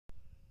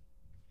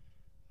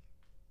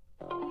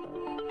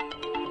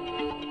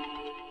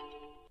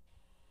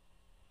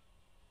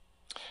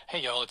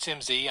Hey y'all, it's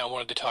MZ. I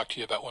wanted to talk to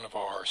you about one of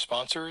our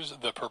sponsors,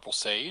 The Purple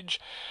Sage.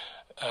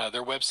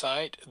 Their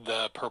website,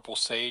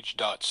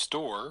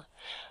 thepurplesage.store,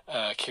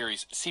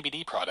 carries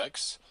CBD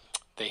products.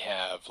 They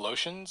have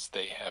lotions,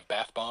 they have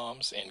bath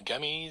bombs and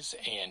gummies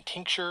and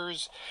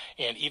tinctures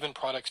and even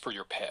products for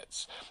your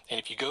pets. And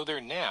if you go there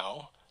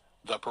now,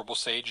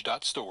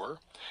 thepurplesage.store,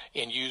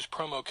 and use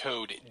promo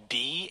code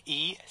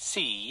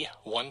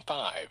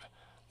DEC15,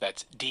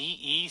 that's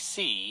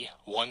DEC15.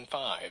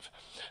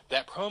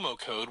 That promo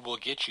code will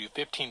get you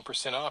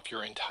 15% off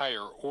your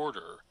entire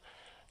order.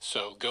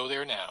 So go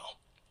there now,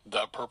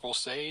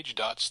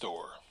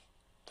 thepurplesage.store.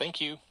 Thank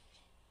you.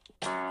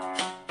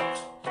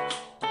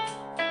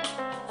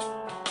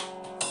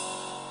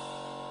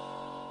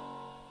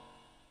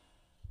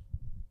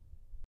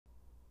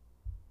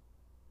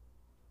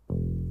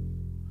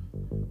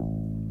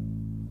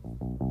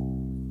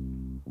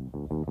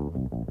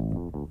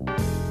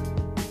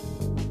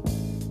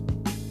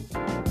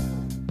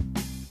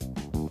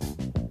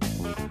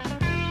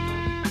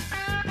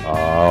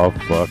 Oh,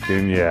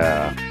 fucking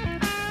yeah.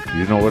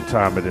 You know what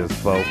time it is,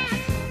 folks.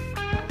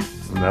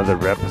 It's another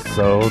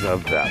episode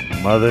of that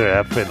mother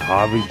effing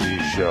Hobby G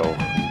show.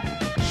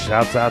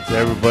 Shouts out to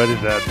everybody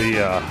that be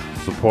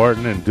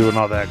supporting and doing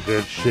all that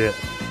good shit.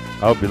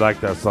 I hope you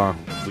like that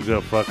song. It's a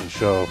good fucking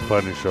show,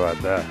 funny show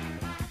at that.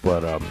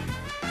 But,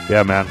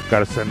 yeah, man,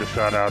 gotta send a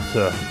shout out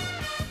to,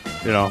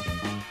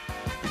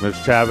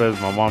 Miss Chavez,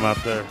 my mom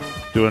out there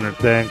doing her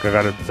thing. I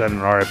gotta send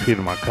an RIP to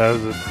my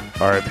cousin,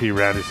 RIP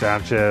Randy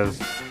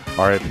Sanchez,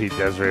 RIP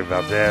Desiree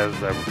Valdez,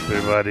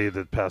 everybody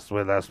that passed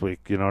away last week,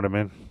 you know what I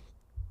mean?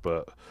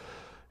 But,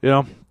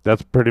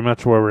 that's pretty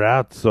much where we're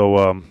at.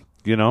 So,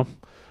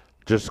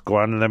 just go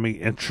on and let me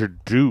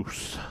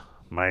introduce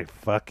my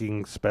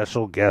fucking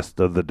special guest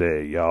of the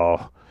day,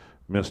 y'all.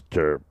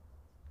 Mr.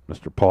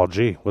 Paul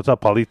G. What's up,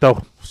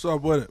 Paulito? What's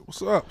up with it?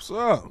 What's up? What's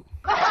up?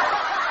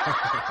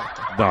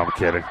 No, I'm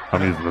kidding.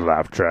 I'm using the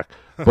laugh track.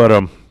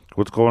 But,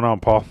 what's going on,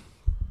 Paul?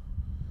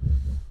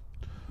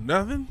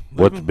 Nothing.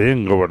 What's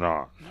been going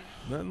on?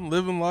 Nothing.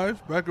 Living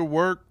life. Back at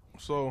work.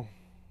 So,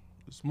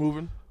 it's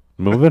moving.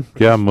 Moving?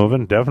 Yeah,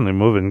 moving. Definitely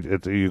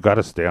moving. You got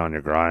to stay on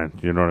your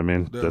grind. You know what I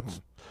mean?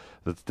 Definitely.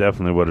 That's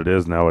definitely what it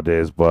is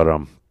nowadays. But,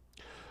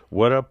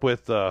 what up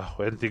with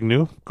anything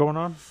new going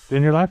on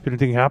in your life?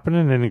 Anything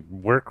happening? Any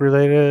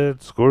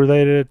work-related,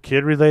 school-related,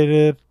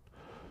 kid-related,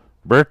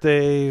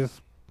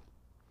 birthdays,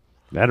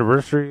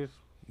 anniversaries?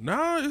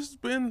 No,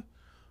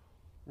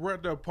 we're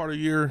at that part of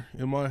year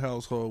in my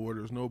household where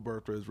there's no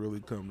birthdays really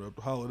coming up.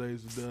 The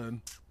holidays are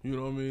done. You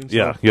know what I mean?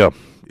 So Yeah.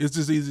 it's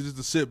just easy just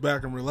to sit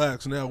back and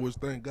relax now, which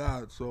thank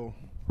God. So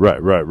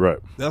Right.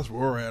 that's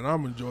where we're at.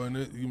 I'm enjoying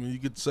it. You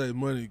get to save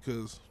money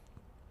because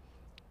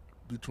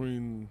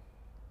between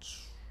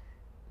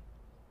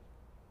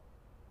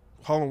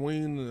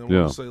Halloween and I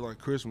want to say like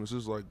Christmas,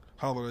 it's like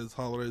holidays,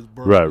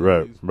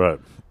 birthdays. Right.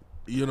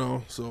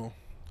 So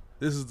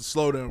this is the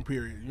slowdown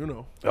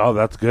period, Oh,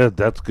 that's good.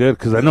 That's good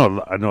because I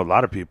know a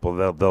lot of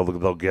people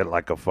they'll get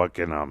like a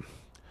fucking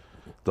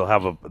they'll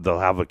have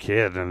a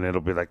kid and it'll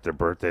be like their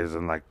birthdays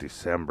in like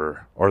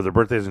December or their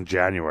birthdays in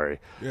January.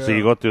 Yeah. So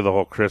you go through the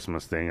whole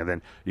Christmas thing and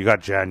then you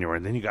got January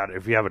and then you got,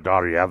 if you have a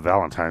daughter, you have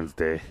Valentine's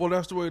Day. Well,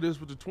 that's the way it is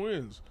with the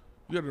twins.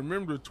 You got to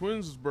remember the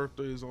twins'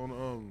 birthday is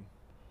on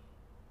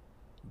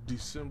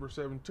December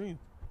 17th.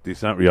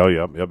 December. I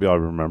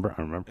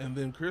remember. And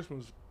then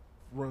Christmas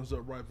runs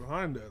up right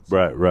behind that.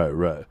 So.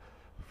 Right.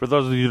 For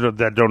those of you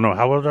that don't know,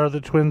 how old are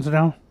the twins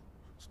now?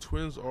 The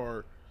twins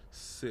are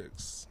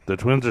 6. The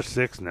twins are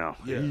 6 now.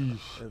 Yeah, and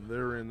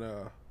they're in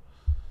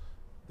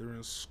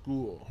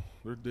school.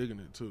 They're digging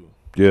it too.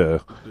 Yeah,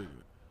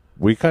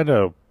 we kind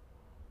of,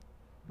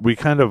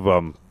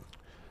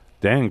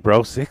 dang,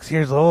 bro, 6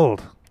 years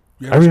old.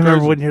 Yeah, I remember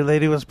crazy. when your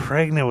lady was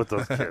pregnant with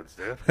those kids,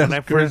 dude.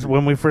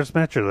 When we first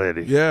met your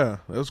lady. Yeah,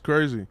 that's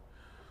crazy.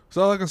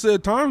 So, like I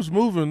said, time's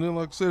moving, and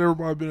like I said,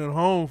 everybody been at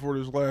home for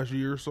this last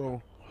year.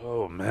 So,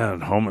 oh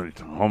man, home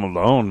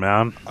alone,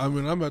 man. I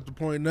mean, I'm at the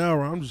point now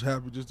where I'm just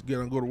happy just to get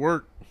out and go to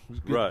work,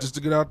 just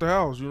to get out the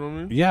house. You know what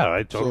I mean? Yeah,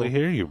 I totally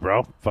hear you,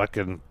 bro.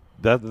 Fucking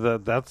that's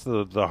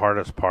the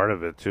hardest part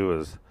of it too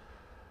is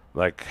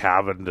like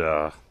having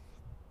to,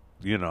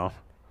 sit at home.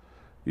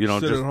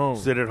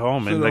 Sit at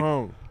home Sit and at like.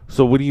 home.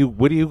 So what do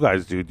you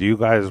guys do? Do you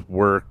guys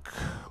work?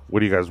 What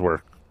do you guys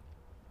work?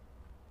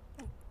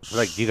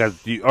 Like you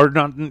guys, you don't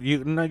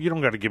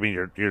got to give me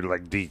your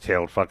like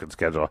detailed fucking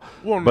schedule.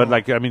 Well, but no.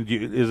 like I mean,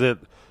 is it?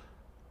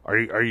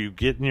 Are you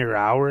getting your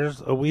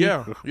hours a week?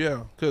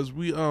 Yeah. Because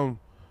we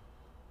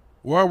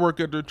where I work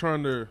at, they're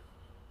trying to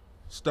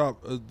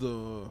stop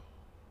the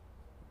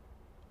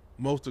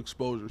most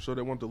exposure, so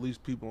they want the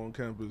least people on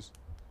campus.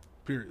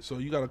 Period. So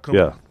you got to come.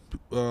 Yeah.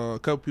 A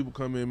couple people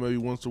come in maybe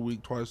once a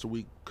week, twice a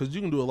week, because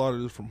you can do a lot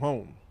of this from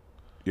home.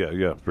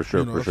 Yeah, for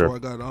sure, that's why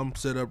I'm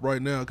set up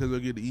right now because I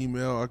get the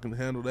email, I can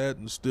handle that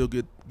and still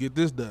get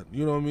this done.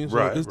 You know what I mean? So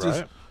Right.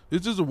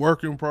 It's just a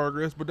work in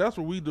progress, but that's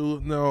what we do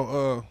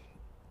now.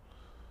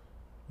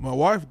 My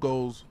wife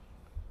goes.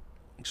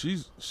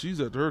 She's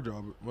at her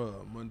job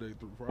Monday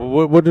through Friday.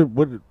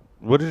 Well,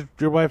 What did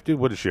your wife do?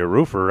 What is she, a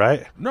roofer,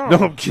 right? No.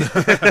 I'm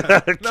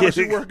kidding. No,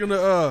 she work in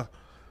the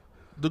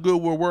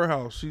Goodwill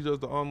warehouse. She does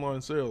the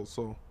online sales,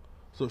 so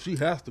she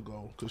has to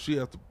go because she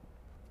has to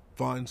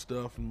find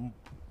stuff and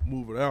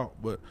move it out.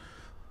 But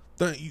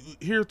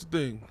here's the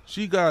thing: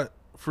 she got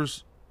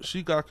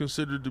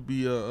considered to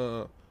be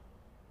a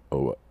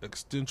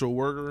extension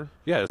worker.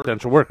 Yeah,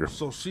 essential worker.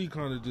 So she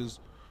kind of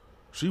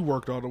she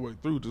worked all the way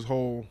through this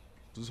whole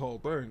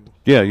thing.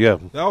 Yeah, yeah.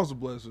 That was a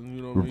blessing,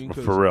 you know what I mean?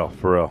 For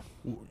real.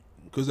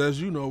 Because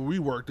as you know, we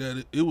worked at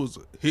it. It was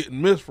hit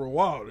and miss for a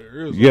while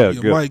there. It was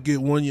you might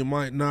get one, you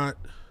might not.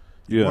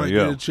 You might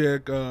get a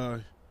check.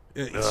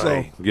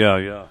 So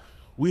yeah.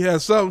 We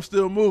had something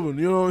still moving,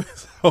 you know.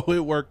 So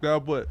it worked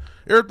out, but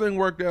everything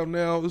worked out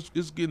now.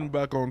 It's getting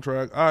back on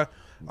track. I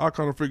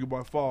kind of figured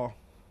by fall.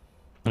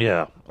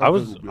 Yeah,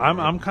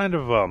 I'm kind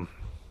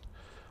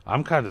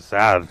of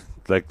sad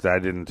like that I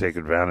didn't take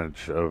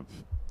advantage of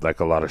like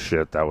a lot of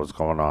shit that was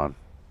going on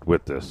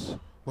with this.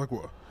 Like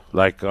what?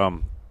 Like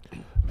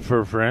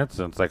for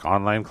instance, like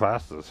online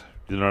classes.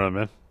 You know what I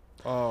mean?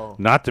 Oh.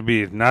 Not to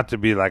be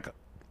like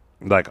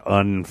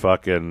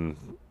unfucking.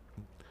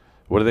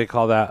 What do they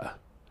call that?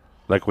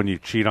 Like when you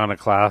cheat on a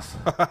class,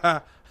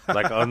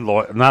 like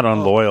not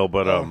unloyal,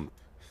 but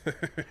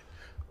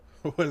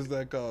what is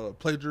that called?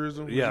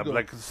 Plagiarism? Yeah,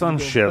 like some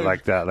shit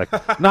like that.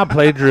 Like not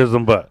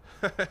plagiarism, but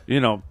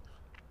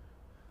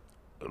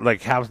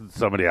like have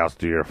somebody else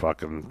do your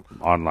fucking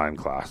online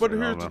class. But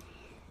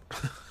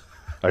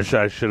I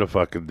should have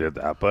fucking did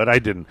that, but I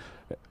didn't.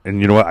 And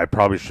you know what? I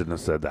probably shouldn't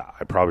have said that.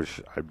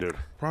 I did.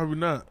 Probably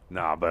not.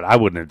 Nah, but I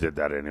wouldn't have did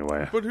that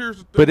anyway. But here's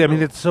the thing. But I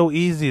mean, it's so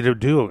easy to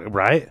do,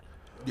 right?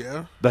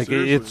 Yeah. Like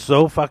it's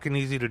so fucking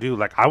easy to do.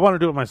 Like I want to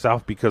do it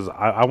myself because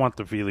I want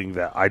the feeling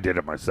that I did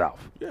it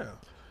myself. Yeah.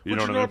 You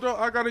know what I mean? Though,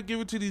 I gotta give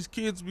it to these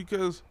kids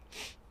because,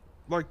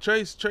 like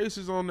Chase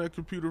is on that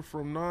computer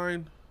from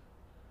 9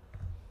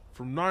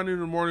 in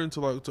the morning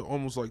to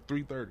almost like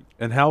 3:30.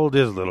 And how old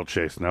is little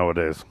Chase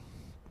nowadays?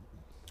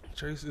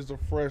 Chase is a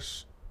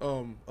fresh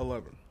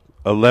 11.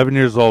 11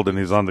 years old, and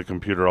he's on the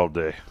computer all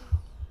day.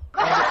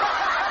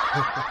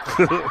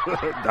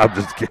 I'm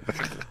just kidding.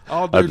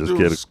 All they're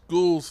doing is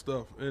school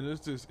stuff, and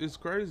it's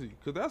crazy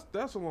because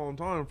that's a long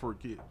time for a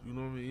kid. You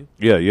know what I mean?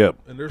 Yeah.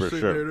 And they're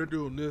sitting there, they're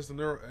doing this,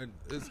 and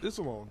it's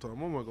a long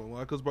time. I'm not gonna lie,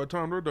 because by the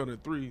time they're done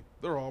at 3,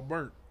 they're all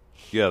burnt.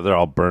 Yeah, they're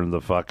all burned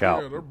the fuck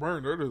out. Yeah, they're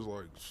burned. They just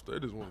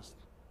want to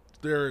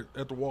stare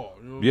at the wall.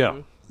 You know what I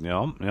mean?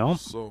 Yeah.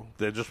 So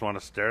they just want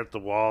to stare at the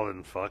wall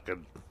and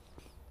fucking.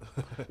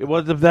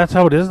 Well, if that's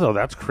how it is, though,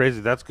 that's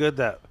crazy. That's good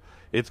that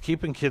it's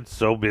keeping kids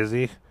so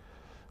busy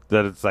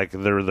that it's like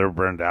they're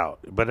burned out.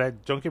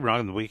 But don't get me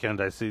wrong. On the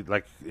weekend, I see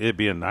like it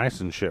being nice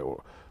and shit.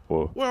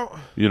 Well,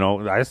 you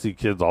know, I see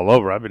kids all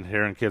over. I've been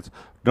hearing kids.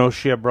 No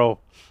shit, bro.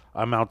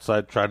 I'm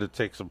outside trying to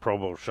take some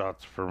promo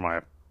shots for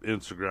my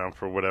Instagram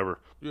for whatever.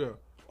 Yeah.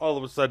 All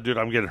of a sudden, dude,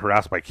 I'm getting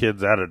harassed by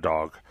kids and a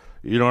dog.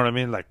 You know what I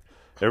mean? Like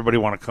everybody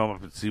want to come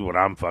up and see what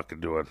I'm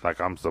fucking doing.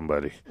 Like I'm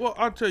somebody. Well,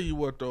 I'll tell you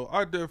what though.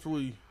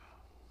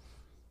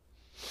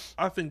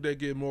 I think they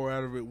get more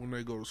out of it when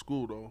they go to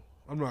school, though.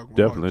 I'm not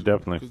going to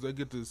definitely, because they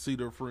get to see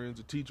their friends,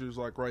 the teachers,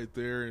 like right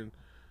there, and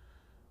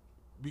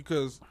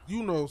because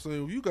you know,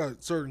 saying you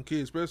got certain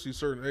kids, especially a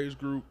certain age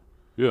group.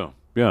 Yeah,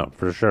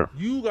 for sure.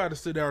 You got to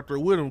sit out there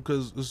with them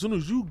because as soon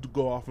as you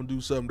go off and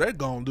do something, they're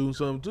gone doing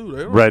something too.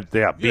 They right,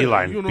 yeah,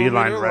 beeline, you know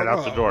beeline right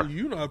out the door.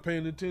 You're not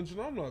paying attention.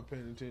 I'm not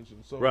paying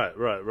attention. So right.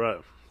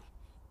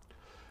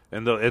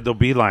 And they'll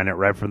beeline it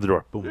right from the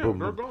door. Boom, boom,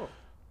 they're boom. gone.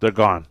 They're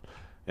gone.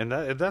 And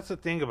that's the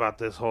thing about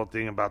this whole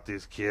thing about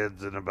these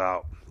kids and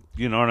about,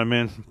 you know what I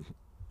mean?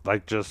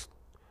 Like just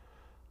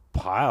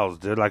piles,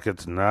 dude. Like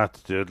it's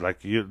nuts, dude.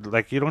 Like you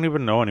don't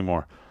even know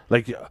anymore.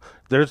 Like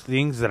there's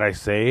things that I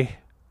say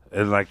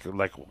and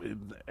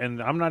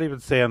and I'm not even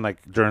saying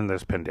like during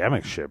this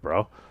pandemic shit,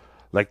 bro.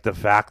 Like the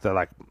fact that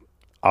like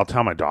I'll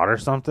tell my daughter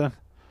something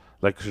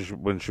like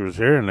when she was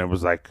here and it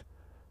was like,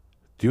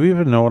 do you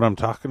even know what I'm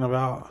talking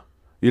about?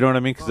 You know what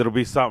I mean? Because it'll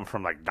be something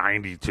from like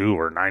 92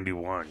 or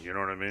 91. You know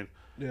what I mean?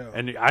 Yeah.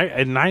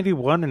 And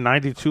 91 and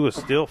 92 is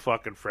still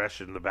fucking fresh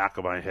in the back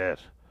of my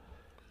head.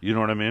 You know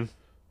what I mean?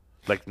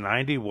 Like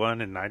 91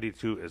 and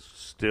 92 is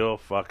still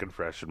fucking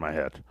fresh in my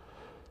head.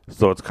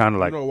 So it's kind of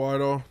like... You know why,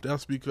 though?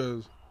 That's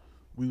because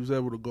we was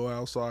able to go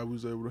outside. We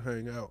was able to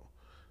hang out.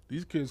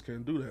 These kids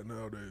can't do that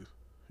nowadays.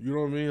 You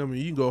know what I mean? I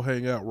mean, you can go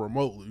hang out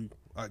remotely,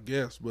 I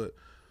guess. But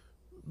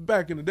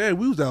back in the day,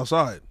 we was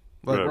outside.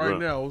 Like right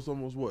now, it's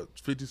almost,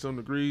 50-some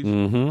degrees.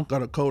 Mm-hmm.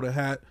 Got a coat, a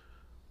hat,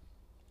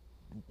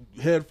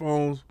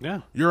 headphones.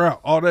 Yeah. You're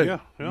out all day. Yeah.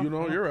 You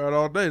know, you're out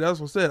all day. That's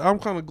what I said. I'm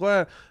kind of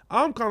glad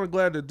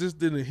that this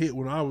didn't hit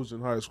when I was in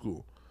high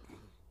school.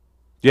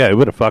 Yeah, it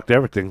would have fucked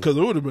everything. Because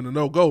it would have been a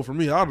no-go for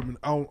me. I'd have been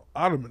out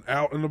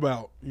and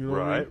about. You know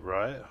what I mean?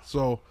 Right.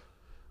 So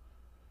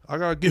I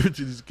got to give it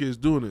to these kids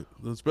doing it,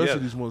 especially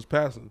these ones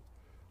passing.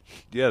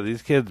 Yeah,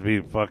 these kids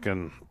be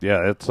fucking...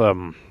 Yeah,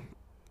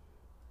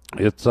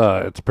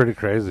 it's pretty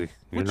crazy.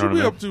 What you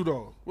be up to,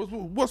 though?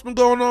 What's been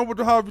going on with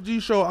the Harvey G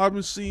show? I've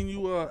been seeing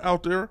you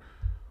out there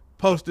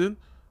posting.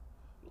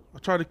 I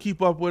try to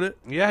keep up with it.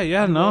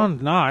 Yeah, no,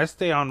 I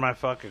stay on my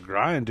fucking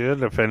grind,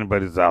 dude. If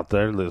anybody's out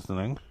there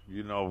listening,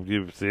 you know,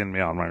 you've seen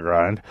me on my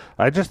grind.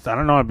 I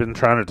don't know, I've been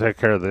trying to take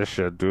care of this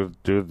shit, do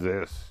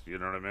this, you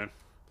know what I mean?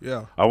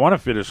 Yeah. I want to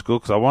finish school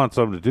because I want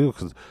something to do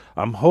because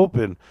I'm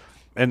hoping,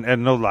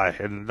 and no lie,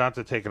 and not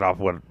to take it off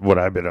what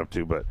I've been up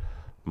to, but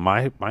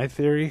my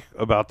theory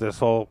about this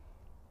whole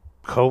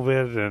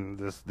COVID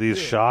and these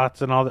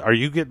shots and all that, are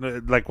you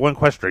getting, like, one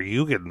question, are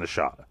you getting the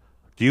shot?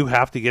 Do you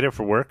have to get it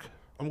for work?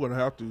 I'm going to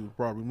have to,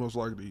 probably, most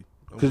likely.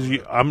 Because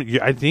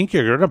I think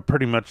you're going to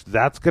pretty much,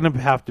 that's going to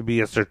have to be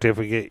a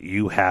certificate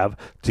you have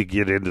to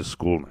get into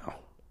school now.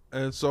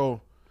 And so,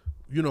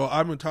 you know,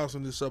 I've been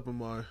tossing this up in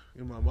my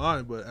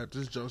mind, but at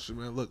this juncture,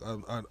 man, look,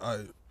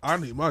 I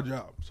need my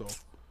job. So,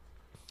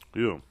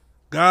 Yeah.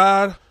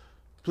 God,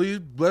 please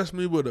bless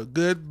me with a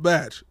good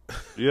batch.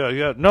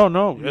 Yeah. No.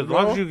 As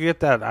long know? as you get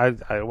that,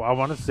 I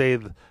want to say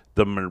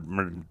the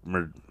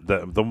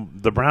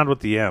brand with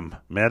the M,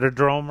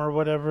 Metadrome or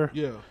whatever.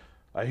 Yeah.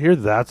 I hear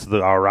that's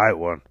the all right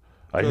one.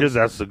 I hear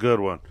that's the good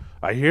one.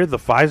 I hear the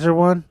Pfizer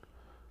one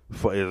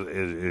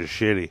is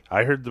shitty.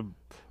 I heard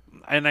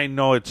and I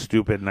know it's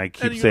stupid, and I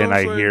keep saying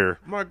I hear.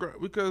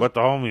 Because but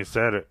the homie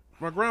said it.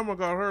 My grandma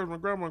got hers. My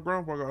grandma and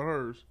grandpa got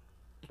hers.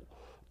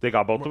 They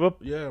got both of them?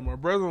 Yeah, my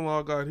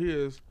brother-in-law got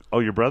his. Oh,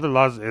 your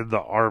brother-in-law's in the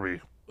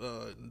Army.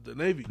 The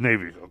Navy.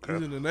 Navy, okay.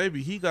 He's in the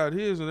Navy. He got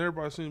his, and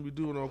everybody seems to be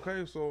doing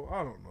okay, so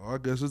I don't know. I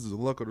guess this is the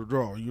luck of the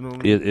draw, you know what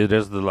I mean? It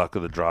is the luck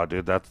of the draw,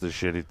 dude. That's the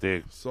shitty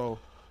thing. So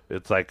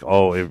it's like,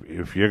 oh,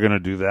 if you're going to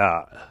do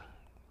that,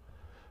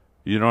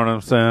 you know what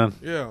I'm saying?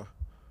 Yeah.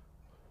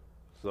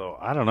 So,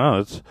 I don't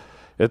know.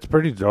 It's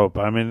pretty dope.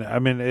 I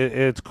mean,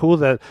 it's cool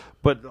that,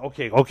 but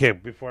okay.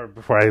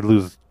 Before I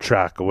lose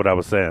track of what I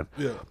was saying.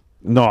 Yeah.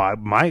 No,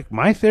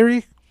 my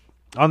theory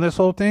on this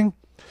whole thing.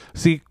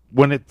 See,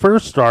 when it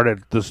first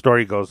started, the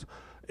story goes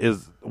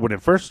is when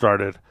it first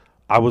started,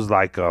 I was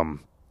like,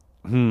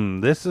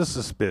 this is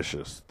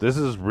suspicious. This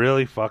is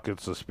really fucking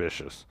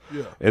suspicious.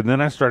 Yeah. And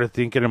then I started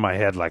thinking in my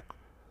head, like,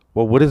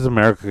 well, what is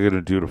America going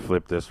to do to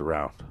flip this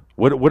around?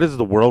 What is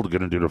the world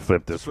going to do to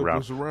flip this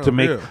around? To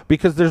make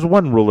because there's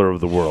one ruler of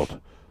the world.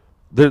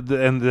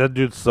 And that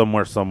dude's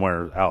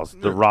somewhere else.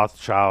 The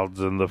Rothschilds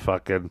and the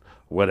fucking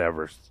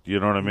whatever. You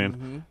know what I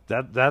mean?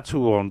 Mm-hmm. That's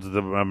who owns the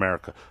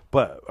America,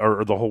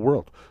 or the whole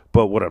world.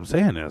 But what I'm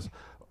saying is,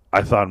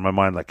 I thought in my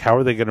mind, like, how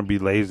are they going to be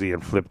lazy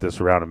and flip this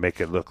around and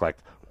make it look like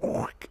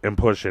and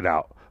push it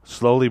out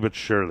slowly but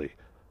surely?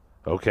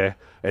 Okay,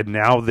 and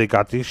now they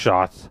got these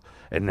shots,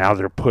 and now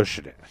they're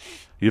pushing it.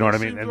 You know what I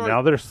mean? And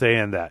now they're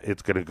saying that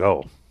it's going to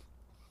go.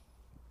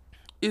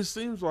 It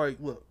seems like,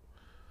 look,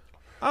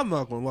 I'm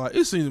not going to lie.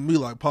 It seems to me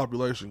like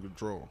population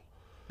control.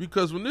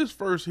 Because when this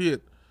first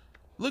hit,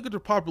 look at the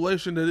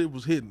population that it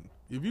was hitting.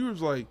 If you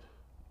was like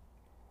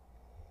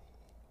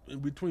in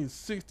between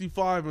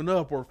 65 and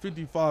up or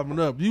 55 and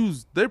up,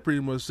 they pretty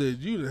much said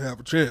you didn't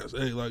have a chance.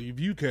 Hey, like, if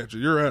you catch it,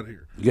 you're out of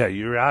here. Yeah,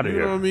 you're out of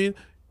here. You know what I mean?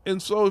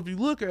 And so if you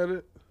look at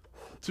it,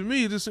 to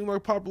me, it just seemed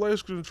like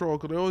population control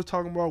because they're always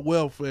talking about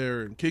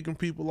welfare and kicking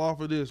people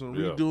off of this and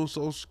redoing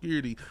Social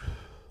Security.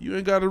 You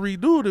ain't got to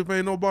redo it if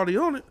ain't nobody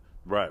on it.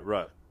 Right.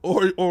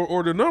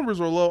 Or the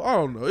numbers are low. I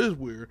don't know. It's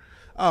weird.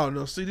 I don't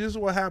know. See, this is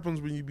what happens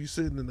when you be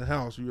sitting in the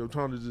house. You're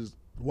trying to just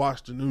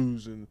watch the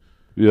news and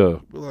be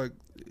like,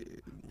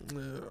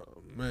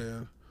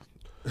 man.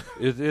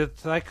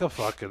 It's like a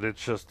fucking.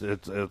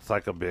 It's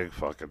like a big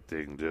fucking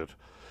thing, dude.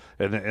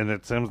 And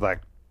it seems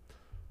like,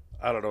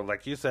 I don't know,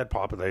 like you said,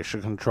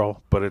 population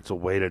control, but it's a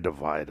way to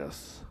divide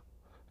us.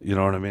 You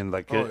know what I mean?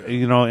 Like,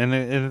 you know,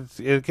 and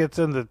it gets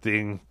in the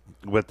thing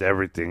with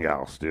everything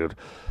else, dude.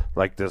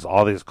 Like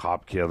all these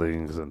cop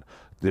killings and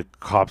the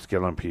cops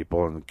killing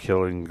people and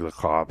killing the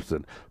cops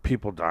and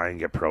people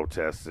dying at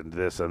protests and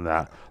this and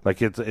that.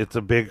 Like, it's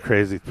a big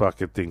crazy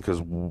fucking thing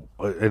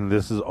and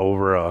this is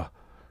over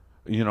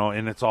you know,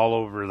 and it's all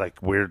over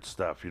like weird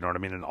stuff. You know what I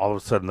mean? And all of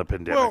a sudden the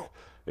pandemic.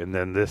 And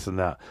then this and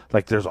that.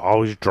 Like, there's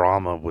always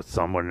drama with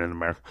someone in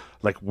America.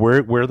 Like,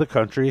 we're the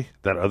country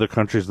that other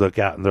countries look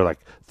at, and they're like,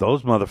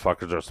 those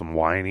motherfuckers are some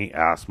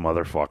whiny-ass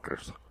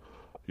motherfuckers.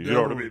 You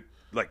know what I mean?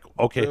 Like,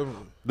 okay,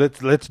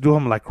 let's do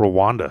them like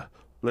Rwanda.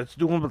 Let's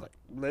do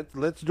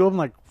them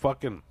like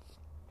fucking,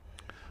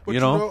 but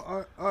you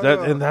know?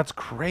 And that's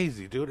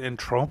crazy, dude. And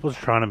Trump was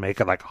trying to make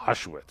it like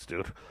Auschwitz,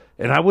 dude.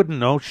 And I wouldn't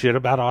know shit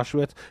about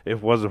Auschwitz if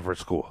it wasn't for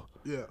school.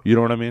 Yeah. You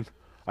know what I mean?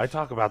 I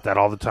talk about that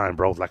all the time,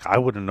 bro. Like, I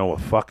wouldn't know a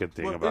fucking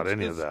thing about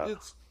any of that.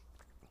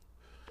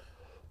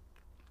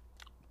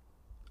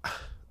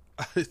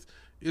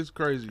 It's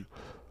crazy.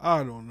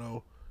 I don't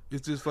know.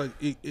 It's just like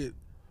it.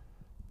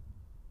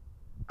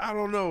 I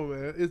don't know,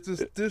 man. It's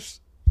just this.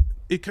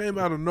 It came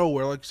out of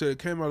nowhere, like you said. It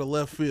came out of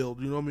left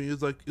field. You know what I mean?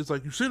 It's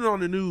like you seen it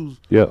on the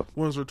news,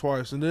 once or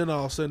twice, and then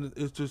all of a sudden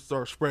it just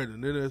starts spreading.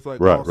 Then it's like,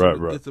 right.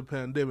 It's a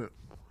pandemic,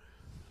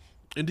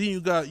 and then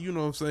you got, you know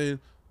what I'm saying,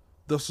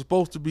 the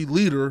supposed to be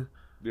leader.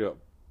 Yeah.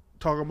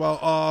 Talking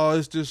about,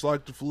 it's just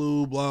like the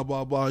flu, blah,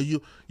 blah, blah.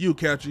 You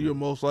catch it, you'll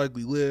most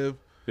likely live.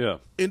 Yeah.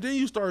 And then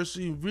you start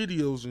seeing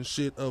videos and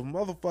shit of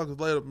motherfuckers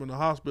laid up in the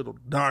hospital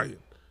dying.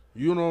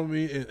 You know what I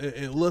mean?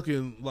 And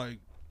looking like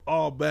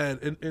all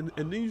bad. And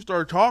then you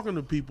start talking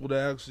to people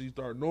that actually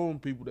start knowing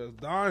people that's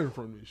dying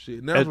from this shit.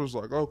 And that's what's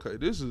like, okay,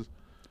 this is.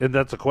 And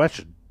that's a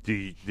question. Do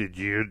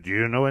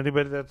you know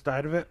anybody that's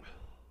died of it?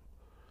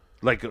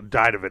 Like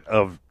died of it.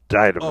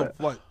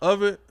 Like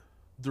of it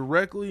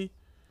directly.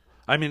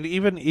 I mean,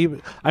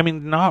 even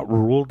not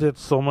ruled it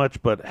so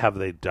much, but have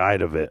they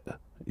died of it?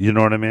 You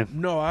know what I mean?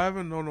 No, I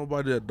haven't known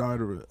nobody that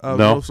died of it. I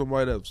know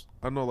somebody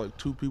I know like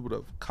 2 people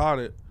that caught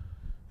it,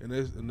 and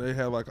they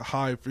had like a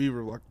high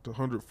fever, like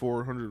 104,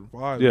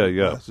 105.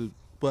 Yeah.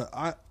 But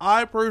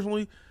I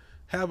personally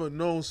haven't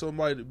known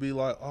somebody to be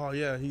like, oh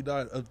yeah, he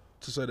died,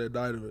 to say they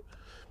died of it.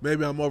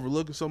 Maybe I'm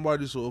overlooking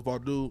somebody, so if I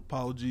do,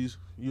 apologies,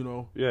 you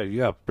know.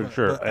 Yeah, for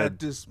sure. But at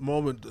this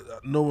moment,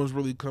 no one's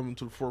really coming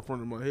to the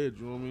forefront of my head,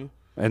 you know what I mean?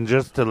 And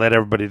just to let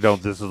everybody know,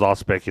 this is all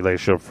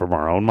speculation from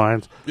our own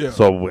minds. Yeah.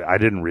 So I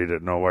didn't read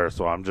it nowhere,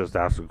 so I'm just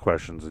asking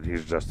questions and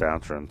he's just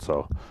answering.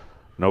 So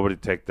nobody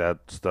take that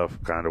stuff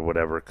kind of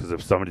whatever, because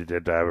if somebody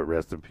did die of it,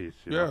 rest in peace.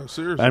 You know?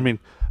 Seriously. I mean,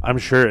 I'm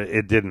sure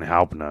it didn't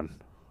help none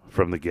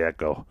from the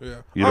get-go.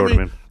 Yeah. You know what I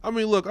mean? I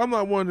mean, look, I'm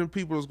not one of them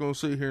people that's going to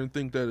sit here and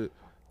think that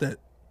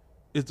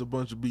it's a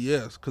bunch of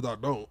BS, because I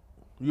don't.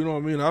 You know what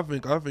I mean? I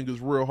think it's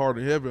real hard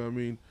and heavy. I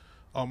mean,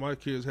 all my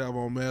kids have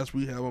on masks.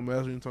 We have on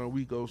masks anytime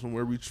we go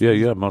somewhere.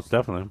 Yeah, most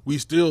definitely. We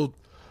still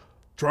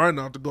try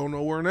not to go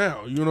nowhere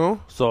now, you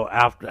know? So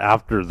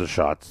after the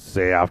shots,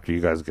 say after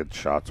you guys get the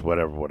shots,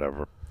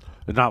 whatever.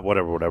 Not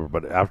whatever,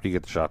 but after you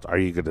get the shots, are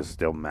you going to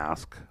still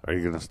mask? Are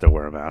you going to still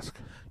wear a mask?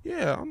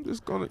 Yeah, I'm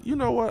just going to, you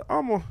know what?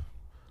 I'm going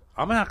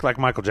to act like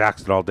Michael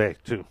Jackson all day,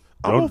 too.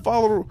 I'm going to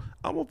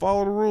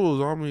follow the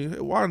rules. I mean,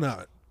 why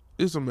not?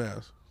 It's a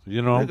mask.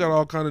 You know, they got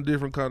all kind of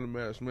different kind of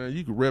masks, man.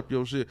 You can rep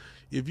your shit.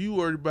 If you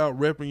worried about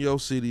repping your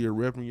city or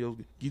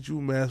get you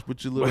a mask,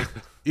 put your little,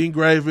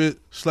 engrave it,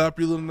 slap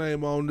your little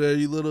name on there,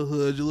 your little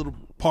hood, your little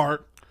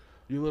park,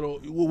 your little,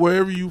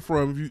 wherever you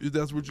from, if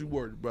that's what you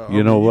worried about.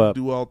 You know what? You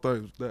can do all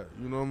things with that.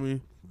 You know what I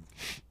mean?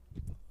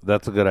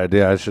 That's a good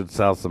idea. I should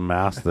sell some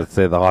masks that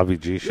say the Hobby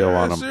G show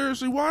on them.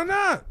 Seriously, why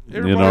not?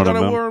 Everybody you know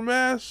gotta wear a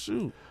mask.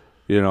 Shoot.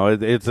 You know,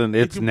 it's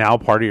now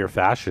part of your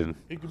fashion.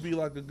 It could be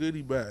like a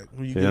goodie bag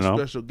when you get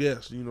special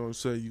guests. You know what I'm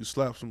saying? You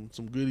slap some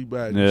goodie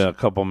bags. Yeah, a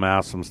couple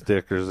masks, some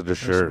stickers, and a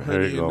shirt. Some honey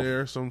there you go. in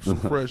there, some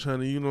fresh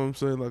honey. You know what I'm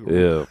saying? Like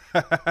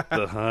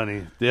the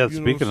honey. Yeah,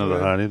 speaking of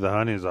the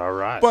honey's all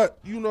right. But,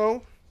 you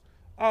know,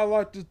 I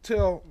like to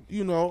tell,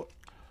 you know,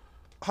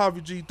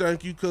 Javi G,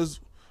 thank you, because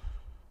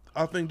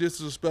I think this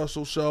is a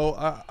special show.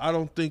 I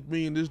don't think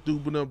me and this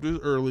dude been up this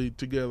early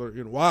together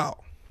in a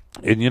while.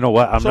 And you know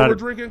what? We're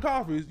drinking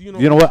coffee. You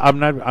know what? I'm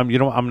not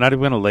even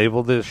going to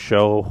label this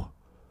show.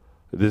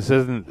 This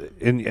isn't,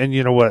 and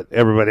you know what?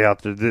 Everybody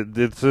out there,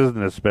 this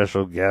isn't a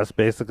special guest.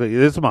 Basically,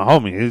 this is my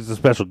homie. He's a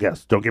special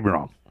guest. Don't get me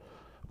wrong,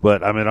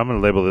 but I mean, I'm going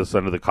to label this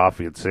under the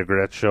coffee and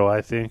cigarette show.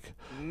 I think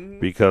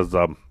because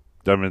I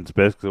mean, it's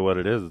basically what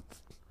it is.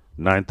 It's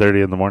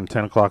 9:30 in the morning,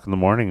 10 o'clock in the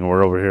morning, and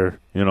we're over here,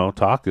 you know,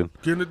 talking,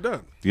 getting it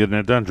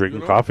done,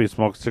 drinking coffee,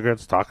 smoking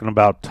cigarettes, talking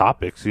about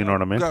topics. You know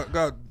what I mean?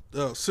 Got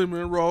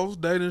cinnamon rolls,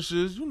 dating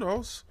shit, you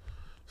know.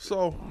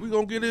 So we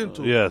gonna get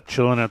into it. Yeah,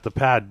 chilling at the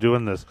pad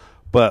doing this.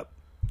 But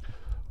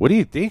what do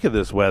you think of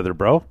this weather,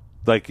 bro?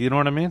 Like, you know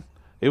what I mean?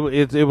 It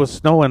was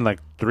snowing like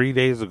 4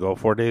 days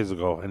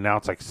ago, and now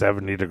it's like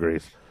 70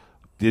 degrees.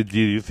 Do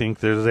you think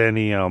there's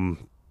any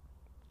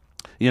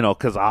you know?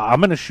 Because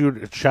I'm gonna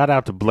shout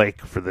out to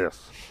Blake for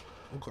this.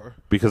 Okay.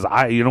 Because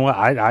you know what,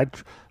 I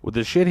with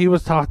the shit he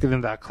was talking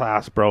in that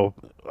class, bro,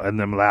 and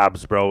them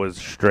labs, bro, is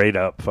straight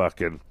up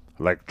fucking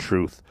like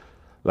truth.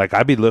 Like,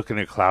 I'd be looking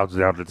at clouds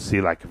down to see,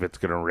 like, if it's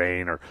going to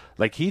rain or...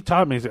 Like, he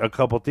taught me a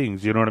couple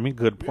things, you know what I mean?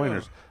 Good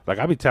pointers. Yeah. Like,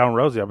 I'd be telling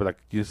Rosie, I'd be like,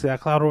 you see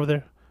that cloud over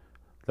there?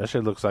 That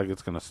shit looks like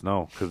it's going to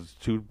snow because it's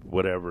too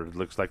whatever. It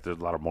looks like there's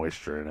a lot of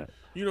moisture in it.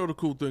 You know the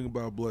cool thing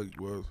about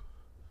Blake was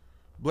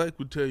Blake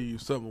would tell you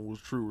something was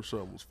true or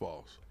something was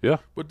false. Yeah.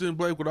 But then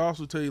Blake would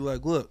also tell you,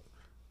 like, look,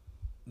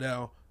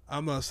 now,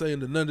 I'm not saying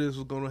that none of this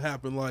is going to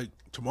happen, like,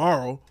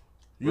 tomorrow.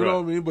 You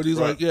know what I mean? But he's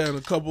like, yeah, in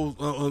a couple,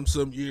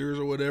 some years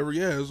or whatever,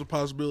 yeah, there's a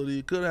possibility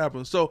it could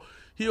happen. So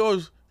he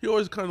always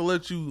kind of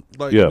lets you,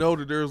 like, know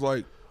that there's,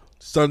 like,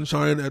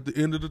 sunshine at the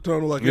end of the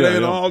tunnel. Like, it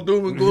ain't all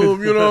doom and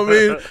gloom, you know what I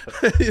mean?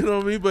 You know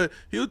what I mean? But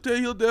he'll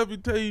definitely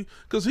tell you,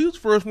 because he was the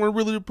first one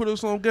really to put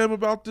us on game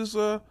about this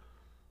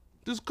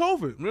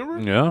COVID, remember?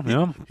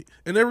 Yeah.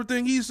 And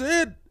everything he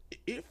said,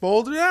 it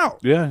folded out.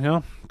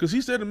 Yeah. Because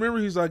he said, remember,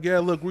 he's like, yeah,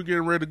 look, we're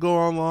getting ready to go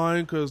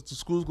online because the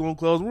school's going to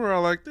close. And we're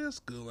all like, this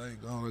school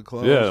ain't going to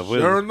close. Yeah,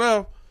 sure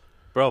enough.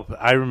 Bro,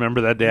 I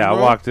remember that day. I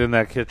walked in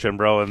that kitchen,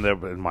 bro,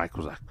 and Mike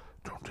was like,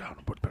 don't tell him,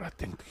 but I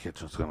think the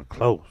kitchen's going to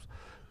close.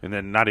 And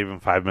then not even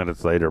 5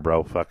 minutes later,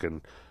 bro,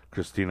 fucking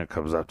Christina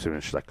comes up to me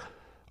and she's like,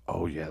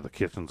 oh, yeah, the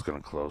kitchen's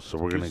going to close. So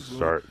we're going to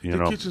start, you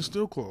know. The kitchen's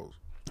still closed.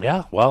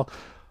 Yeah, well,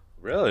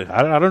 really?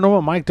 I don't know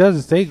what Mike does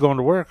instead going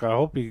to work. I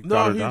hope he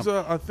got he's,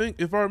 I think,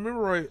 if I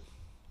remember right,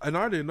 and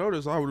I didn't know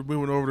this, I would have been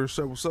over there and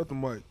said, well,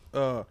 something like,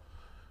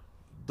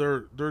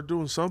 they're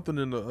doing something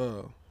in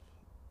the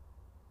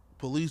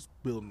police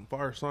building,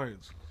 fire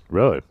science.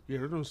 Really? Yeah,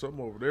 they're doing something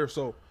over there.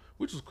 So,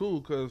 which is cool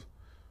because,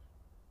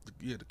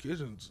 yeah, the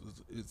kitchen's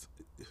it's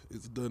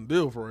a done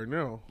deal for right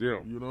now.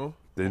 Yeah. You know?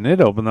 They need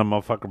to open that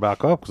motherfucker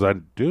back up because I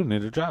do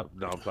need a job.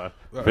 No,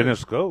 finish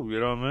school, you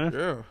know what I mean?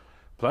 Yeah.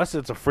 Plus,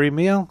 it's a free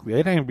meal.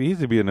 It ain't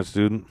easy being a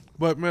student.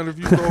 But, man, if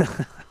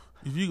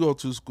you go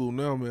to school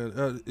now,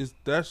 man,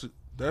 that's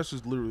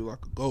just literally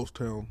like a ghost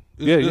town.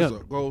 It's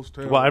a ghost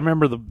town. Well, I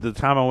remember the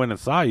time I went and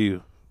saw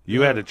you.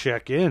 You had to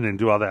check in and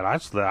do all that.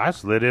 I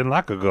slid in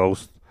like a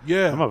ghost.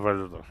 Yeah.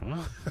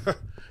 Huh?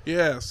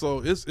 Yeah,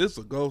 so it's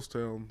a ghost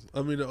town.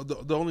 I mean,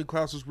 the only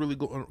classes really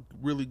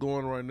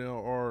going right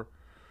now are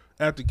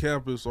at the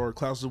campus or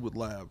classes with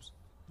labs.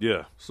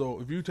 Yeah.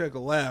 So if you take a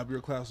lab,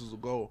 your classes will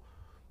go.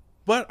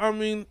 But I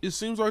mean, it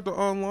seems like the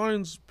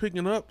online's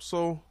picking up,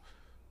 so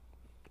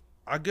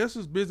I guess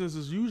it's business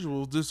as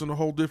usual, just in a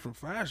whole different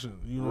fashion.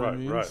 You know what I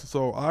mean? Right.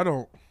 So I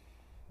don't.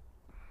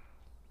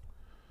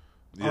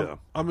 Yeah.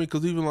 I mean,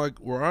 because even like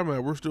where I'm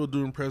at, we're still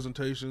doing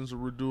presentations or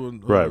we're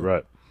doing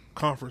right.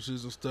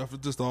 conferences and stuff.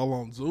 It's just all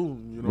on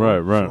Zoom, you know.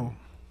 Right.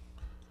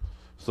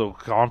 So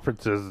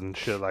conferences and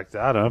shit like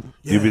that, huh?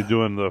 Yeah. You be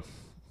doing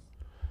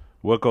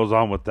what goes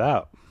on with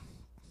that?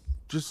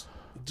 Just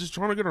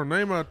trying to get our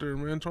name out there,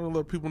 man. Trying to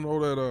let people know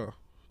that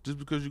just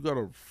because you got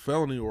a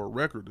felony or a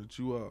record that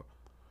you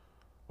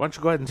Why don't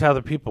you go ahead and tell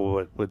the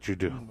people what you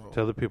do?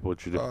 Tell the people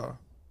what you do.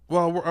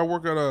 Well, I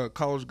work at a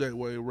College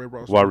Gateway, Ray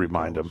Ross. Well,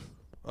 remind them.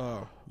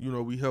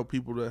 We help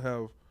people that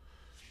have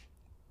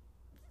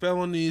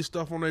felonies,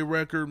 stuff on their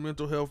record,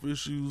 mental health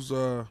issues,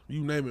 you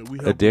name it. We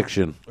help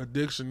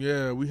Addiction,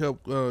 yeah. We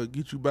help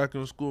get you back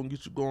in school and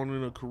get you going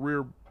in a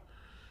career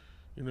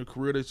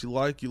that you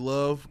like, you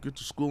love, get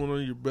your schooling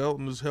under your belt,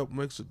 and just help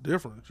makes a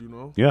difference, you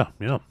know? Yeah.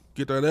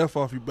 Get that F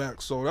off your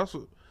back. So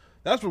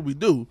that's what we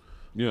do.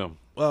 Yeah.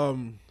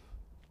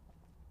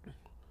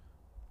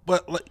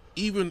 But like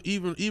even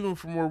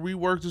from where we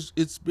work,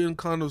 it's been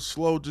kind of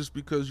slow just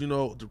because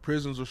the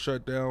prisons are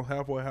shut down,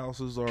 halfway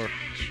houses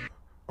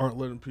aren't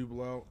letting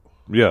people out.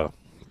 Yeah.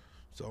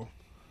 So.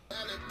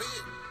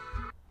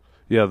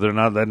 Yeah, they're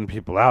not letting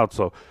people out.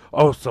 So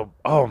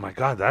oh my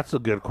God, that's a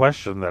good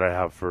question that I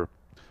have for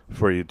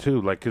you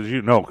too. Like, because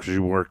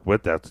you work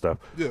with that stuff.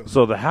 Yeah.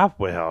 So the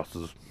halfway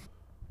houses,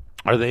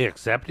 are they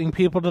accepting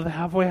people to the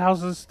halfway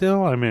houses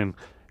still? I mean,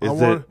 I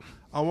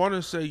want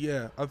to say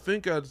yeah. I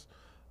think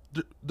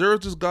there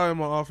was this guy in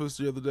my office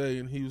the other day,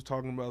 and he was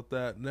talking about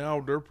that.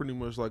 Now they're pretty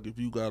much like if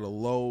you got a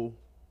low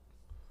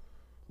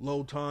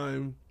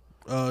time,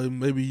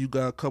 maybe you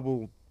got a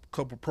couple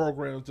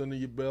programs under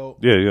your belt.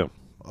 Yeah.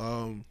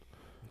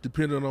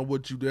 Depending on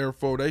what you there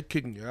for, they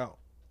kicking you out.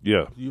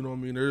 Yeah. You know what I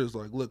mean? They're just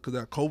like, look, because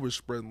that COVID's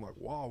spreading like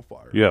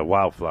wildfire. Yeah,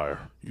 wildfire.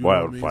 You know what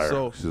I mean?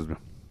 So, excuse me.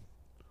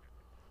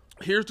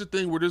 Here's the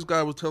thing where this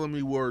guy was telling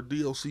me where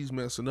DOC's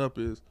messing up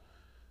is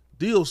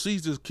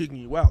DOC's just kicking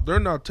you out. They're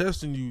not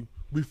testing you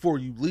before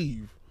you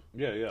leave.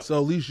 Yeah. So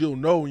at least you'll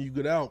know when you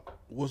get out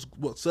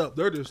what's up.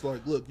 They're just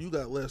like, look, you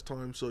got less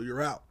time, so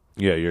you're out.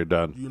 Yeah, you're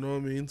done. You know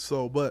what I mean?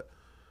 So, but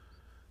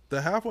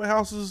the halfway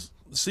houses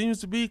seems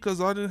to be because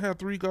I didn't have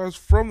 3 guys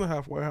from the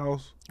halfway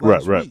house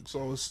last week.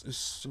 So it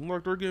seems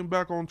like they're getting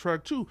back on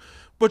track too.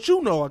 But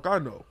like I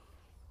know,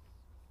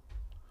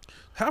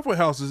 halfway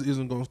houses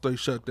isn't going to stay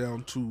shut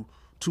down too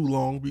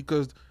long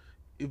because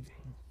if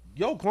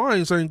your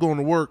clients ain't going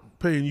to work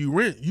paying you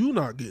rent, you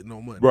not getting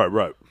no money.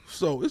 Right.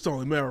 So it's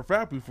only a matter of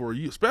fact before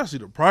you, especially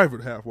the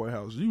private halfway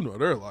houses,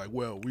 they're like,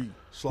 well, we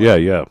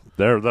slide. Yeah.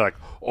 They're like,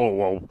 oh,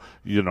 well,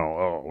 we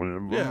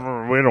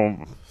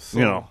don't,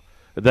 So,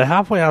 the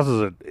halfway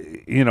houses are,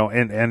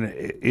 and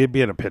it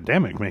being a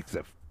pandemic makes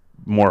it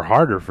more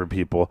harder for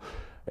people.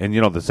 And,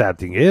 the sad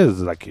thing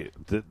is, like,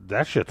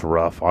 that shit's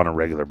rough on a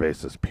regular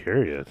basis,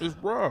 period. It's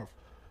rough.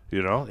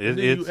 And then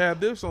you add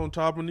this on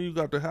top, and then you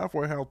got the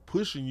halfway house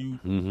pushing you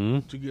mm-hmm.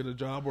 to get a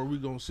job, or we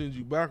gonna send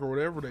you back, or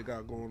whatever they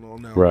got going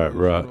on now.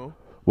 Right.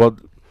 Well,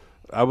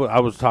 I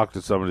was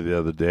talking to somebody the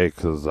other day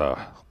because,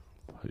 I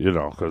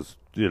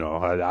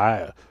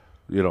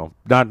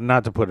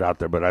not to put it out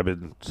there, but I've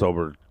been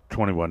sober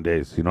 21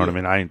 days. You know what I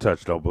mean? I ain't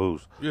touched no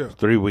booze. Yeah.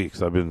 3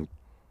 weeks I've been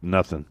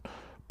nothing.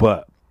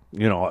 But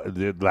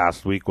the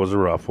last week was a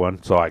rough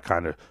one, so I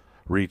kind of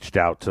reached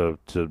out to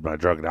my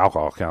drug and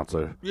alcohol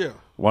counselor. Yeah.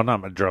 Well,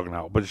 not my drug and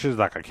alcohol, but she's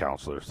like a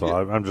counselor, so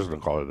yeah. I'm just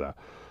gonna call her that.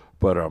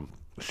 But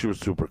she was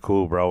super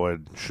cool, bro,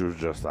 and she was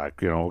just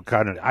like,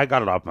 I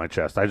got it off my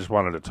chest. I just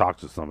wanted to talk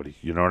to somebody,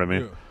 you know what I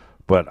mean? Yeah.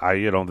 But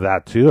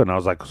that too, and I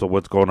was like, so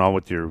what's going on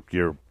with your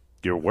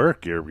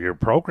work, your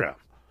program?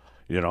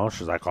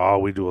 She's like, oh,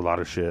 we do a lot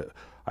of shit.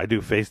 I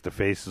do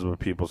face-to-faces with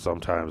people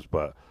sometimes,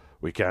 but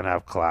we can't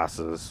have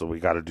classes, so we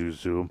got to do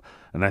Zoom.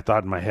 And I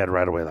thought in my head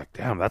right away, like,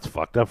 damn, that's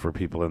fucked up for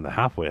people in the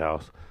halfway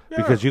house. Yeah.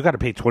 Because you got to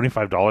pay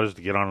 $25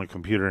 to get on a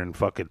computer and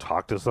fucking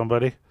talk to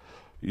somebody.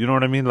 You know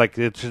what I mean? Like,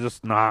 it's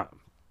just not...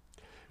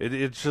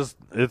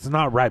 It's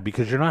not right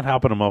because you're not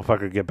helping a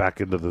motherfucker get back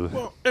into the...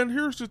 Well, and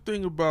here's the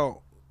thing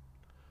about,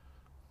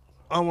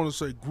 I want to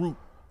say group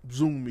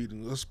Zoom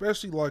meetings,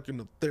 especially like in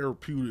a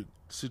therapeutic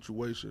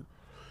situation.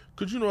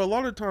 Because, a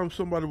lot of times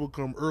somebody will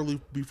come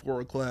early before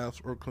a class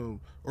or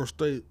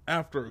stay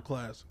after a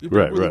class if they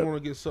really want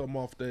to get something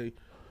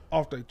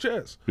off their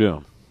chest. Yeah.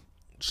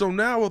 So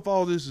now with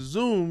all this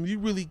Zoom, you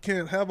really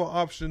can't have an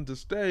option to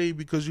stay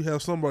because you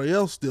have somebody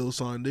else still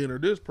signed in or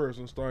this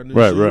person starting in.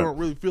 Right, so right. You don't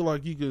really feel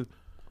like you could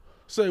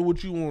say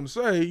what you want to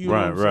say. You know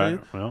what I'm saying?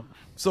 Well.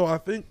 So I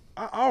think,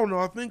 I don't know,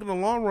 I think in the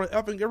long run,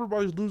 I think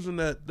everybody's losing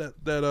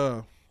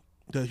that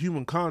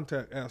human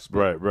contact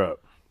aspect. Right.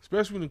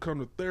 Especially when it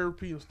comes to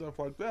therapy and stuff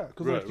like that.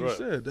 Because like you Right.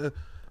 said, that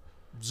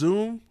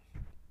Zoom,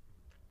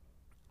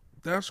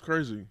 that's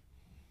crazy.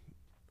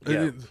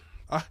 Yeah.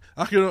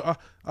 I can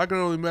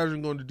only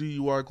imagine going to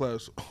DUI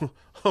class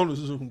on a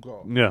Zoom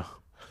call. Yeah.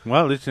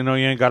 Well, at least you know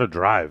you ain't got to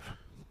drive.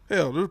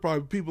 Hell, there's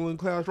probably people in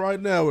class right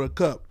now with a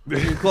cup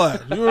in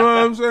class. You know what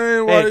I'm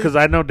saying? Hey, because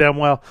I know damn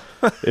well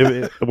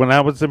when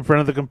I was in front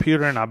of the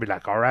computer and I'll be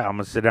like, all right, I'm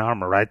going to sit down, I'm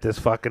going to write this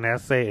fucking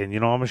essay. And,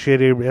 I'm a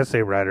shitty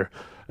essay writer.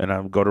 And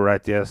I'm go to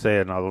write the essay,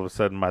 and all of a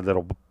sudden my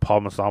little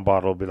Paul Masson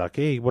bottle will be like,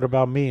 hey, what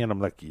about me? And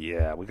I'm like,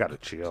 yeah, we got to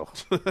chill.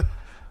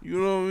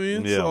 You know what I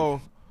mean? Yeah.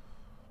 So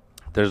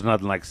there's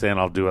nothing like saying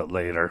I'll do it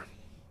later.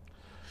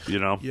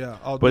 Yeah,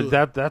 I'll do But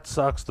it. that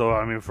sucks, though.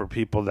 I mean, for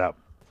people that,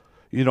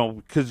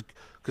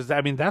 because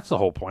I mean, that's the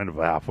whole point of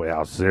a halfway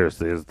house,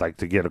 seriously, is like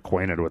to get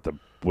acquainted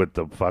with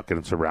the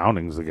fucking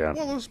surroundings again.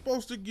 Well, it's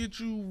supposed to get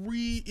you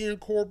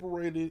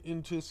reincorporated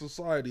into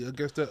society. I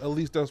guess that at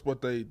least that's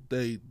what they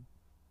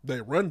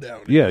run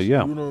down. Yeah. You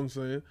know what I'm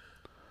saying?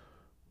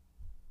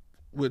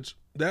 Which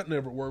that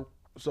never worked.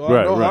 So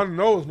Right. I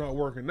know it's not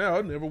working now.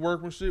 It never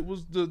worked when shit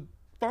was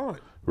fine.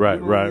 Right. You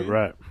know what I mean?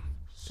 Right.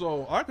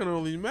 So I can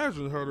only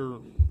imagine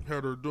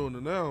how they're doing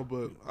it now.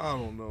 But I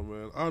don't know,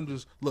 man. I'm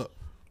just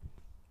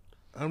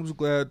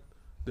glad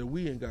that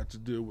we ain't got to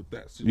deal with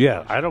that situation.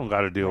 Yeah, I don't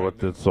got to deal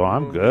with it, so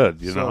I'm good.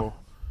 So,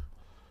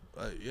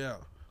 yeah.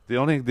 The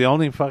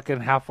only fucking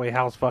halfway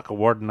house fucking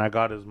warden I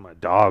got is my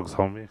dogs,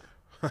 homie.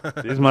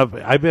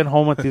 I've been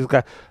home with these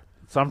guys.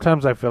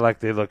 Sometimes I feel like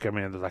they look at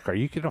me and they're like, "Are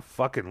you gonna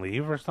fucking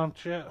leave or some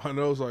shit?" I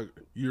know it's like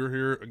you're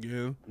here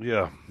again.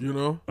 Yeah,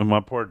 And my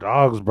poor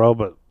dogs, bro.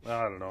 But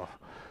I don't know.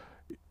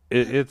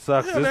 It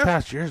sucks. Yeah, This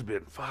past year's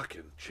been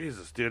fucking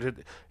Jesus,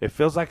 dude. It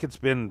feels like it's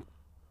been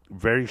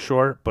very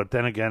short, but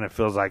then again, it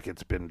feels like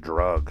it's been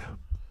drug.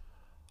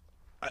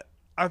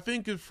 I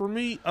think for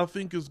me, I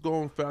think it's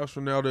going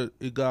faster now that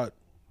it got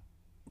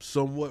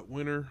somewhat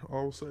winter,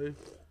 I'll say.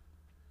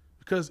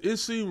 Because it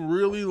seemed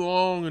really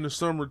long in the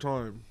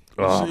summertime.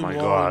 Oh my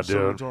God,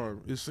 dude.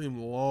 It seemed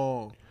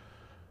long.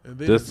 And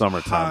then This it's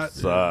summertime hot,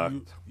 sucked.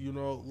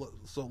 and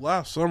so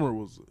last summer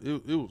was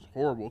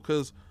horrible.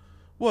 Because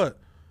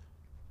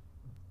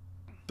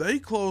they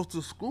closed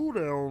the school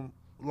down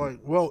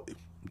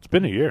It's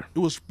been a year, it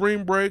was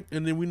spring break,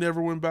 and then we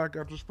never went back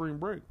after spring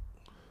break.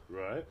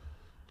 right?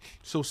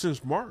 So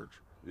since March.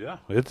 Yeah,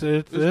 it's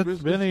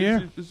been a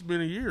year. It's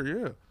been a year,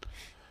 yeah.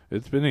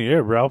 It's been a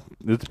year, bro.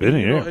 It's been a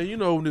year.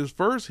 When this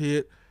first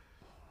hit,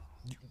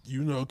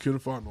 couldn't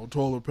find no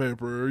toilet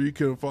paper, or you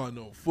couldn't find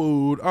no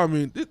food. I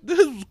mean,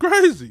 this was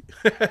crazy.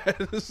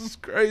 This is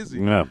crazy.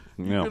 Yeah.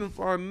 You couldn't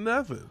find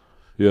nothing.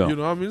 Yeah.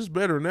 It's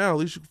better now. At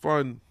least you can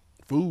find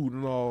food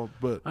and all.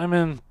 But I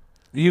mean,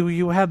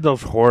 you had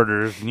those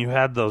hoarders and you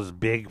had those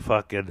big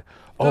fucking.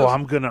 Oh,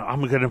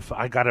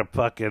 I gotta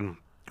fucking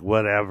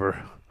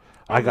whatever.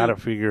 I gotta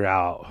figure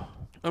out.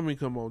 I mean,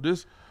 come on.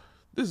 This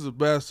is a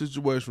bad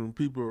situation when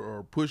people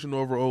are pushing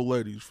over old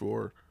ladies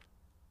for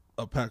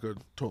a pack of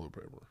toilet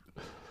paper.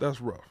 That's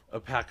rough. A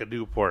pack of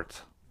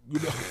Newports.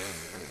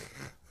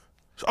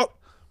 So,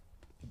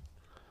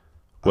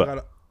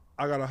 What?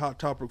 I got a hot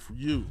topic for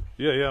you.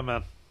 Yeah,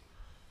 man.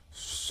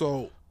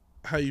 So,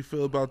 how you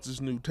feel about this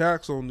new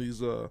tax on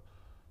these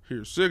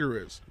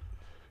cigarettes?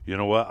 You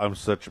know what? I'm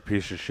such a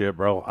piece of shit,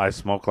 bro. I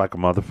smoke like a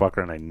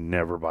motherfucker and I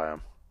never buy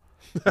them.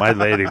 My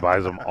lady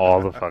buys them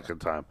all the fucking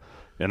time.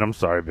 And I'm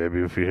sorry, baby,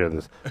 if you hear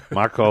this.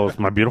 My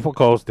beautiful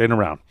co-host ain't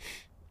around.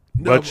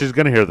 But she's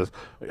going to hear this.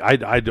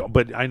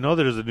 But I know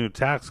there's a new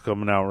tax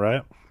coming out,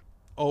 right?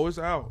 Oh, it's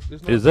out.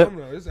 It's not Is it?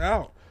 coming out. It's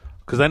out.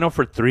 Because I know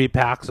for 3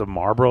 packs of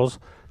Marlboros,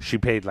 she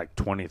paid like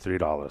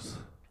 $23.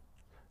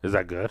 Is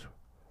that good?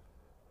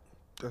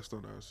 That's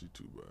not actually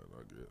too bad,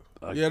 I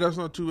guess. Yeah, that's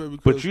not too bad.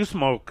 But you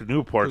smoke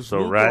Newports,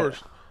 though, right?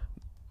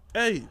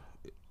 Hey,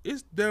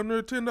 it's damn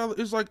near $10.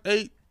 It's like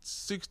 $8.60,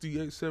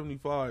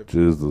 $8.75.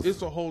 Jesus.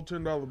 It's a whole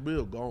 $10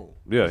 bill gone.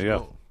 Yeah, It's yeah.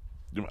 gone.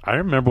 I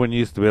remember when you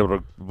used to be able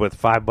to, with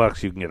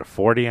 $5, you can get a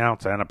 40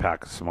 ounce and a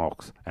pack of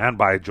smokes and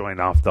buy a joint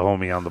off the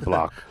homie on the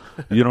block.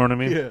 You know what I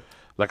mean? Yeah.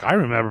 Like I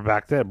remember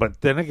back then,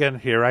 but then again,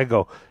 here I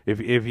go. If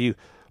you,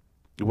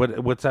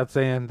 what's that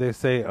saying? They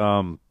say,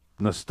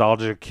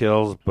 nostalgia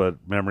kills, but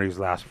memories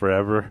last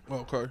forever.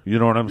 Okay. You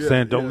know what I'm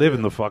saying? Don't live in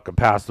yeah. the fucking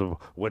past of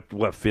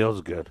what feels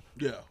good.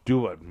 Yeah. Do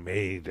what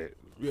made it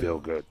feel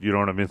good. You know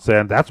what I mean?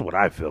 Saying that's what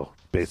I feel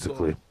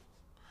basically.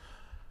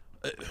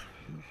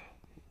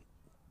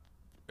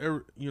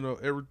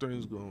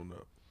 Everything's going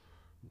up.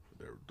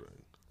 Everything.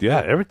 Yeah,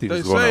 everything's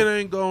They going say up. it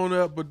ain't going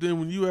up, but then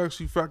when you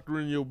actually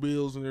factor in your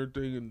bills and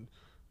everything, and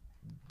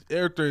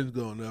everything's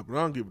going up, and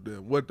I don't give a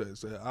damn what they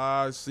say.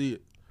 I see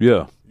it.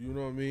 Yeah. You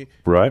know what I mean?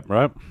 Right.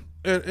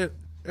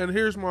 And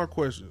here's my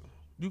question: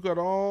 you got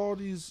all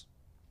these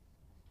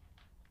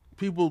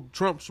people,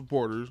 Trump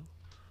supporters,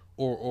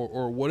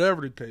 or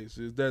whatever the case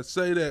is, that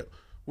say that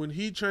when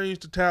he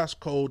changed the tax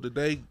code, that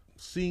they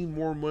seen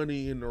more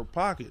money in their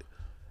pocket.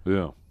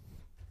 Yeah.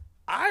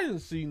 I didn't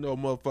see no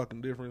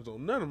motherfucking difference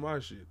on none of my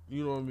shit.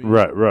 You know what I mean?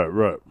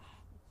 Right.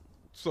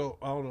 So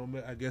I don't know,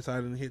 man. I guess I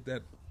didn't hit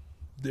that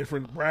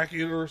different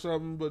bracket or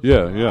something, but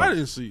Yeah. I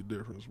didn't see a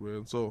difference,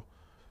 man. So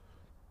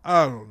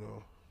I don't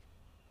know.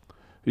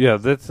 Yeah,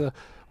 that's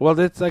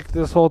it's like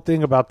this whole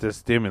thing about this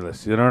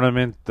stimulus. You know what I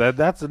mean?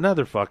 That's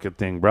another fucking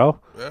thing, bro.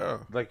 Yeah.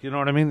 Like, you know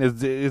what I mean?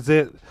 Is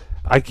it?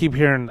 I keep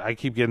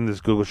getting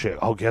this Google shit.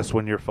 Oh, guess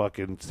when your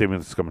fucking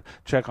stimulus is coming?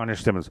 Check on your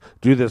stimulus.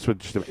 Do this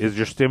with your stimulus. Is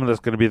your stimulus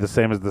going to be the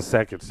same as the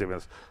second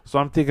stimulus? So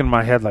I'm thinking in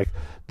my head, like,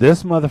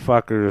 this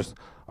motherfuckers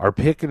are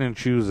picking and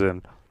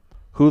choosing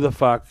who the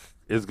fuck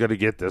is going to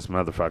get this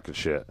motherfucking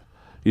shit.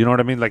 You know what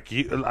I mean? Like,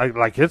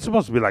 like it's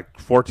supposed to be like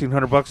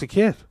 $1,400 a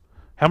kid.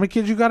 How many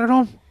kids you got at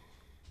home?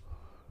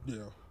 Yeah.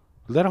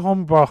 Let a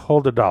home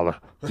hold $1.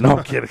 No,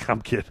 I'm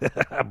kidding.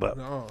 but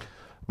No.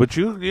 but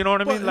you know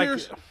what I mean? Like,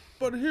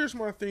 but here's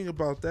my thing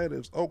about that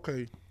is,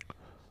 okay,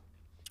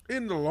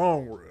 in the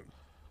long run,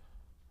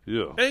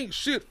 yeah, ain't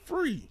shit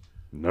free.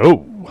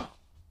 No.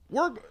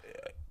 We're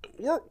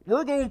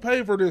gonna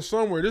pay for this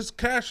somewhere. This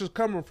cash is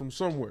coming from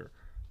somewhere,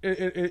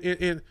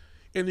 and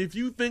if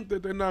you think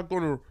that they're not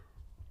gonna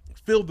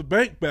fill the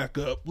bank back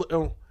up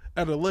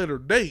at a later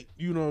date,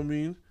 you know what I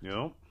mean?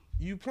 Yep.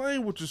 You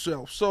playing with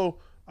yourself. So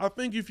I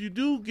think if you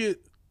do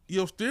get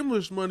your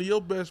stimulus money,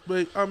 your best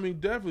bet, I mean,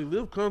 definitely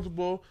live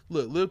comfortable.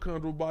 Live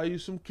comfortable, buy you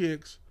some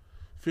kicks,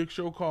 fix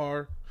your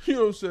car, you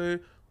know what I'm saying?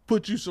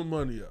 Put you some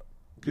money up.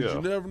 Because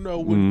you never know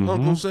when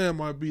Uncle Sam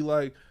might be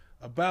like,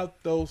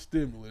 about those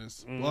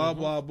stimulus, blah,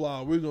 blah,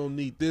 blah, we're going to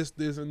need this,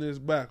 and this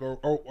back.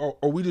 Or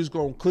we just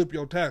going to clip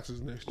your taxes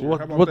next year. How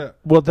about that?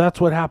 Well, that's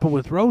what happened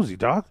with Rosie,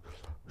 dog.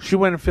 She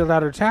went and filled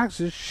out her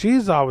taxes.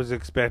 She's always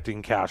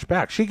expecting cash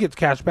back. She gets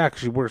cash back.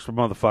 She works her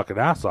motherfucking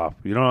ass off.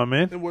 You know what I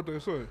mean? And what they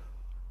say?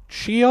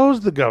 She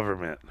owes the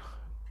government.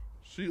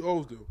 She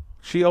owes them.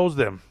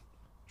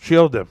 She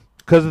owed them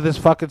because of this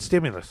fucking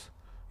stimulus.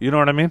 You know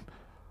what I mean?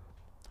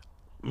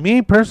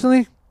 Me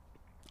personally,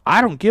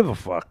 I don't give a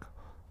fuck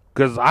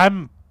because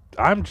I'm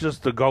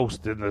just a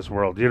ghost in this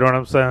world. You know what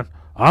I'm saying?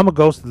 I'm a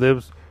ghost that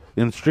lives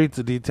in the streets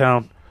of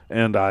D-Town,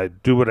 and I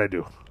do what I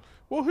do.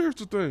 Well, here's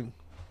the thing.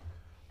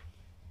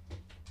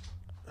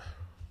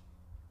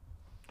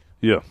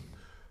 Yeah.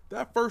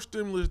 That first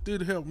stimulus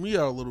did help me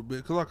out a little bit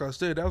because, like I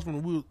said, that's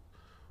when we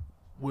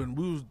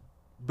was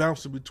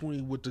bouncing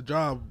between with the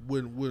job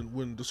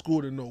when the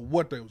school didn't know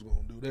what they was going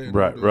to do. They didn't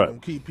know they was going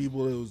to keep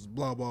people. It was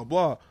blah, blah,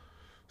 blah.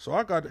 So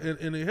I got,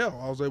 and it helped.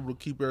 I was able to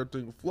keep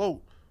everything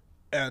afloat.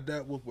 Add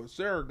that with what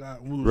Sarah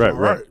got, and we was all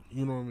right.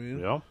 You know what I mean?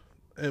 Yeah.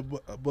 And,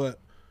 but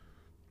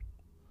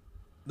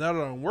now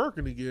that I'm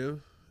working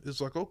again, it's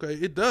like, okay,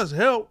 it does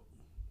help.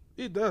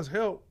 It does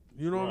help.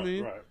 You know what I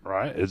mean?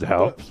 Right. It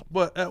helps.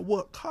 But at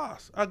what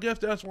cost? I guess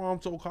that's why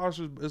I'm so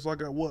cautious. It's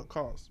like, at what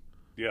cost?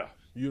 Yeah.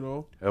 You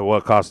know? At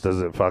what cost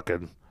does it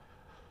fucking...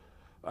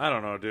 I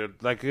don't know, dude.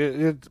 Like,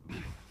 it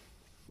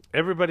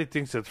everybody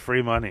thinks it's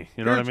free money.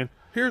 You know what I mean?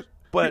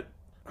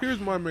 Here's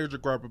my major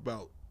gripe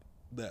about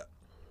that.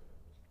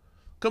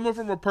 Coming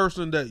from a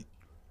person that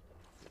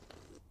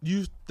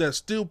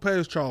still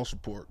pays child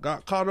support,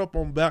 got caught up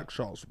on back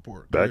child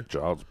support. Back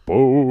child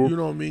support. You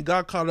know what I mean?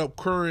 Got caught up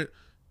current,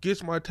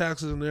 gets my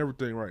taxes and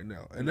everything right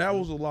now. And that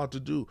was a lot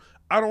to do.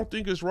 I don't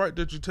think it's right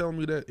that you tell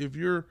me that if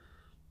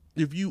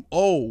you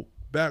owe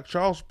back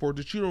child support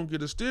that you don't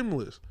get a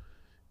stimulus.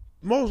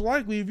 Most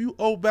likely, if you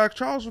owe back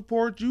child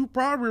support, you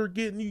probably are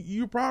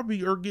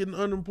getting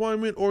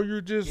unemployment, or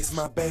you're just it's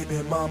my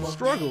baby mama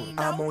struggling.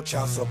 I'm on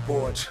child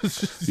support.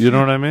 You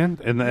know what I mean?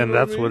 And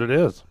that's what it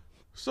is.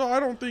 So I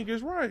don't think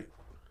it's right.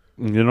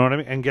 You know what I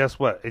mean? And guess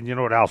what? And you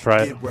know what else,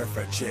 right? Get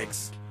welfare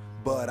checks,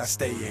 but I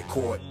stay in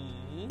court.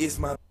 It's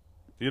my.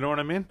 You know what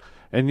I mean?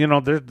 And you know,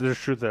 there's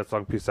truth to that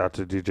song. Peace out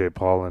to DJ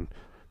Paul and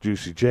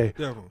Juicy J.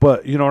 Definitely.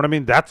 But you know what I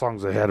mean? That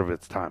song's ahead of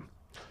its time.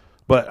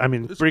 But I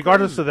mean,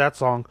 regardless of that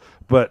song,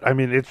 but I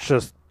mean, it's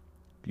just,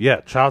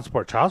 yeah, child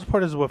support. Child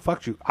support is what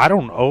fucks you. I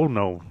don't owe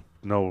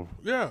no.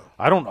 Yeah.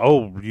 I don't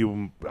owe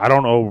you. I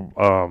don't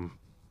owe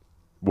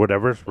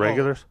whatever's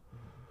regulars.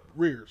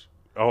 Rears.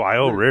 Oh, I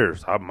owe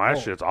rears. My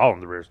shit's all in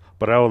the rears.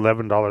 But I owe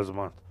 $11 a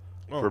month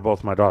for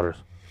both my daughters.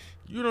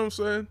 You know what I'm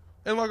saying?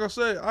 And like I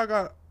say,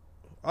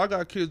 I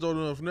got kids old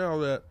enough now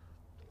that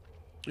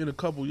in a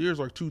couple years,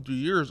 like 2-3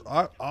 years,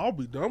 I'll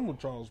be done with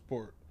child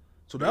support.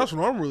 So that's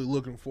what I'm really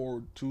looking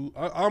forward to.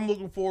 I'm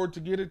looking forward to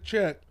get a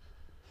check,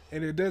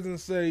 and it doesn't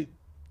say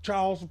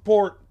child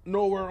support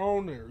nowhere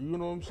on there. You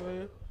know what I'm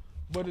saying?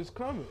 But it's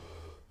coming.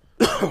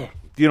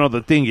 You know,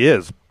 the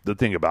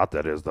thing about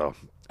that is, though,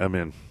 I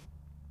mean,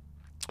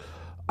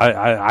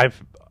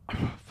 I've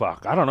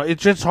fuck, I don't know.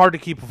 It's just hard to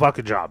keep a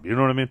fucking job. You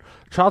know what I mean?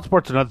 Child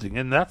support's another thing,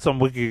 and that's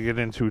something we can get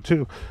into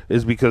too.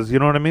 Is because you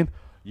know what I mean?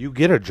 You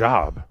get a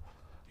job,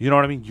 You know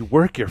what I mean? You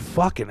work your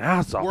fucking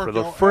ass off Work for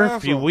the your first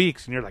ass few off.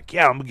 weeks, and you're like,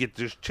 yeah, I'm going to get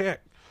this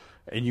check.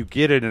 And you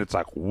get it, and it's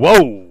like,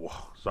 whoa.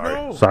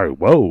 Sorry,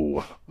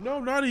 whoa. No,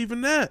 not even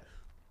that.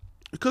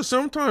 Because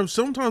sometimes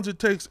it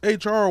takes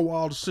HR a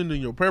while to send in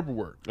your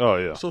paperwork. Oh,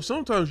 yeah. So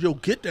sometimes you'll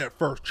get that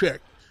first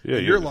check. Yeah,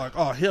 and you're like,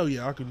 oh, hell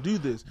yeah, I can do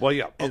this. Well,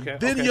 yeah, And okay.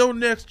 then okay. your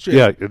next check.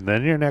 Yeah, and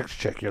then your next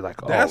check, you're like,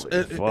 That's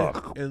oh,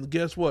 fuck. and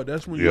guess what?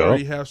 That's when you Yeah.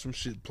 already have some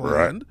shit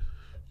planned. Right.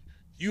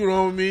 You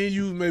know what I mean?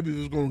 You maybe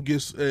was gonna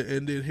get,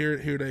 and then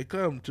here they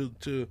come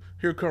to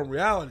here come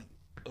reality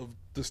of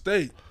the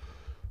state.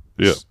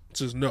 Yeah.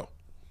 Says no,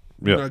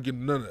 Yeah. you're not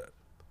getting none of that.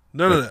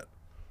 None of that.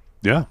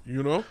 Yeah.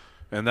 You know?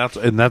 And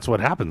that's what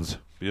happens.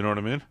 You know what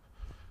I mean?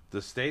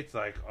 The state's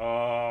like,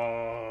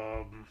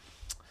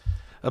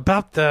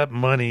 about that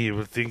money you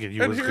were thinking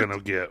you And was here's going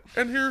to get.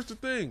 And here's the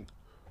thing.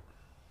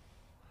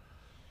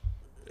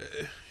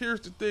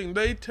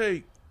 They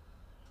take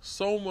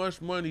so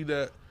much money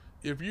that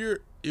if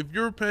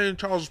you're paying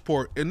child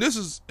support, and this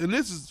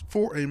is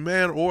for a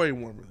man or a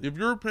woman, if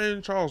you're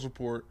paying child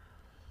support,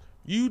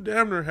 you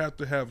damn near have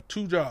to have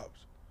 2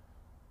 jobs.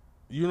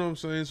 You know what I'm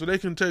saying? So they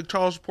can take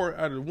child support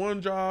out of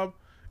one job,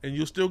 and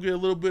you'll still get a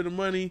little bit of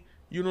money.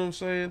 You know what I'm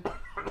saying?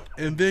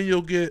 And then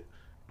you'll get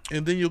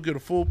a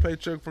full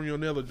paycheck from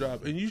your other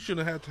job, and you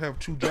shouldn't have to have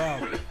 2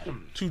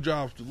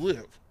 jobs to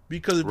live.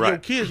 Because if your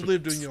kids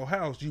lived in your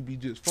house, you'd be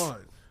just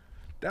fine.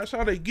 That's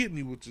how they get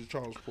me with the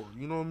child support.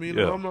 You know what I mean?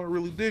 Yeah. And I'm not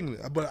really digging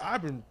it, but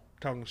I've been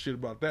talking shit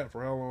about that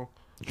for how long?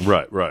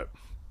 Right.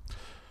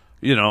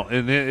 You know,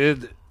 and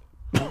it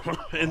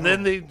and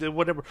then they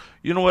whatever.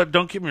 You know what?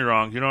 Don't get me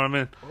wrong. You know what I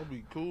mean? I'll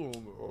be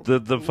cool.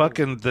 The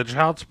fucking the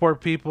child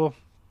support people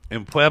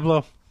in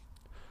Pueblo,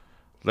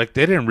 like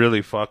they don't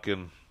really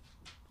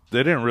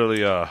they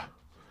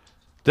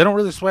don't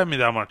really sweat me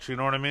that much. You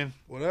know what I mean?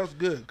 Well, that's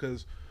good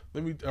because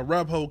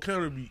Arapahoe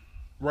County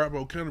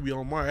be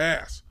on my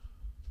ass.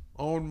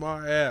 On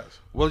my ass.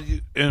 Well,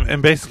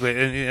 and basically,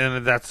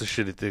 and that's the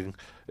shitty thing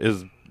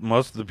is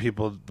most of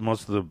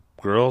the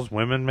girls,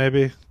 women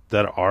maybe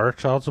that are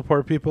child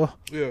support people,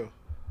 Yeah.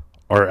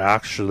 are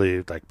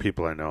actually like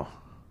people I know.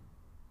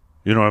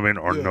 You know what I mean?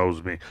 Or Yeah.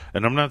 knows me.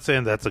 And I'm not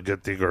saying that's a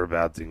good thing or a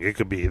bad thing. It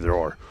could be either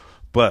or.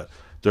 But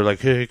they're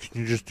like, hey,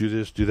 can you just do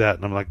this, do that?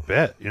 And I'm like,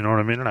 bet. You know what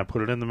I mean? And I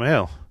put it in the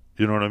mail.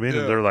 You know what I mean? Yeah.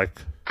 And they're like,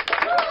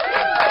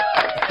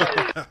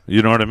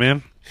 you know what I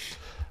mean?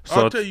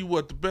 So I'll tell you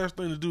what, the best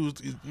thing to do is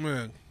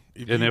man.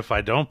 if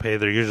I don't pay,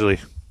 they're usually,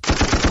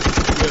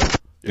 Yeah.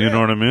 you know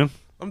what I mean?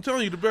 I'm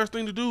telling you, the best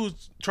thing to do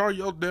is try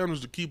your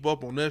damnedest to keep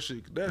up on that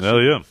shit. That Hell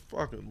shit yeah. will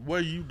fucking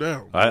weigh you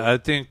down. I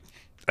think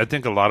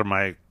a lot of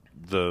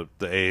the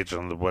age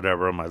and the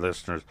whatever of my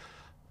listeners,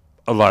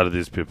 a lot of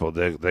these people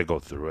they go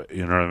through it.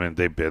 You know what I mean?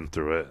 They've been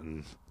through it,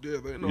 and Yeah,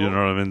 they know. you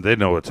know what I mean. They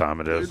know what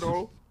time it They is.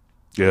 know.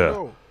 Yeah. They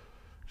know.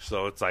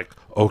 So it's like,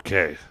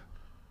 okay,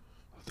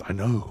 I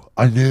know,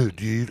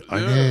 dude, I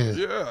know.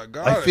 Yeah, I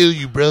got I it. feel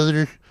you,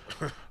 brother.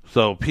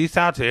 So peace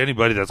out to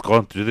anybody that's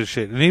going through this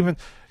shit, and even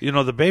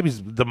the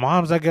babies, the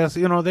moms, I guess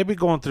they be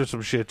going through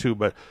some shit too.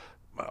 But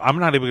I'm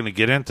not even gonna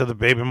get into the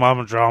baby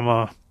mama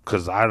drama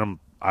because I don't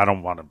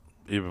want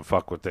to even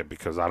fuck with it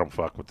because I don't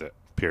fuck with it.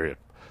 Period.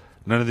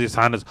 None of these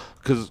Hondas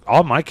because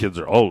all my kids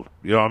are old.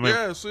 You know what I mean?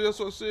 Yeah, see, that's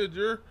what I said,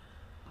 you're.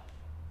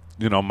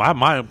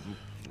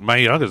 My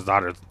youngest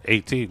daughter's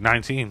 18,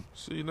 19.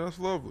 See, that's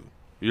lovely.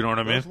 You know what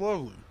I mean? That's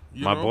lovely.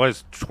 You My know?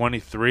 boy's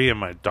 23 and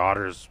my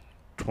daughter's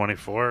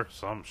 24.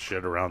 Some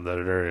shit around that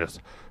areas.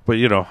 But,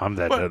 I'm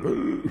that. But-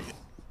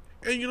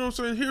 And you know what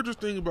I'm saying? Here's the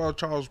thing about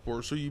child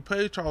support. So you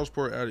pay child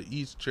support out of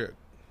each check.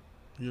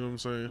 You know what I'm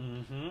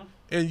saying? Mm-hmm.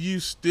 And you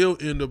still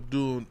end up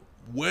doing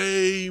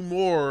way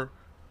more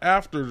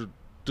after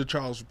the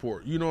child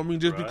support. You know what I mean?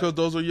 Just Right. because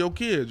those are your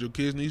kids. Your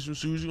kids need some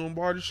shoes, you're going to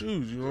buy the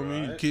shoes. You know what I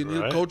mean? Your Right, kid need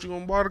a right. coat, you're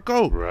going to buy the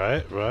coat.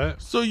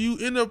 Right. So you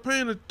end up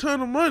paying a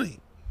ton of money.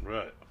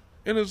 Right.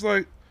 And it's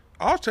like,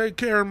 I'll take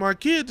care of my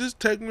kids. Just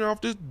take me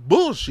off this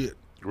bullshit.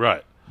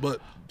 Right. But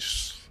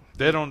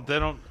They don't.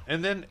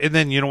 And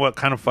then you know what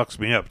kind of fucks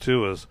me up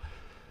too is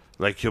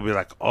like he'll be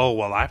like, oh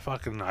well, I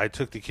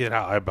took the kid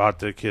out, I bought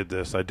the kid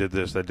this, I did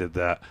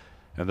that,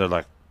 and they're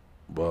like,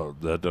 well,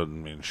 that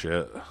doesn't mean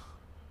shit.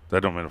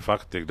 That don't mean a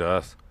fucking thing to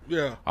us.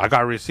 yeah. I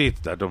got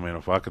receipts. That don't mean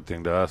a fucking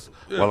thing to us.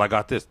 Yeah. Well, I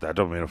got this. That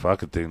don't mean a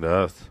fucking thing to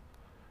us.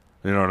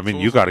 You know what I mean? So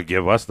You it's got to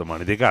give us the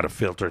money. They got to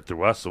filter it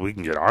through us so we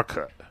can get our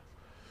cut.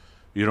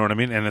 You know what I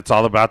mean? And it's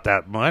all about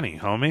that money,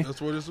 homie. That's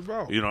what it's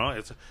about.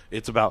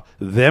 It's about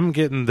them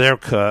getting their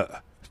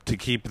cut to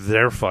keep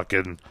their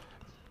faction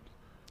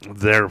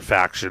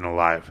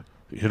alive.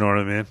 You know what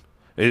I mean?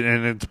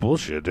 And it's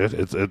bullshit, dude.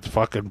 It's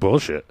fucking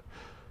bullshit.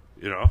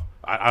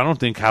 I don't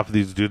think half of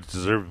these dudes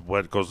deserve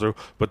what goes through,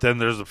 but then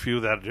there's a few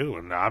that do,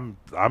 and I'm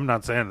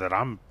not saying that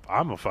I'm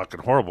a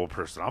fucking horrible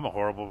person. I'm a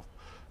horrible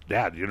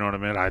dad. You know what I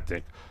mean? I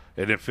think,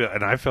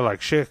 and I feel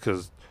like shit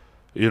because,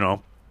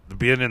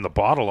 being in the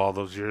bottle all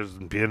those years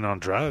and being on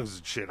drugs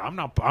and shit. I'm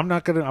not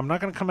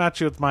gonna come at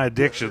you with my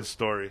addiction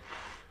story,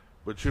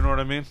 but you know what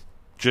I mean?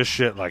 Just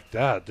shit like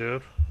that,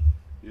 dude.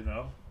 You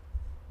know.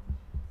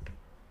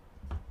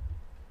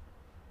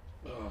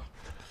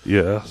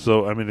 Yeah.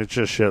 So I mean, it's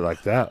just shit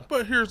like that.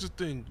 But here's the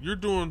thing: you're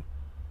doing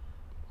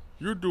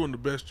the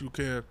best you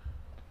can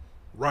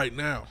right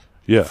now.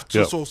 Yeah.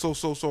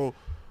 So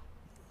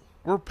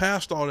we're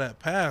past all that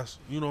past.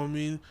 You know what I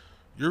mean?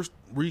 You're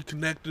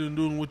reconnected and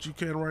doing what you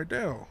can right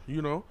now.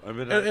 You know, I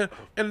mean,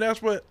 and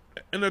that's what.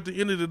 And at the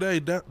end of the day,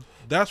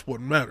 that's what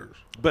matters.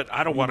 But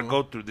I don't want to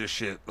go through this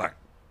shit. Like,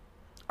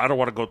 I don't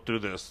want to go through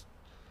this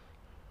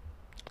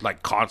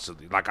like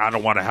constantly. Like, I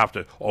don't want to have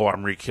to. Oh,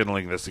 I'm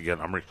rekindling this again.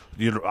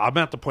 I'm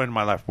at the point in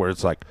my life where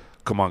it's like,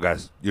 come on,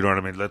 guys. You know what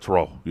I mean? Let's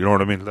roll. You know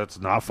what I mean? Let's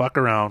not fuck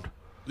around.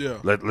 Yeah.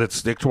 Let's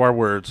stick to our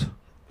words.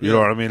 You know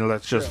what I mean?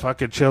 Let's just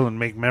fucking chill and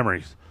make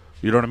memories.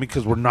 You know what I mean?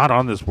 Because we're not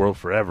on this world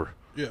forever.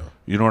 Yeah.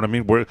 You know what I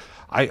mean?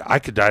 I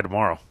could die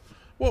tomorrow.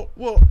 Well,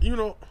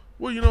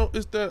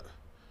 it's that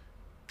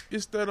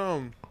it's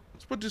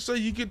what you say,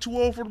 you get too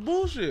old for the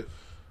bullshit.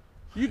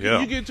 You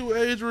get to an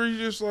age where you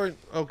just like,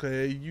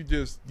 okay, you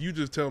just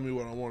tell me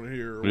what I want to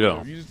hear. Or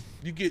whatever.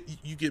 You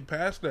get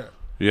past that.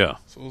 Yeah.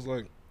 So it's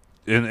like,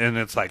 and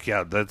it's like,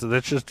 yeah,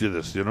 let's just do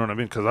this. You know what I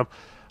mean? Because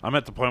I'm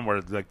at the point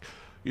where like,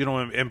 you know,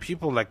 and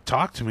people like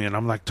talk to me, and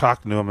I'm like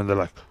talking to them, and they're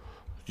like,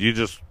 you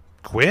just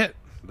quit?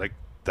 Like,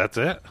 that's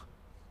it?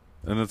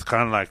 And it's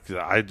kind of like,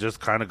 I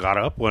just kind of got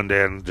up one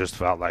day and just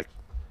felt like,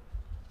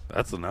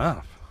 that's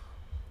enough.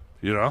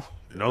 You know?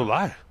 No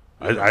lie.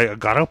 I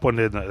got up one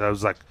day and I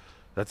was like,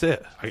 that's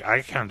it.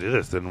 I can't do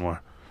this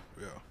anymore.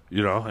 Yeah.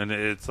 You know? And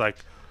it's like,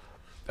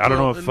 I don't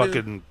know if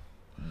fucking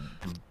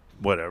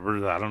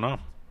whatever, I don't know.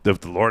 If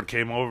the Lord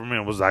came over me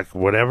and was like,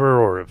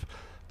 whatever, or if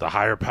the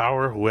higher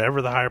power,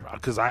 whoever the higher power,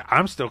 because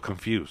I'm still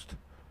confused.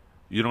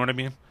 You know what I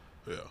mean?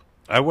 Yeah.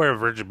 I wear a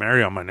Virgin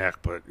Mary on my neck,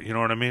 but you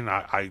know what I mean?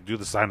 I do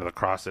the sign of the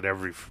cross at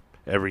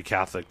every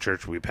Catholic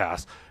church we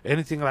pass.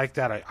 Anything like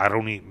that, I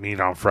don't eat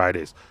meat on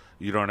Fridays.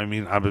 You know what I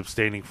mean? I'm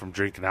abstaining from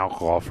drinking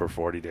alcohol for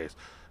 40 days.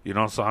 You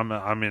know, so I'm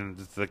in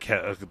it's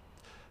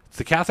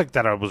the Catholic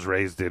that I was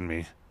raised in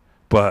me,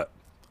 but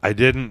I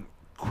didn't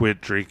quit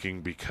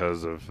drinking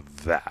because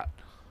of that.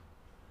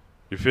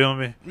 You feel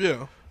me?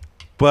 Yeah.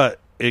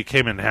 But it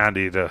came in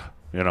handy to,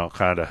 you know,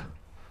 kind of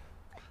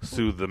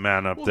soothe the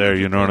man up there,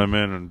 you know what I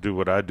mean, and do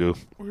what I do.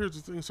 Well,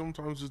 here's the thing.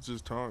 Sometimes it's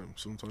just time.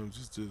 Sometimes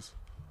it's just...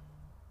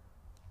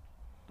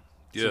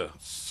 Yeah.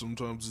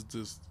 Sometimes it's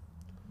just...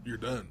 You're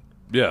done.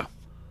 Yeah.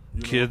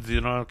 Kids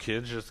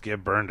just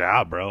get burned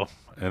out, bro.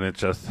 And it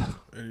just...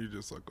 And you're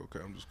just like, okay,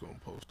 I'm just going to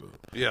post up.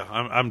 Yeah,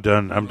 I'm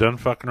done. I'm done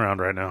fucking around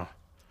right now.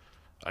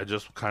 I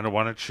just kind of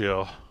want to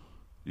chill.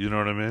 You know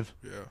what I mean?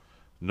 Yeah.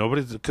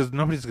 Because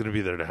nobody's going to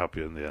be there to help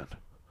you in the end.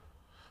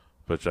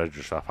 But judge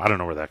yourself. I don't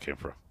know where that came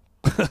from.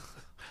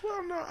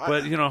 Well, no,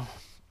 but you know,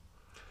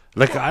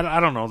 like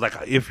I don't know. Like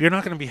if you're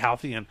not going to be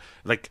healthy and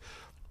like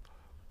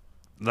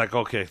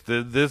okay,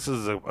 this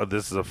is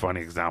a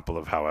funny example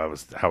of how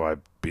I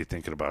be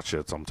thinking about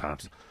shit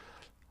sometimes.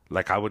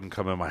 Like I wouldn't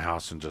come in my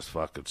house and just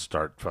fucking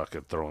start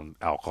fucking throwing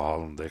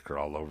alcohol and liquor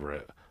all over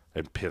it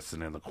and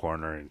pissing in the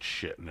corner and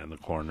shitting in the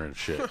corner and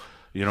shit.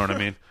 You know what I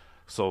mean?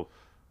 So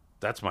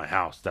that's my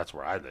house. That's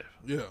where I live.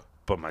 Yeah.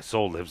 But my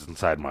soul lives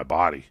inside my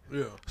body.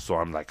 Yeah. So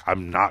I'm like,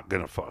 I'm not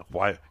going to fuck.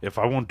 Why? If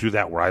I won't do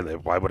that where I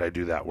live, why would I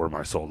do that where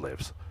my soul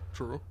lives?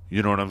 True.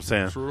 You know what I'm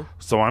saying? True.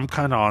 So I'm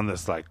kind of on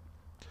this, like,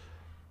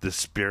 this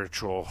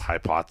spiritual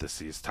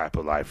hypotheses type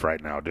of life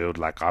right now, dude.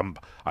 Like, I'm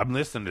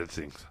listening to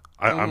things.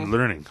 I'm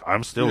learning.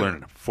 I'm still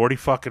learning.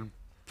 44,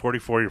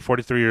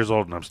 43 years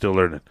old, and I'm still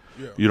learning.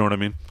 Yeah. You know what I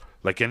mean?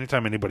 Like,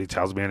 anytime anybody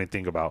tells me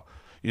anything about,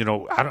 you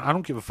know, I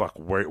don't give a fuck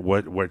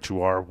what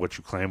you are, what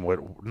you claim,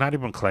 not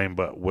even claim,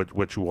 but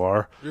what you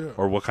are,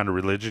 or what kind of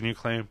religion you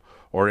claim,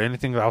 or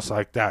anything else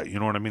like that. You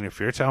know what I mean? If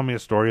you're telling me a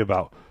story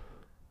about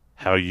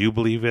how you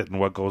believe it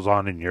and what goes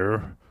on in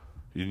your,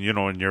 you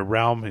know, in your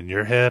realm, in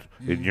your head,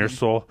 in your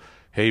soul,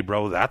 hey,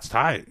 bro, that's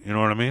tight. You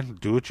know what I mean?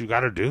 Do what you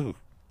got to do.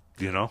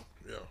 You know?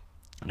 Yeah.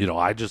 You know,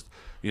 I just,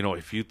 you know,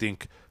 if you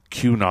think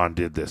QAnon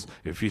did this,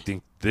 if you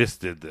think this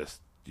did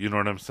this, you know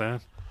what I'm saying?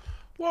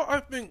 Well,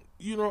 I think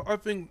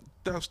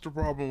that's the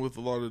problem with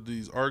a lot of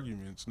these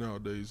arguments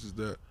nowadays is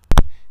that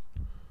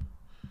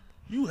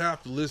you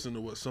have to listen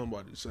to what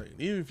somebody's saying,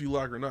 even if you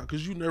like it or not,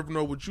 because you never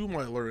know what you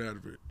might learn out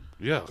of it.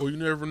 Yeah. Or you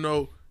never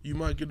know, you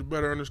might get a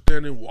better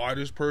understanding why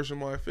this person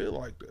might feel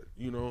like that,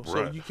 you know? Right.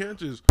 So you can't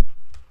just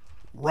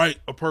write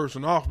a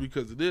person off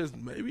because of this.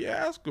 Maybe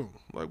ask them,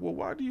 like, well,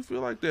 why do you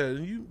feel like that?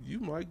 And you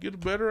might get a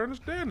better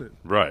understanding.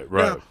 Right.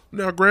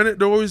 Now granted,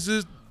 there always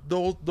is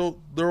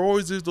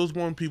those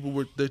one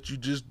people that you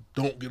just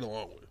don't get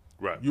along with.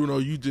 Right. You know,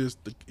 it just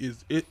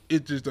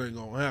ain't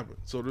gonna happen.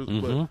 So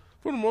but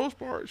for the most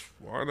part,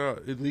 why not?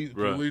 It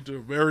lead to a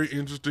very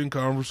interesting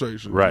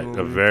conversation. Right. You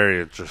know very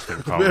interesting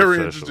conversation.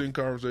 Very interesting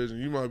conversation.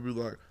 You might be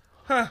like,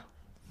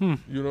 you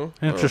know,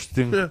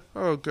 interesting. Yeah,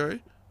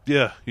 okay.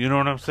 Yeah, you know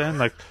what I'm saying?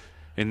 Like,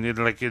 in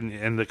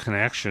the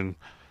connection,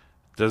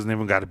 doesn't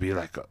even got to be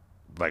like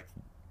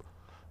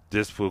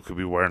this fool could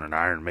be wearing an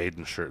Iron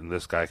Maiden shirt and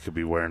this guy could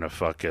be wearing a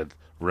fucking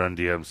Run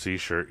DMC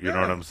shirt. You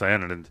know what I'm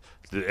saying? And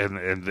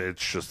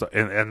it's just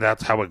and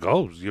that's how it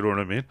goes. You know what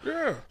I mean?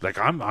 Yeah. Like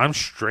I'm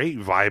straight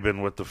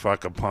vibing with the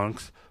fucking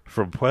punks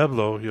from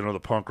Pueblo, the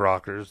punk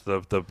rockers,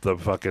 the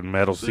fucking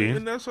metal scene.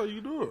 And that's how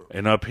you do it.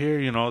 And up here,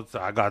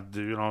 I got,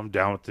 I'm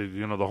down with the,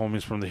 the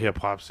homies from the hip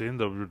hop scene,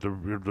 the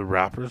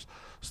rappers,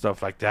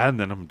 stuff like that. And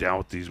then I'm down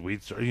with these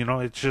weeds.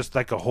 It's just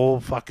like a whole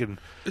fucking.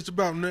 It's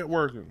about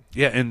networking.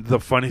 Yeah, and the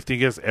funny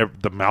thing is,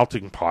 the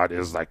melting pot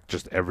is like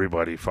just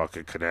everybody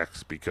fucking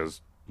connects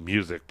because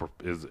music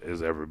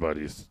is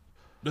everybody's.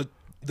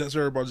 That's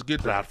everybody's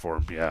get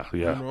platform.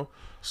 Yeah.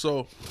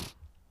 So,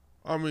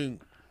 I mean,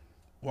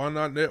 why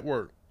not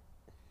network?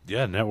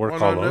 Yeah, network why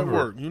all not over.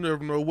 Network? You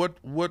never know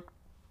what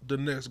the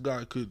next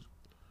guy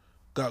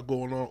got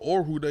going on,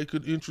 or who they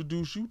could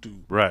introduce you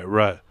to. Right.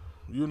 Right.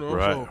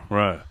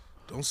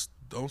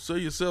 Don't sell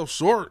yourself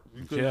short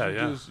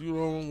because you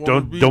don't want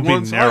to be don't be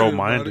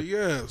narrow-minded.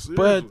 Yeah,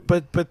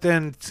 but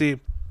then see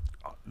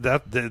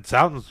that it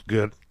sounds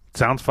good. It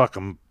sounds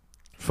fucking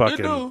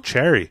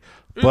cherry.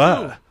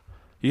 But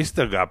you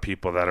still got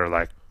people that are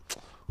like,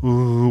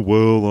 oh,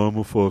 well,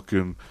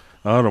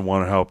 I don't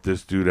want to help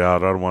this dude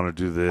out. I don't want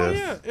to do this.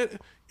 Oh, yeah.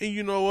 And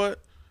you know what?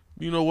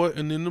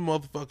 And then the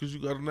motherfuckers you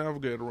got to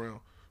navigate around.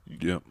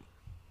 Yep.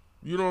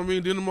 You know what I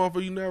mean? Then the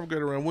motherfucker you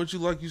navigate around. Once you,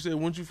 like you said,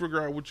 once you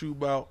figure out what you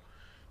about,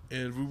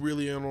 and if we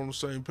really ain't on the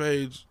same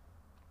page,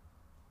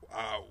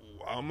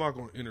 I'm not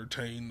going to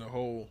entertain the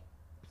whole.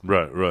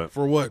 Right.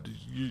 For what?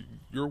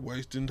 You're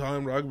wasting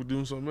time. I could be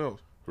doing something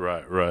else.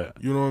 Right.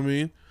 You know what I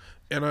mean?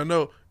 And I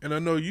know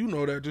you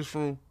know that just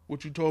from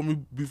what you told me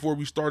before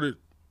we started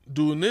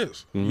doing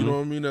this. Mm-hmm. You know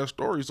what I mean? That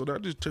story. So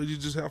that just tells you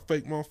just how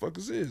fake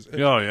motherfuckers is. And,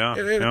 yeah.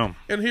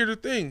 And here's the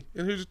thing.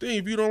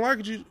 If you don't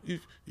like it,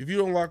 if you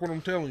don't like what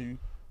I'm telling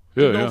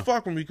you, don't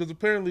fuck with me because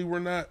apparently we're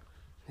not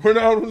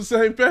on the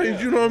same page.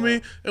 You know what I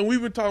mean? And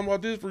we've been talking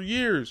about this for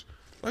years.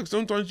 Like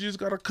sometimes you just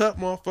gotta cut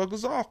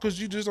motherfuckers off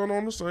because you just aren't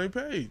on the same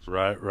page.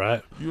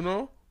 Right. You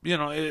know?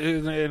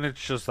 And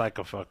it's just like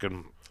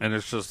and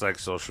it's just like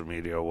social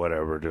media or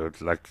whatever,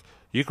 dude. Like,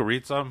 you could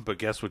read something, but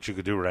guess what you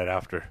could do right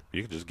after?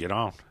 You could just get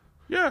on.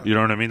 Yeah. You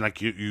know what I mean?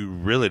 Like, you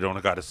really don't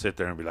got to sit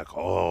there and be like,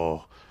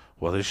 oh,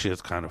 well, this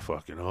shit's kind of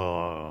fucking,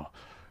 oh.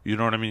 You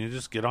know what I mean? You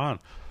just get on.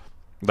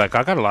 Like,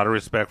 I got a lot of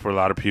respect for a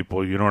lot of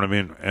people, you know what I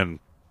mean? And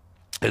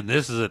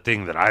this is a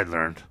thing that I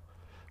learned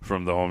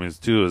from the homies,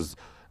 too, is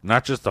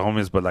not just the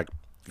homies, but, like,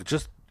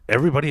 just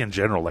everybody in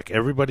general. Like,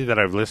 everybody that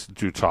I've listened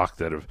to talk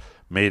that have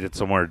made it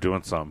somewhere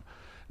doing something.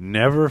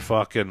 Never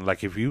fucking,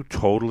 like, if you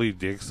totally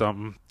dig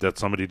something that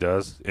somebody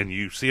does and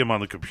you see them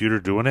on the computer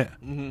doing it,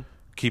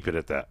 keep it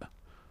at that.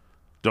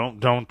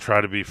 Don't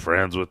try to be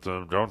friends with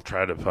them. Don't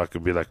try to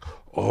fucking be like,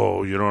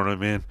 oh, you know what I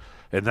mean?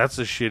 And that's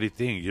a shitty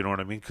thing, you know what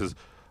I mean? Because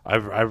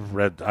I've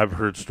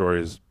heard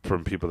stories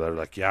from people that are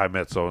like, yeah, I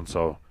met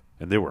so-and-so,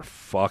 and they were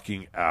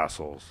fucking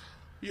assholes.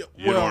 Yeah,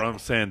 you know what I'm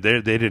saying?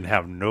 They didn't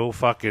have no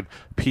fucking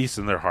peace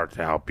in their heart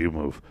to help you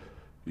move.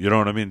 You know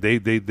what I mean?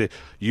 They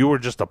you were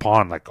just a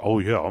pawn, like, oh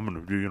yeah, I'm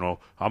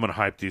gonna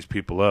hype these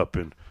people up,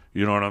 and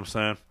you know what I'm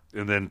saying?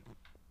 And then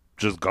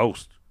just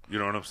ghost. You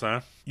know what I'm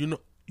saying? You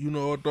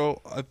know what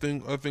though? I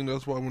think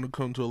that's why when it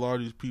comes to a lot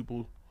of these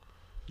people,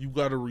 you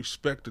gotta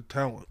respect the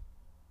talent.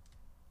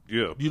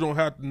 Yeah. You don't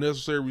have to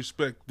necessarily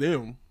respect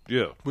them.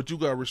 Yeah. But you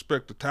gotta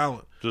respect the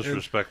talent. Just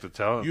respect the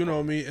talent. You know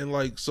what I mean? And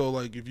like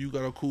if you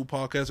got a cool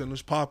podcast and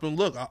it's popping,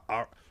 look,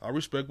 I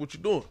respect what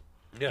you're doing.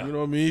 Yeah. You know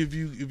what I mean?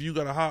 If you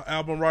got a hot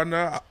album right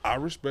now, I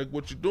respect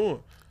what you're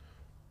doing.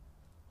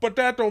 But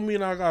that don't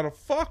mean I gotta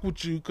fuck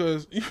with you,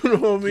 cause you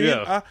know what I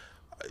mean.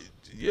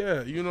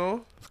 Yeah. You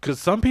know. Because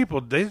some people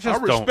they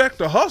just I respect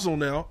the hustle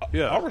now.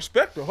 Yeah. I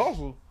respect the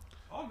hustle.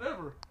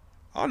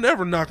 I'll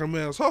never knock a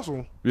man's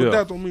hustle. But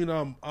that don't mean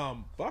I'm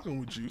fucking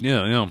with you.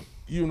 Yeah.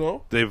 You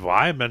know. They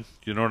vibing.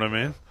 You know what I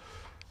mean?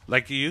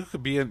 Like you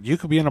could be in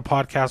a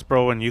podcast,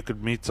 bro, and you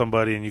could meet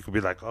somebody, and you could be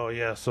like, oh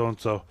yeah, so and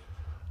so.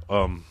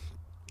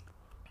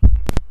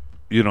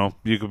 You know,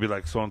 you could be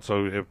like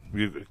so-and-so, and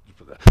you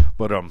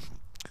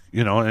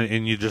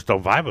just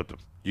don't vibe with them.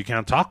 You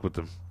can't talk with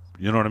them.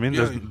 You know what I mean?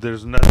 Yeah.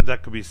 There's nothing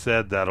that could be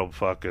said that'll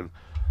fucking,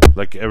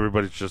 like,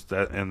 everybody's just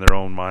in their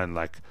own mind,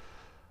 like,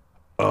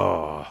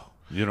 oh,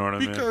 you know what I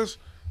mean?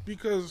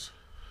 Because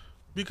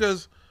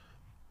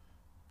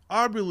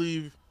I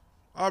believe,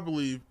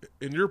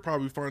 and you're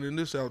probably finding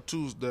this out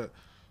too, is that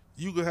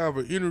you could have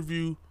an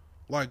interview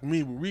like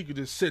me where we could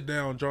just sit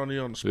down, Johnny,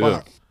 on the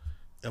spot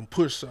and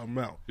push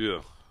something out.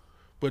 Yeah.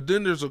 But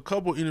then there's a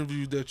couple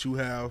interviews that you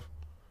have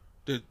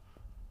that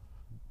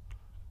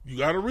you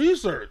got to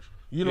research.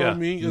 You know what I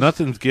mean?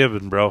 Nothing's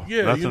given, bro.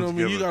 Yeah, Nothing's you know what I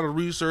mean? given. You got to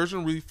research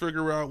and really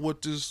figure out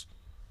what this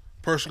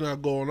person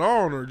got going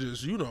on, or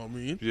just, you know what I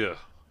mean? Yeah.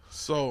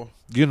 So.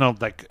 You know,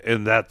 like,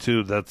 in that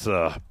too, that's,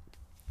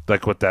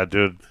 like what that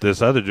dude,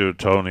 this other dude,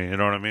 Tony, you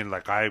know what I mean?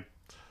 Like, I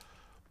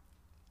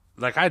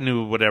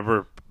knew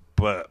whatever,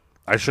 but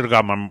I should have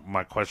got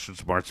my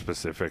questions more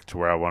specific to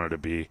where I wanted to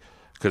be.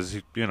 Because,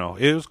 you know,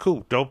 it was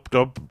cool. Dope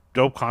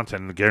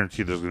content, and I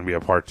guarantee there's going to be a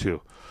part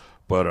 2.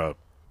 But,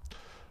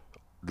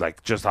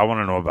 like, just, I want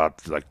to know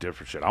about, like,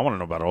 different shit. I want to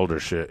know about older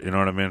shit, you know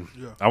what I mean?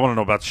 Yeah. I want to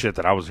know about shit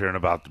that I was hearing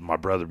about my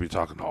brother be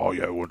talking, oh,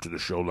 yeah, I went to the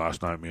show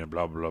last night, me, and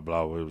blah, blah,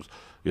 blah. It was,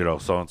 you know,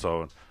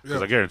 so-and-so.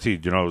 Because I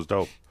guaranteed, you know, it was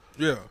dope.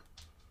 Yeah.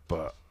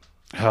 But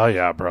hell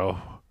yeah, bro.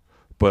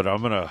 But I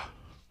don't know.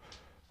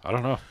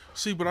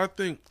 But I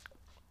think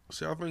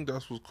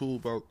that's what's cool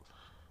about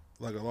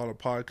like a lot of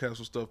podcasts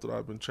and stuff that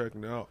I've been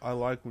checking out. I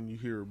like when you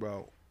hear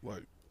about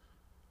like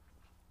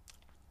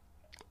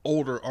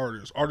older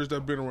artists that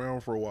have been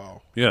around for a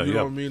while. Yeah, you know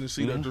yeah. what I mean, and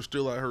see that they're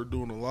still out here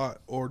doing a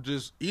lot, or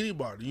just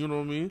anybody. You know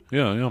what I mean?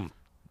 Yeah, yeah.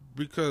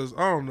 Because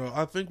I don't know.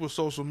 I think with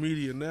social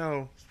media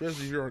now,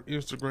 especially if you're on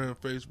Instagram,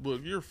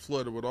 Facebook, you're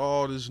flooded with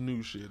all this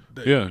new shit.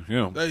 Daily.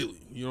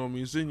 Daily. You know what I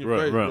mean? It's in your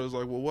face. But it's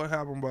like, well, what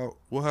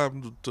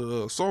happened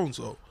to so and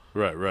so?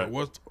 Right.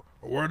 What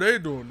are they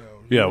doing now?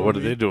 Yeah, what are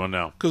they doing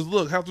now? Because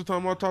look, half the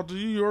time I talk to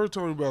you, you already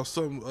telling me about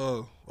something,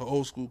 an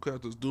old school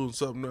cat that's doing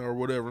something now or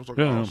whatever. It's like,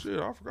 oh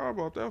shit, I forgot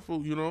about that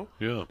fool. You know?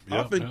 Yeah.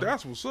 I think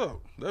that's what's up.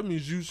 That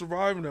means you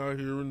surviving out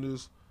here in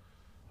this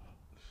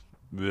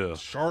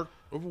shark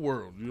of a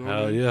world. You know what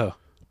I mean? Yeah.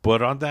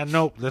 But on that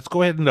note, let's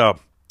go ahead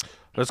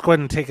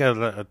and take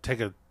a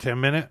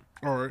 10-minute.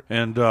 All right.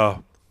 And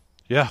we'll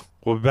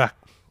be back.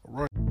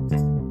 All right.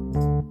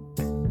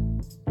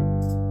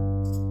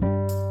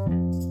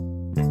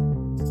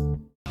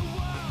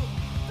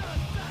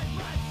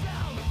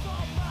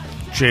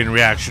 Chain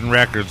Reaction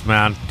Records,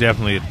 man,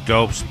 definitely a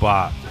dope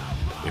spot.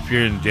 If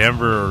you're in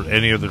Denver or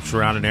any of the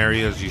surrounding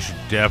areas, you should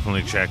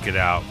definitely check it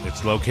out.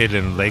 It's located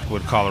in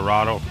Lakewood,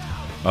 Colorado.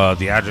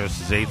 The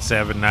address is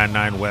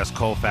 8799 West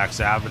Colfax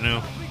Avenue.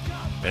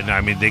 And,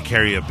 I mean, they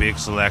carry a big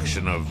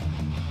selection of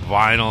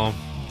vinyl,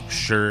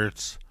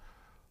 shirts,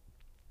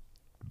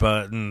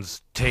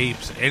 buttons,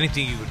 tapes,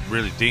 anything you could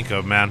really think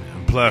of, man.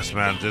 And plus,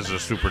 man, this is a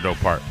super dope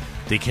part.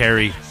 They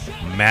carry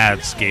mad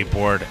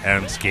skateboard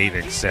and skate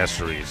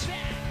accessories.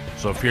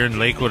 So if you're in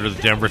Lakewood or the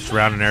Denver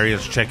surrounding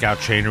areas, check out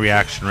Chain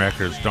Reaction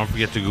Records. Don't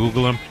forget to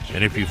Google them.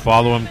 And if you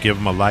follow them, give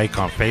them a like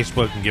on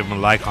Facebook and give them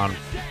a like on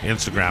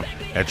Instagram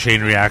at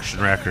Chain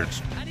Reaction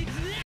Records.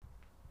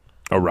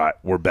 All right,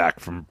 we're back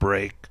from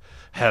break.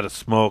 Had a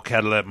smoke,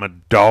 had to let my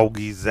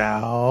doggies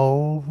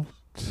out.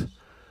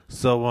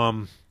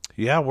 So,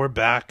 we're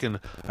back. And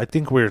I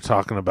think we were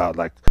talking about,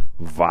 like,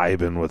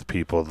 vibing with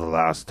people the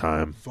last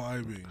time.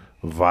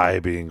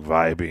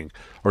 Vibing.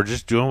 Or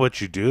just doing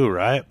what you do,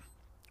 right?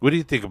 What do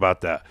you think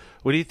about that?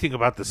 What do you think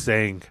about the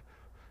saying,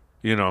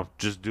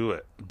 just do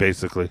it,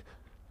 basically?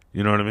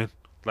 You know what I mean?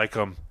 Like,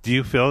 do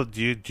you feel,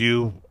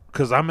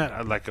 because I'm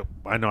at, like,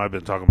 I know I've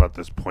been talking about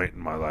this point in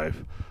my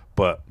life,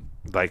 but,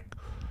 like,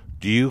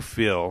 do you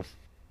feel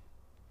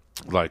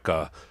like,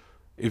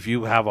 if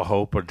you have a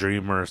hope or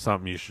dream or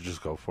something, you should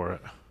just go for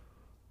it?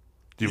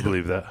 Do you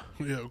believe that?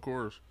 Yeah, of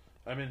course.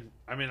 I mean,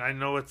 I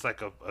know it's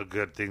like a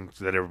good thing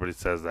that everybody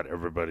says, that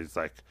everybody's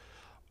like,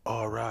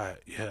 all right,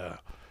 yeah.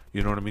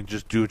 You know what I mean?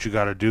 Just do what you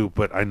got to do.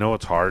 But I know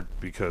it's hard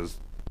because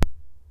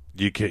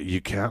you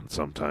can't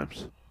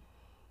sometimes.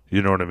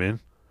 You know what I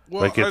mean?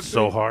 Well, like it's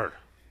so hard.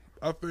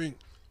 I think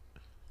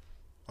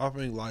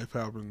life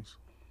happens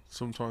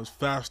sometimes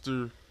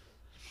faster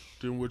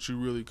than what you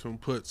really can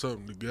put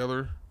something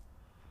together.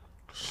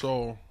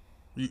 So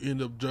you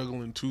end up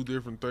juggling two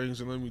different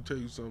things. And let me tell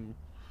you something.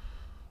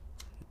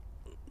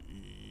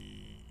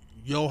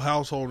 Your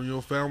household and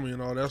your family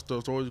and all that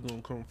stuff's always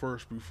going to come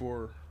first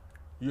before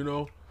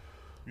anything.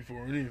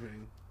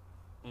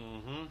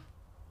 Mm-hmm.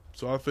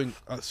 So I think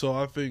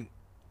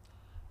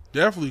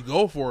definitely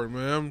go for it,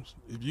 man.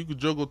 If you could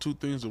juggle two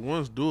things at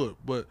once, do it.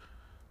 But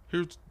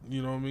here's,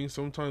 you know what I mean?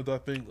 Sometimes I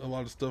think a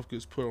lot of stuff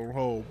gets put on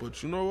hold.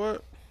 But you know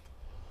what?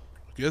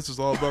 I guess it's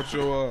all about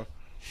your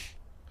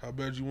how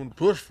bad you want to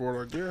push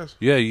for it, I guess.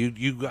 Yeah,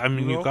 you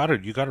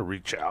gotta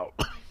reach out.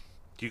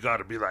 You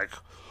gotta be like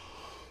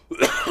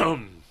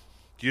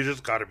you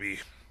just gotta be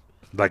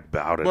like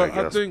about it, but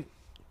I guess.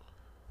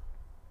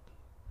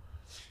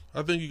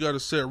 I think you got to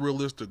set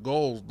realistic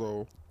goals,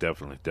 though.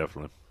 Definitely.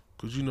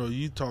 Because,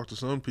 you talk to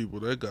some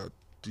people that got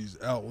these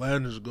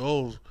outlandish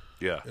goals.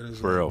 Yeah, and it's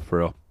for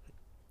real.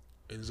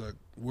 And it's like,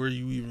 where are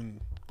you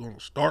even going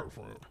to start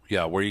from?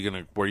 Yeah, where is your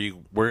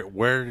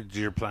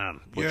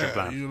plan? What's your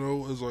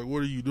plan? It's like,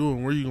 what are you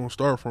doing? Where are you going to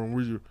start from?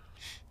 Do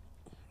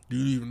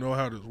you even know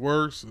how this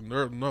works? And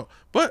no.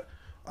 But,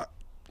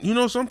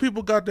 some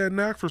people got that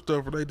knack for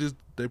stuff where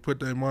they put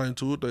their mind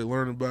to it, they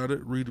learn about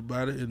it, read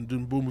about it, and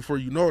then boom, before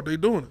you know it, they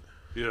doing it.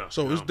 Yeah.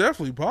 So it's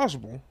definitely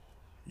possible.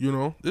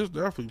 It's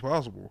definitely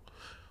possible.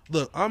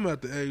 Look, I'm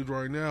at the age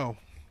right now.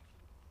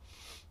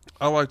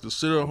 I like to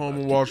sit at home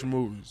and watch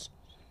movies.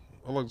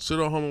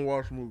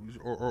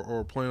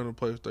 or play on the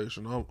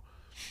PlayStation.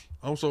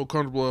 I'm so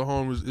comfortable at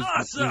home. It's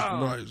nice.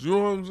 You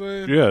know what I'm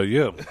saying?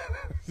 Yeah.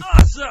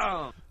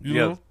 Awesome. You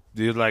know?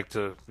 Do you like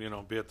to, be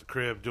at the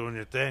crib doing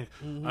your thing?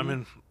 Mm-hmm. I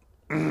mean,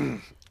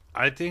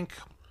 I think,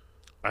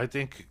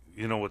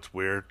 what's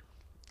weird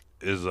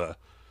is,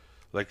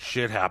 like,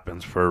 shit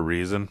happens for a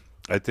reason,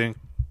 I think.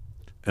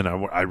 And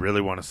I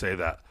really want to say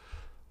that,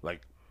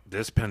 like,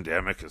 this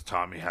pandemic has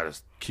taught me how to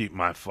keep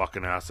my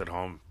fucking ass at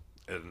home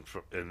and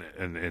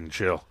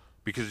chill.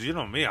 Because,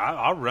 me,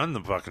 I'll run the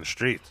fucking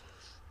streets.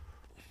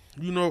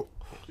 And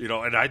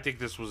I think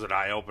this was an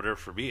eye-opener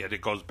for me, and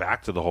it goes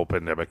back to the whole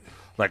pandemic.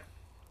 Like,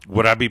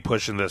 would I be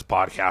pushing this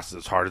podcast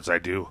as hard as I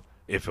do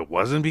if it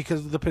wasn't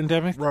because of the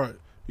pandemic. Right.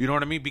 You know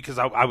what I mean? Because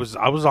I was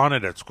on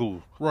it at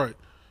school. Right.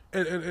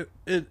 And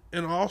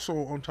also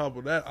on top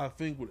of that, I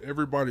think with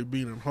everybody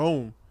being at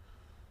home,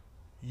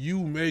 you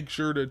make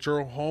sure that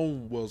your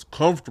home was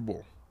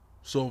comfortable.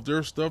 So if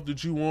there's stuff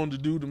that you wanted to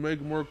do to make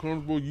it more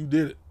comfortable, you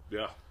did it.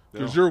 Yeah.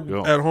 Because you're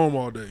at home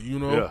all day, you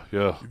know?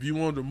 Yeah. If you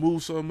wanted to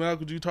move something out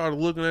because you tired of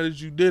looking at it,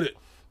 you did it.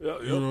 Yeah.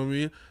 You know what I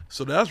mean?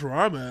 So that's where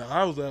I'm at.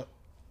 I was at,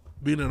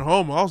 being at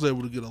home, I was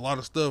able to get a lot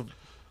of stuff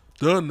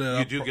done that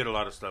You do get a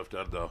lot of stuff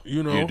done, though.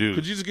 you know, You do.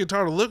 because you just get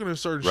tired of looking at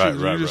certain shit. And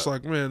you're just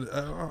like, man,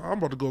 I'm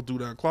about to go through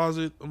that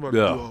closet. I'm about to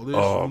do all this.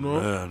 Oh, you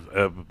know?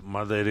 man.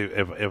 My lady,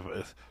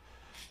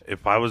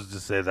 if I was to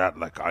say that,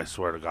 like, I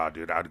swear to God,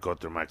 dude, I'd go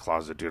through my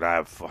closet, dude. I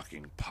have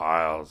fucking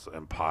piles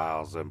and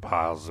piles and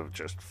piles of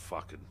just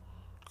fucking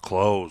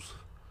clothes.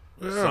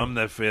 Yeah. Some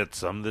that fit,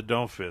 some that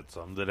don't fit,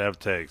 some that have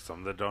tags,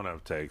 some that don't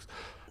have tags.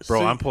 Bro,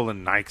 See? I'm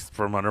pulling Nikes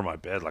from under my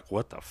bed. Like,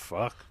 what the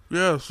fuck?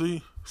 Yeah,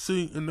 see,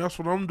 and that's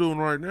what I'm doing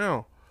right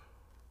now.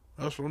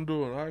 That's what I'm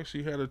doing. I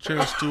actually had a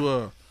chance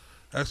to,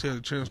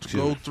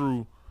 go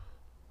through,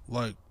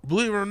 like,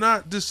 believe it or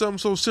not, just something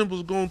so simple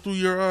as going through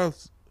your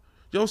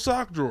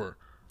sock drawer.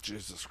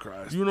 Jesus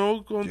Christ. You know,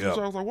 going through Yep.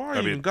 socks, like, why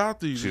I even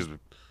got these?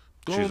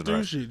 Going through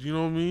right. shit, you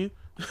know what I mean?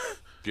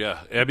 Yeah,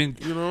 I mean,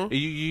 You know?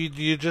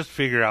 you just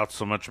figure out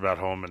so much about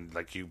home, and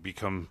like you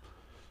become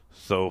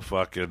so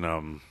fucking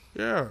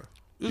Yeah.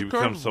 It's you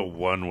become so comfortable.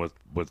 one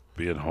with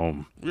being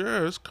home.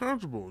 Yeah, it's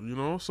comfortable, you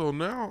know. So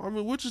now, I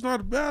mean, which is not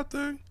a bad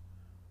thing.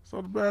 It's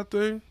not a bad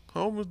thing.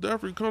 Home is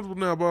definitely comfortable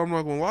now, but I'm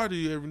not gonna lie to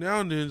you. Every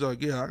now and then, it's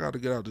like, yeah, I got to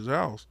get out this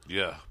house.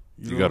 Yeah,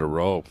 You you know? got to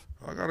roll.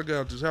 I got to get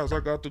out this house. I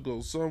got to go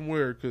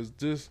somewhere because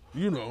this,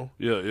 you know.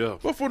 Yeah.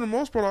 But for the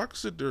most part, I can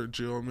sit there and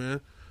chill, man.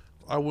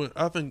 I went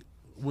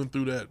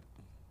through that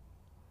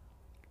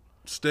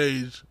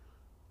stage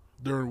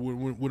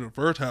during when it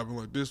first happened,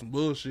 like this and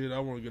bullshit. I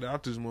want to get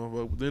out this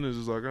motherfucker, but then it's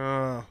just like,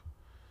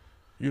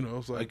 you know,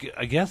 it's like,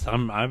 I guess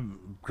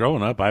I'm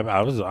growing up. I'm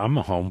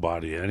a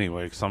homebody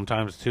anyway.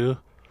 Sometimes too,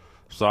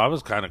 so I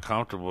was kind of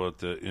comfortable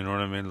with it. You know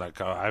what I mean?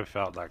 Like I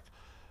felt like,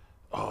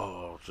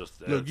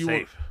 just look,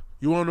 safe.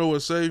 You want to know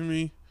what saved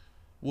me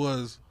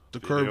was the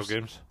Video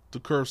games,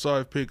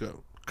 curbside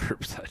pickup.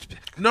 curbside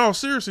pick. No,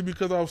 seriously,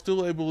 because I was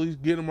still able to at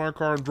least get in my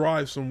car and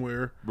drive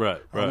somewhere.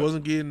 Right. I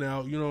wasn't getting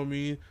out. You know what I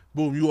mean?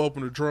 Boom, you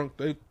open the trunk,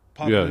 they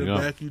pop Yeah, it in the yeah.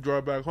 back, you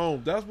drive back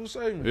home. That's what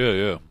saved me.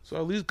 Yeah. So I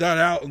at least got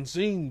out and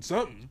seen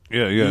something.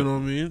 Yeah. You know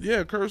what I mean?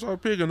 Yeah,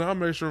 curbside picking. I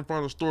made sure and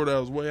find a store that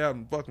was way out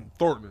in fucking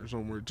Thornton or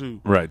somewhere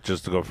too. Right,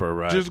 just to go for a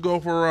ride. Just go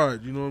for a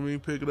ride. You know what I mean?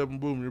 Pick it up and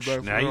boom, you're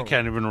back. Now for you home.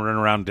 can't even run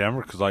around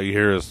Denver because all you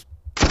hear is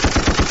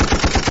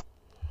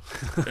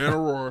And a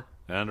roar.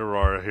 and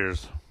Aurora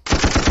hears,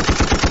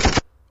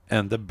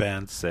 and the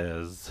band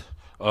says,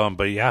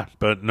 but I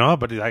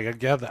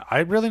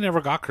really never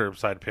got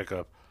curbside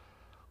pickup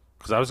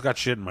because I always got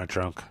shit in my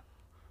trunk.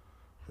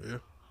 Yeah.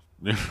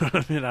 You know what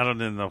I mean? I don't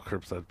even know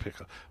curbside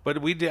pickup, but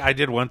I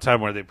did one time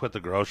where they put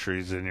the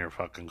groceries in your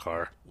fucking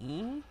car,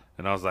 and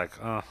I was like,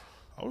 oh,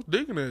 I was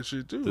digging that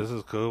shit too. this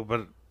is cool,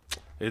 but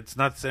it's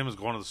not the same as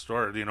going to the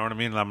store. You know what I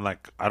mean? I'm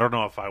like, I don't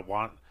know if I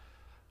want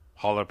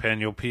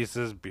jalapeno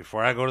pieces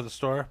before I go to the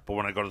store, but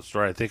when I go to the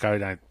store, I think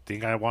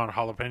I want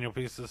jalapeno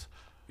pieces.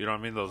 You know what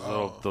I mean? Those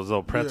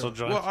little pretzel Yeah.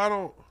 joints. Well, I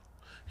don't.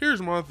 Here's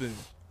my thing.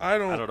 I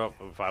don't know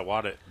if I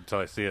want it until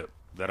I see it.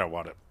 Then I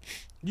want it.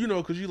 You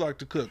know, because you like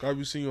to cook. I've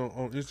been seeing you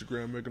on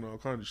Instagram making all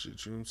kind of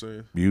shit. You know what I'm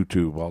saying?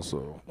 YouTube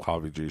also,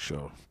 Javi G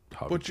Show.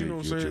 But you know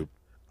what I'm saying?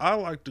 I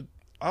like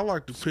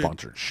to pick.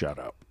 Sponsored shout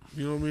out.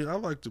 You know what I mean? I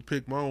like to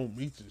pick my own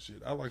meats and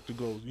shit. I like to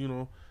go. You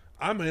know,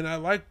 I mean, I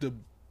like the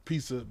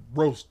piece of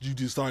roast you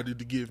decided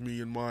to give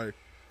me in my.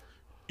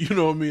 You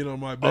know what I mean? On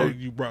my bag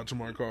you brought to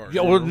my car.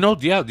 Yeah, you well, know? no,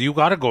 yeah, you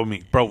gotta go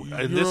meat, bro. You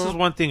And this know? is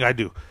one thing I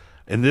do,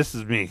 and this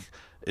is me,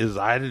 is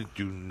I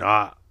do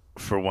not,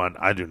 for one,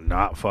 I do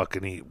not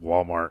fucking eat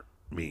Walmart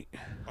meat.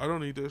 I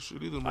don't eat that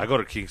shit either. I go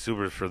to King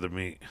Soopers for the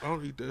meat. I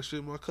don't eat that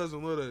shit. My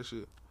cousin love that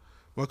shit.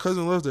 My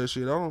cousin loves that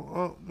shit.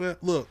 Man,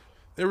 look,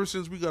 ever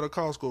since we got a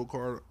Costco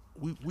card,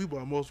 we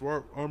buy most of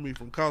our meat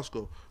from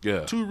Costco.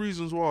 Yeah. 2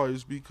 reasons why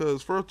is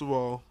because, first of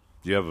all,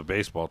 You have a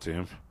baseball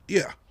team.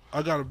 yeah,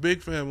 I got a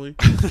big family.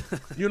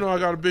 You know, I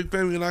got a big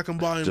family and I can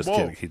buy in Just bulk.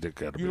 kidding. He did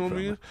get a You know big what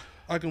I mean? family.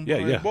 I can Yeah,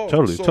 buy yeah, in bulk.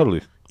 totally, So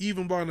totally.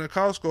 Even buying at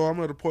Costco,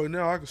 I'm at a point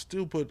now I can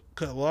still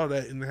cut a lot of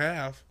that in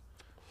half.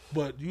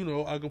 But, you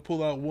know, I can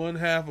pull out one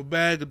half a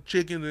bag of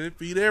chicken and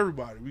feed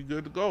everybody. We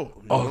good to go.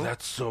 you Oh, know?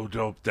 that's so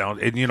dope. Down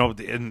and you know,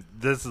 and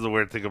this is the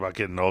weird thing about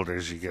getting older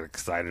is you get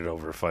excited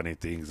over funny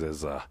things.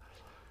 Is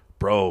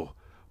bro,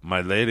 my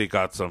lady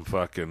got some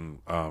fucking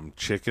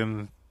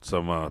chicken,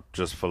 some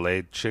just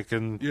filleted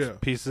chicken Yeah.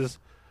 pieces,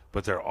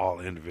 but they're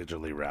all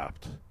individually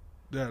wrapped.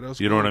 Yeah,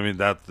 that's You know cool.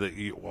 what I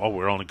mean?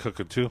 We're only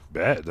cooking 2.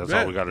 Bet that's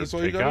all we got to That's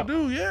all you take gotta out.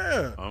 do.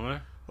 Yeah, Oh,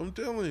 man. I'm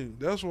telling you.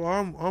 That's why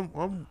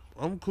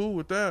I'm cool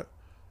with that.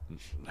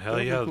 Hell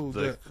Totally yeah! cool with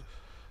Like,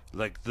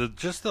 Like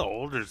just the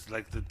older,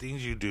 like the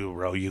things you do,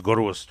 bro. You go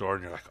to a store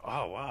and you're like,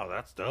 oh wow,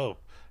 that's dope.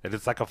 And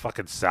it's like a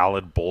fucking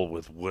salad bowl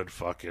with wood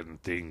fucking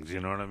things. You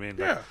know what I mean? Like,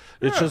 Yeah,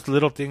 it's yeah. just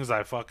little things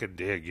I fucking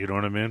dig. You know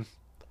what I mean?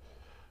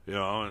 You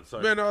know, it's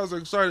like, Man, I was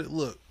excited.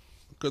 Look,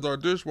 because our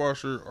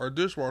dishwasher's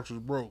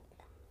broke.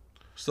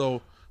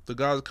 So the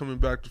guy's coming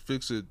back to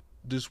fix it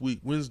this week,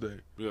 Wednesday.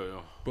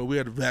 yeah. But we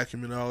had to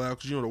vacuum it all out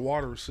because, the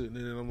water was sitting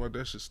in it. I'm like,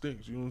 that shit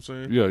stinks. You know what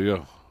I'm saying?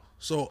 Yeah.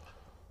 So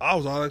I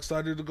was all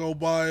excited to go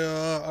buy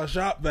a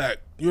shop vac.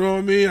 You know what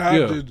I mean? I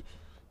did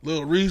a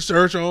little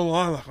research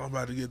online. Like, I'm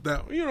about to get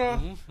that one,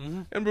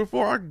 Mm-hmm. And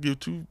before I could give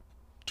two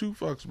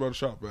fucks about a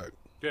shop vac.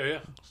 Yeah.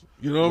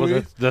 You know what I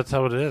mean? That's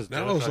how it is.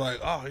 Now I was like,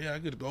 oh, yeah, I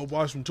get to go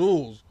buy some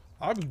tools.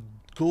 I'd be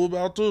cool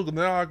about tools, because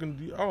now I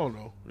can, I don't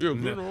know. Yeah,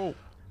 good or old.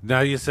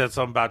 Now you said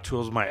something about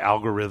tools. My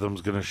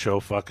algorithm's gonna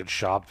show fucking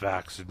shop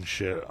vacs and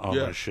shit on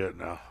Yeah. my shit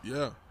now.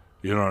 Yeah.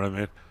 You know what I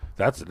mean?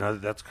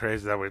 That's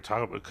crazy that we're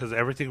talking about, because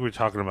everything we're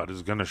talking about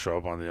is gonna show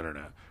up on the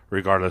internet,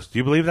 regardless. Do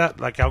you believe that?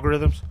 Like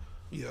algorithms?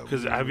 Yeah.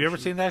 Because have you ever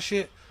seen that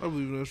shit? I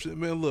believe in that shit.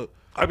 Man, look,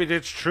 I mean,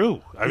 it's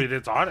true. I mean,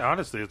 it's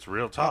honestly, it's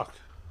real talk.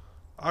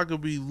 I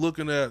could be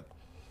looking at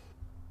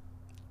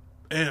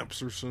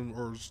amps and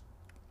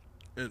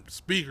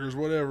speakers,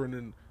 whatever, and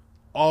then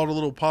all the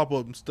little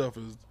pop-up and stuff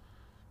is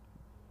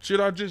shit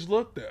I just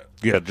looked at.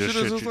 Yeah, this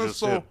is shit you just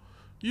so did.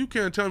 you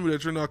can't tell me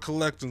that you're not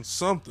collecting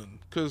something,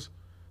 because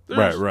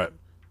Right.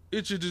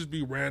 it should just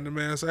be random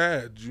ass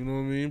ads, you know what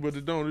I mean? But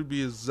it don't. It'd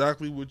be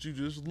exactly what you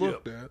just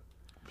looked at.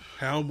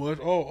 How much?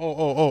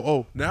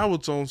 Oh. Now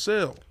it's on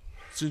sale.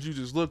 Since you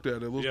just looked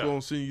at it, let's go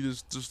and send you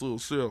this little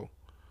sale.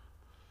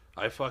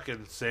 I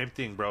fucking same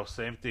thing, bro.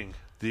 Same thing.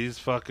 These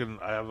fucking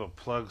I have a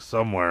plug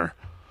somewhere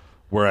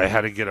where I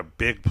had to get a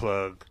big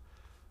plug.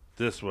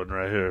 This one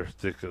right here,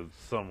 stick of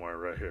somewhere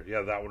right here.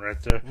 Yeah, that one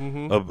right there.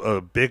 Mm-hmm.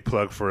 A big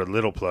plug for a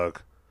little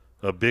plug,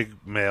 a big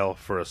male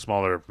for a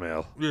smaller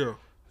male Yeah.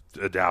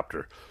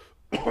 adapter.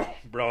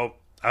 Bro,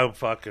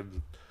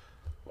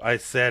 I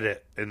said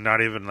it, and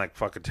not even like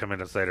fucking 10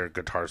 minutes later,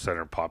 Guitar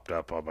Center popped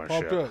up on my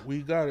Popped shit. up.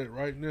 We got it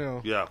right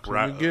now. Yeah, Come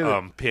right. and get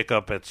it. Pick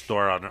up at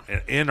store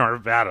in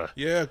Arvada.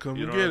 Yeah, come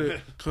You and know get what I it.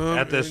 mean? Come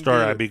At the and store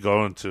get I'd it. be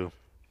going to.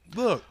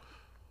 Look,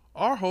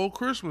 our whole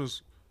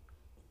Christmas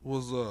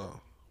was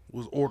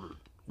ordered.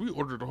 We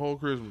ordered the whole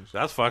Christmas.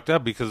 That's fucked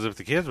up, because if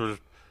the kids were,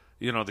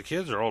 the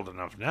kids are old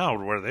enough now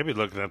where they be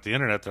looking at the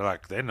internet, they're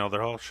like, they know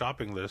their whole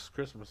shopping list,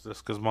 Christmas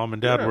list, because mom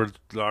and dad Yeah. were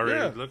already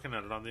Yeah. looking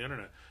at it on the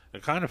internet.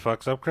 It kind of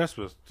fucks up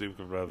Christmas, think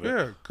about it.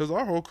 Yeah, because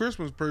our whole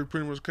Christmas pretty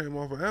much came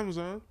off of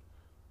Amazon.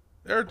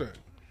 Everything.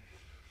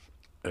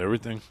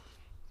 Everything.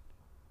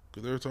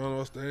 Because they were telling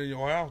us, stay in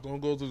your house, don't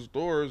go to the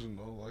stores. And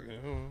I was like,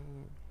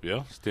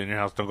 Yeah, stay in your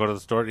house, don't go to the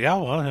store. Yeah,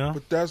 well, yeah.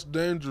 But that's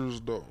dangerous,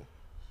 though.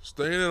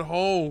 Staying at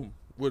home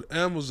with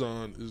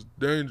Amazon is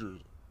dangerous.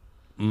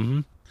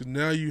 Mm-hmm. Because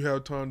now you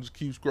have time to just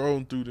keep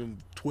scrolling through them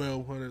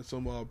 1,200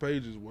 some odd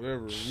pages,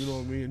 whatever. You know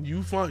what I mean? And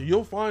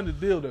you'll find a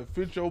deal that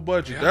fits your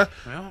budget. Yeah.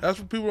 That's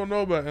what people don't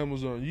know about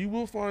Amazon. You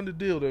will find a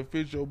deal that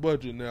fits your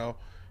budget. Now,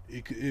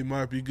 it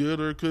might be good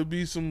or it could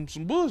be some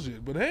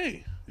bullshit. But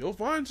hey, you'll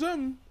find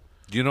something.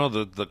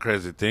 The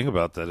crazy thing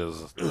about that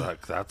is,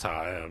 like, that's how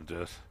I am,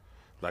 just.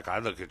 Like, I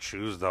look at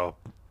shoes, though.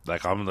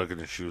 Like, I'm looking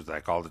at shoes,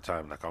 like, all the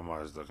time. Like, I'm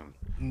always looking.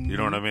 You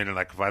know what I mean? And,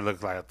 like, if I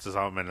look like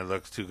something and it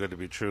looks too good to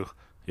be true,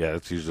 yeah,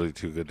 it's usually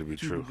too good to be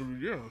true.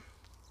 Yeah.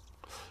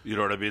 You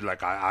know what I mean?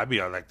 Like, I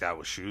be like that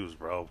with shoes,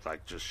 bro.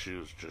 Like, just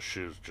shoes.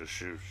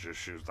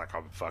 Like,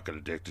 I'm fucking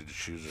addicted to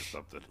shoes or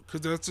something.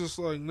 Because that's just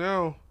like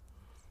now.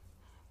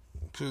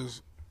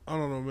 Because, I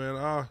don't know,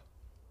 man.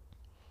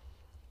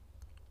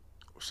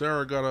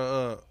 Sarah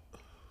got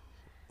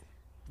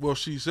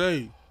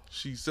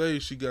she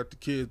she got the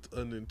kids a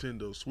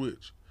Nintendo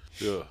Switch.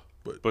 Yeah.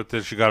 But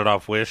then she got it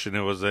off Wish, and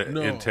it was a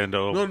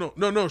Nintendo.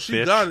 No. She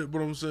Fish? got it, but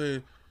I'm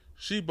saying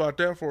she bought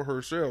that for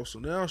herself. So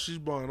now she's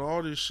buying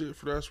all this shit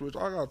for that Switch.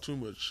 I got too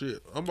much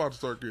shit. I'm about to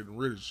start getting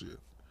rid of shit.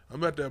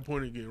 I'm at that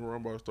point again where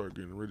I'm about to start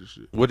getting rid of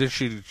shit. What did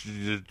she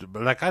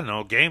like? I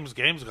know games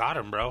got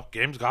him, bro.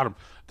 Games got him.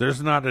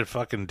 There's not a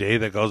fucking day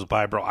that goes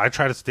by, bro. I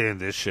try to stay in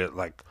this shit,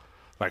 like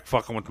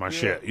fucking with my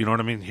shit. You know what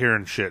I mean?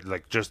 Hearing shit,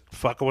 like just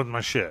fucking with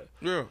my shit.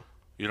 Yeah.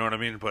 You know what I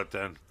mean? But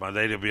then my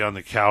lady will be on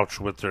the couch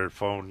with their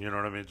phone. You know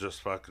what I mean?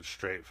 Just fucking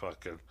straight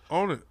fucking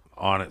On it.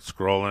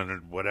 scrolling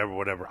and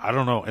whatever. I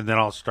don't know. And then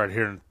I'll start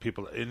hearing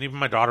people, and even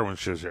my daughter when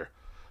she was here.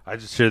 I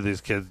just hear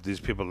these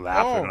people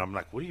laughing, and I'm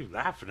like, what are you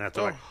laughing at?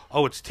 They're like,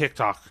 oh, it's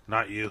TikTok,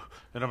 not you.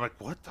 And I'm like,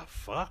 what the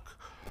fuck?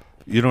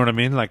 You know what I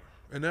mean? Like,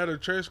 and now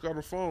that Chase got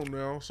a phone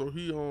now, so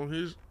he on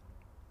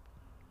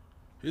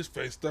his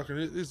face stuck in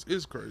it.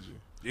 It's crazy.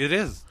 it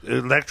is.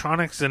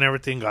 Electronics and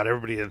everything got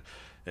everybody in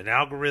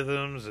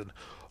algorithms and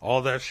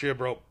all that shit,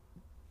 bro.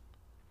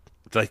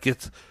 Like,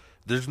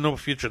 there's no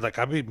future. Like,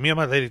 me and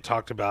my lady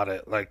talked about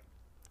it. Like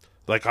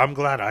I'm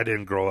glad I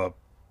didn't grow up.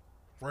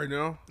 Right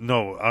now?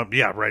 No,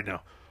 yeah, right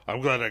now. I'm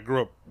glad I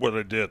grew up when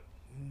I did.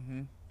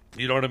 Mm-hmm.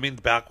 You know what I mean?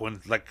 Back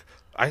when, like,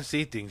 I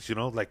see things,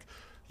 like,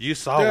 You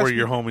saw That's where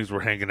your homies were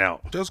hanging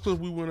out. That's because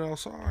we went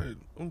outside.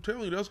 I'm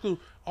telling you, that's because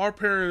our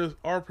parents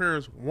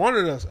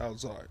wanted us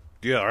outside.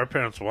 Yeah, our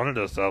parents wanted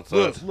us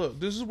outside. Look,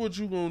 this is what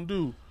you gonna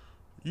do.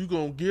 You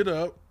gonna get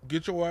up,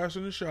 get your ass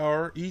in the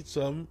shower, eat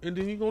something, and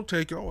then you gonna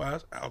take your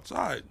ass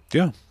outside.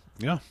 Yeah.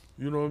 You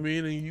know what I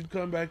mean? And you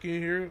come back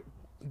in here,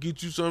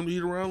 get you something to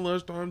eat around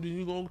lunchtime, then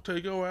you gonna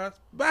take your ass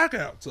back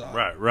outside.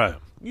 Right.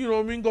 You know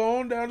what I mean? Go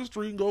on down the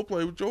street and go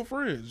play with your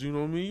friends. You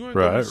know what I mean? You ain't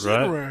gonna sit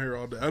around here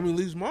all day. I mean, at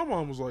least my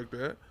mom was like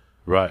that.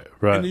 Right.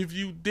 And if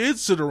you did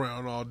sit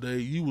around all day,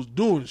 you was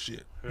doing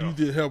shit. Yeah. You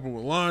did helping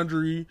with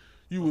laundry.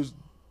 You was,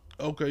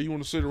 okay, you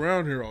want to sit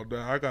around here all day.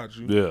 I got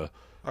you. Yeah.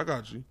 I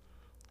got you.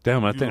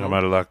 Damn, I think I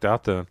might have lucked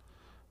out then.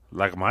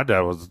 Like, my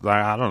dad was,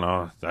 like, I don't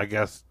know. I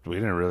guess we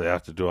didn't really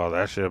have to do all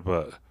that shit,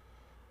 but,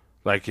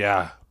 like,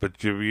 yeah.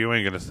 But you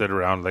ain't going to sit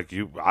around like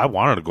you. I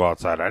wanted to go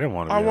outside. I didn't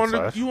want to go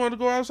outside. You wanted to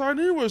go outside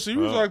anyway, so you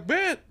was like,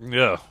 bet.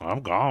 Yeah,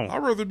 I'm gone.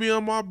 I'd rather be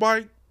on my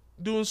bike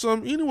doing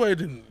something anyway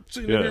than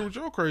sitting here with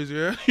your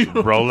crazy ass. You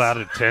know? Roll out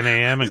at 10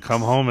 a.m. and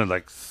come home at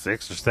like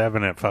 6 or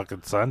 7 at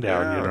fucking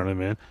sundown. You know what I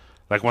mean?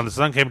 Like when the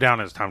sun came down,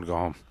 it's time to go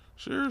home.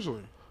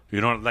 Seriously. You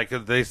know, like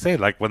they say,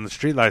 like when the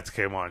street lights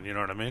came on, you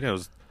know what I mean? It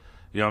was,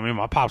 you know what I mean?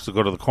 My pops would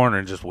go to the corner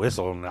and just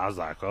whistle, and I was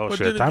like, oh,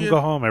 shit, time to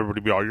go home.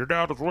 Everybody be all, your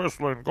dad is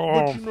whistling, go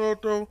home. But you know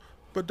what, though?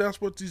 But that's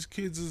what these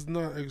kids is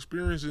not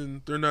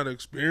experiencing. They're not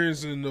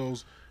experiencing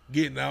those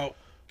getting out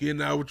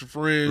with your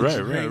friends,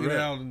 hanging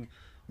out and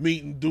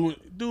meeting,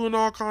 doing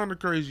all kind of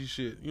crazy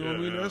shit. You know what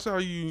I mean? That's how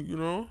you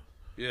know.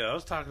 Yeah, I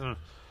was talking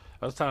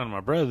to my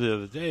brother the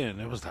other day,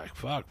 and it was like,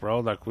 fuck, bro.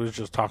 Like, we was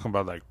just talking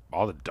about, like,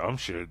 all the dumb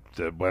shit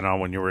that went on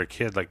when you were a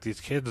kid. Like, these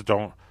kids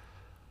don't,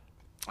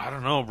 I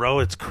don't know, bro.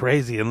 It's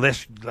crazy.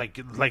 Unless,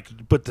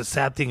 but the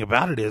sad thing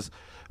about it is,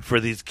 for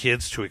these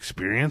kids to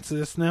experience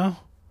this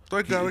now,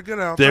 they gotta get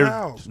out the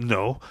house.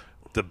 No,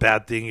 the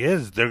bad thing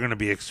is they're gonna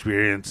be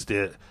experienced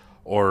it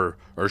or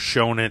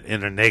shown it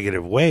in a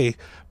negative way,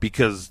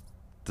 because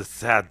the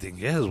sad thing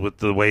is, with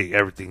the way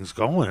everything's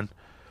going,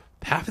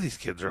 half of these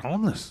kids are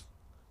homeless.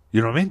 You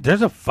know what I mean?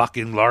 There's a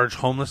fucking large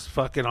homeless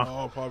fucking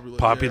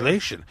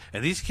population. Yeah.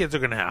 And these kids are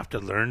going to have to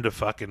learn to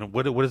fucking,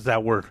 what is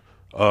that word?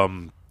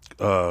 Survive.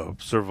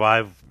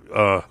 Survival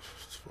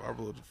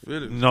of the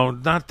fittest. No,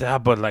 not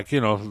that, but like, you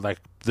know, like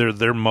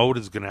their mode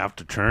is going to have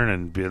to turn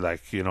and be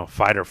like, you know,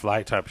 fight or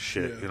flight type of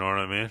shit. Yeah. You know what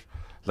I mean?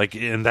 Like,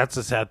 and that's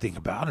the sad thing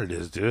about it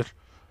is, dude,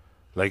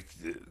 like,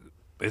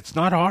 it's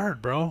not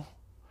hard, bro.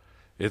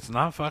 It's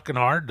not fucking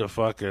hard to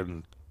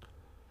fucking,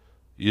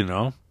 you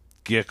know,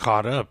 get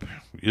caught up.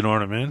 You know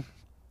what I mean?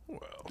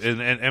 Well,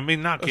 and I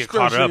mean, not get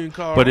caught up,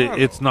 but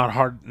it's not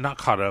hard, not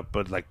caught up,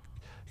 but like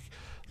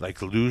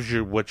lose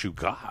what you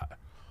got.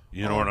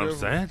 You know what I'm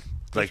saying?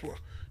 Like,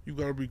 you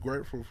gotta be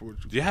grateful for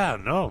what you got. Yeah,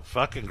 no,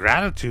 fucking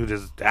gratitude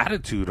is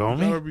attitude,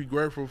 homie. You gotta be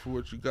grateful for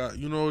what you got.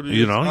 You know what it is?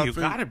 You know, you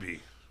gotta be.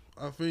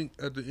 I think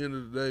at the end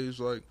of the day, it's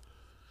like,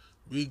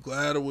 be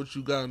glad of what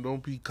you got and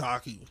don't be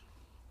cocky.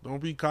 Don't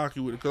be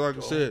cocky with it, because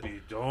like I said...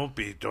 Don't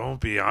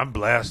be. I'm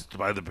blessed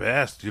by the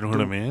best. You know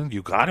what I mean?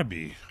 You gotta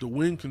be. The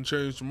wind can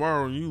change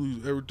tomorrow and you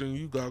lose everything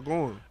you got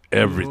going.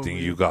 Everything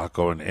you got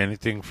going.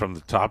 Anything from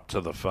the top to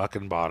the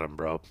fucking bottom,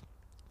 bro.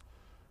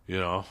 You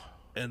know?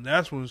 And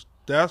that's when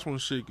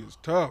shit gets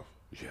tough.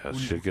 Yeah,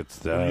 shit gets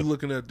tough. When you're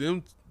looking at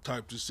them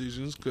type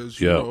decisions,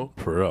 because, you know...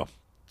 for real.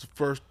 The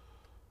first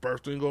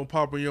thing gonna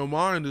pop in your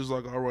mind is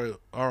like, all right,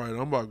 I'm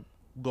about to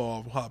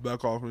go hop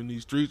back off in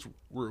these streets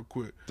real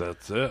quick.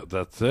 That's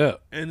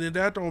it. And then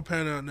that don't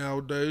pan out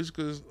nowadays,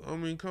 because, I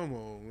mean, come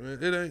on, man.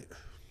 It ain't...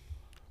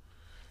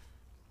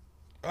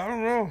 I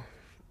don't know.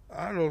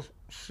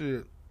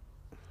 Shit.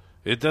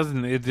 It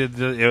doesn't...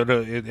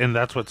 and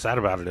that's what's sad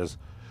about it is,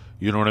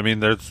 you know what I mean?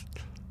 There's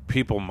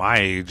people my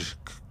age,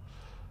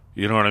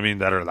 you know what I mean,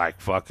 that are like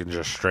fucking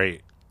just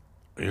straight.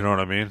 You know what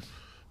I mean?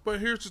 But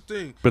here's the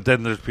thing. But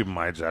then there's people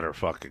my age that are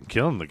fucking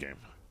killing the game.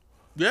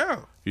 Yeah.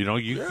 You know,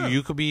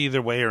 you could be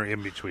either way or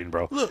in between,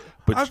 bro. Look,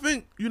 but I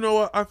think, you know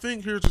what, I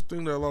think here's the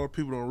thing that a lot of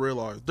people don't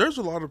realize. There's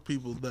a lot of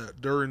people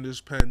that during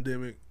this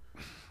pandemic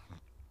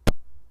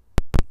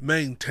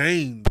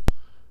maintained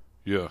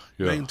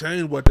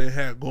what they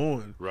had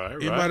going.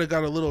 Right. It might have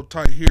got a little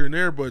tight here and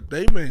there, but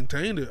they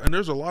maintained it. And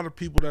there's a lot of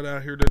people that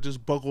out here that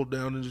just buckled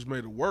down and just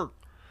made it work.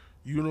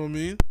 You know what I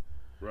mean?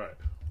 Right.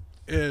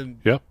 And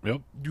Yep.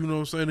 You know what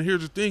I'm saying? And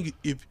here's the thing,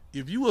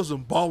 if you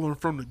wasn't balling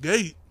from the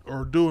gate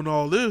or doing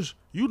all this,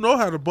 you know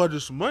how to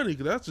budget some money,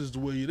 because that's just the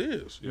way it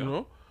is, you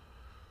know?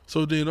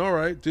 So then, all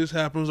right, this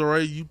happens, all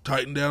right, you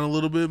tighten down a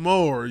little bit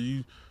more.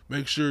 You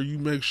make sure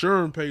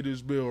and pay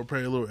this bill or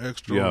pay a little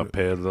extra. Yeah,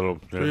 pay a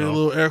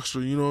little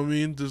extra, you know what I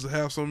mean? Just to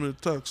have something in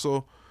the tuck.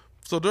 So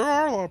there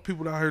are a lot of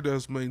people out here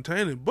that's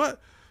maintaining, but,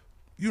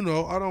 you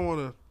know, I don't want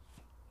to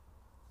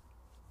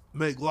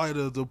make light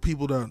of the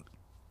people that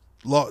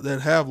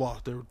have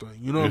lost everything.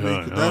 You know what I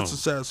mean? 'Cause that's a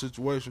sad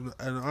situation,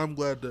 and I'm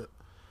glad that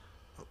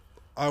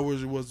I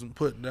wish it wasn't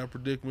put in that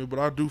predicament, but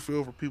I do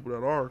feel for people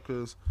that are,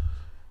 because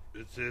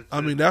I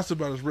mean, that's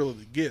about as real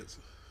as it gets.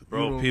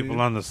 Bro, people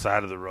on the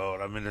side of the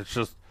road. I mean, it's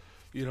just,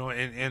 You know,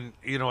 and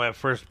you know, at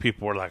first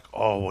people were like,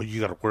 "Oh, well, you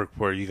got to work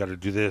for it. You got to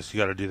do this. You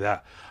got to do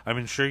that." I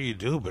mean, sure you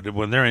do, but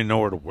when there ain't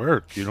nowhere to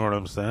work, you know what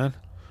I'm saying?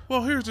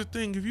 Well, here's the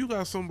thing: if you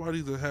got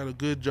somebody that had a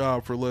good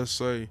job for, let's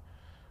say,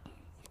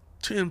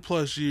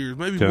 10+ years,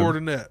 maybe 10? more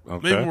than that,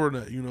 Okay. maybe more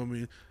than that. You know what I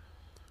mean?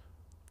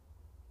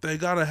 They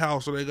got a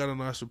house or they got a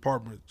nice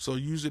apartment, so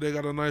usually they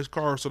got a nice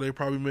car, so they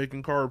probably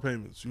making car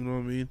payments. You know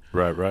what I mean?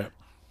 Right.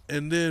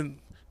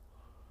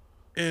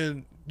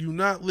 And you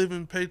not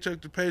living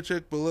paycheck to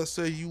paycheck, but let's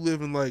say you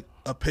living like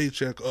a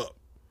paycheck up.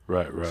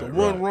 Right. So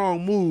one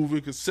wrong move,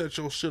 it could set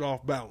your shit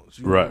off balance.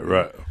 You know what I mean?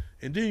 Right.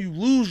 And then you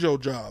lose your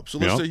job. So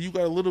let's Yeah. say you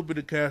got a little bit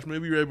of cash,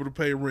 maybe you're able to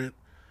pay rent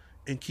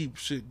and keep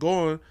shit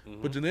going,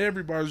 but then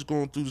everybody's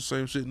going through the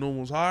same shit. No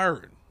one's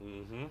hiring.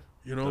 Mm-hmm.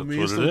 You know what I That's mean?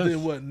 what So it is.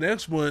 then what?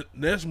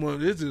 Next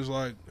month it's just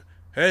like,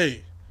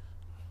 hey,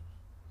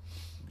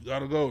 you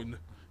gotta go.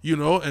 You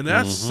know, and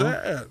that's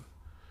sad.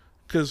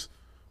 Cause,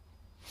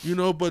 you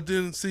know, but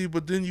then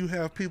you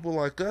have people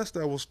like us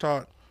that was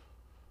taught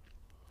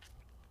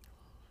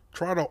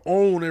try to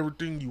own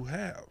everything you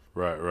have.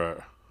 Right.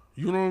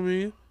 You know what I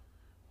mean?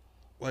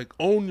 Like,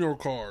 own your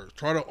cars.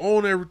 Try to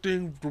own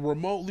everything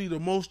remotely the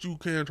most you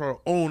can. Try to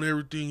own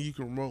everything you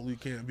can remotely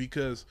can.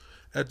 Because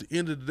at the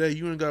end of the day,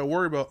 you ain't got to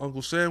worry about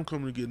Uncle Sam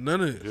coming to get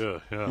none of this. Yeah.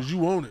 Because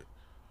you own it.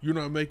 You're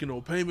not making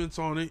no payments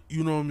on it.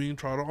 You know what I mean?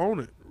 Try to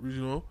own it.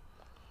 You know?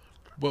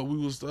 But we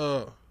was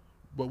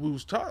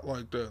taught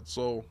like that.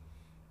 So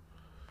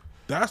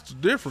that's the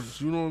difference.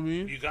 You know what I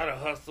mean? You gotta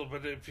hustle,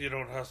 but if you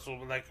don't hustle,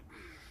 like,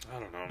 I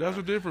don't know. That's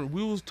the difference.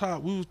 We was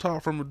taught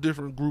from a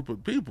different group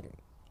of people.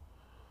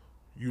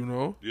 You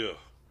know? Yeah,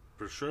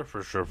 for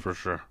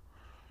sure.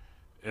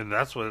 And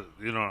that's what,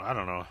 you know, I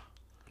don't know.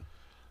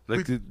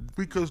 Like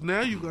Because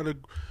now you got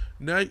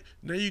now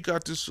you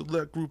got this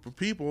select group of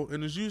people,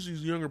 and it's usually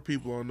younger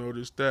people. I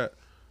noticed that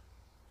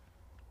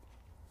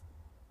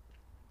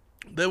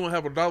they won't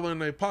have $1 in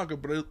their pocket,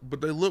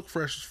 but they look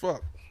fresh as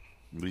fuck.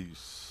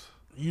 Lease.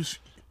 You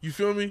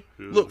feel me?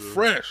 Yeah, look yeah.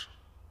 fresh.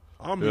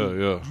 I mean,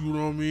 Yeah. you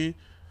know what I mean?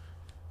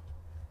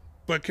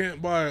 But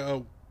can't buy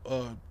a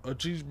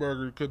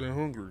cheeseburger because they're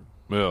hungry.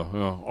 Yeah.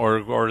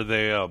 Or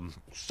they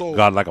So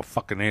got like a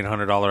fucking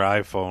 $800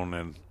 iPhone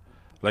and,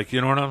 like,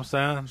 you know what I'm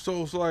saying?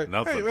 So it's like,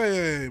 Nothing.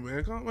 hey,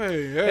 man, come,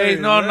 hey, Hey,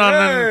 no.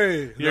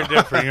 hey. You're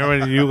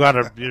different. You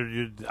gotta.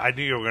 I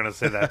knew you were gonna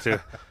say that too.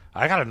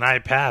 I got an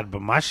iPad,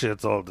 but my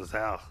shit's old as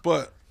hell.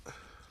 But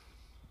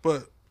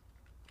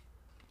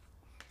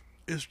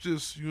it's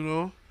just, you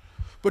know.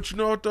 But you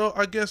know what though?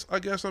 I guess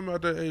I'm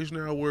at that age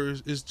now where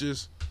it's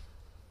just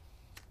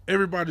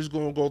everybody's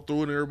gonna go through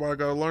it and everybody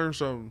gotta learn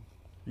something.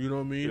 You know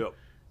what I mean? Yep.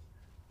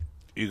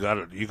 You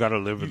gotta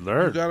live and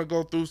learn. You gotta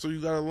go through, so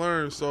you gotta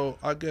learn. So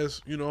I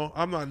guess, you know,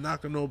 I'm not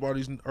knocking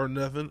nobody's or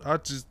nothing. I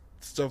just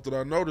stuff that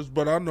I noticed,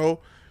 but I know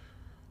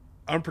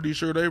I'm pretty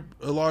sure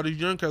a lot of these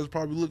young cats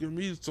probably look at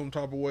me some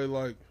type of way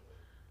like,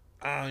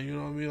 you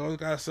know what I mean? I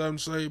got something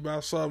to say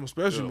about something,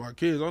 especially my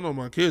kids. I know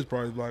my kids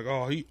probably like,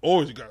 oh, he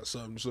always got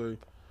something to say.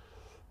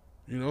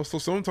 You know, so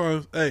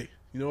sometimes, hey,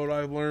 you know what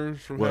I've learned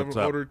from having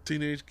older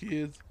teenage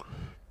kids?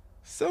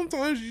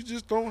 Sometimes you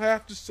just don't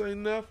have to say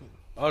nothing.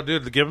 Oh,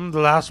 dude, give them the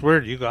last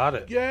word. You got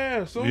it.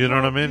 Yeah, You know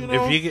what I mean? You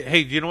know, If you get, hey,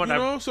 you know what? You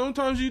know,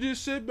 sometimes you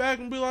just sit back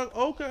and be like,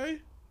 okay.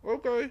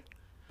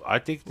 I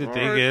think the All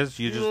thing right. is,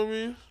 you know what I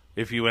mean?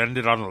 if you end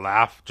it on a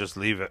laugh, just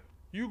leave it.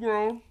 You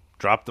grown.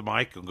 Drop the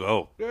mic and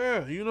go.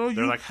 Yeah, you know.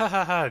 They're like, ha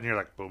ha ha, and you're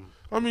like, boom.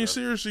 I mean,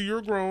 seriously,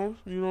 you're grown.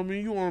 You know what I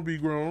mean? You want to be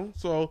grown.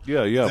 So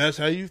Yeah. that's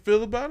how you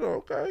feel about it.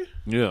 Okay.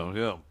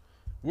 Yeah.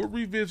 We'll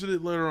revisit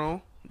it later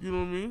on. You know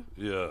what I mean?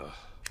 Yeah.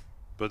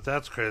 But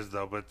that's crazy,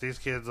 though. But these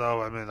kids,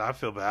 though, I mean, I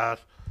feel bad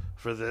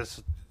for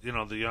this. You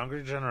know, the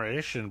younger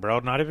generation, bro.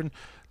 Not even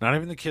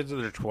the kids in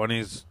their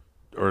 20s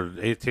or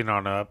 18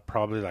 on up.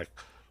 Probably, like,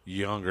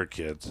 younger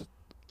kids.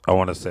 I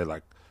want to say,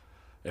 like,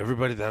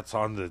 everybody that's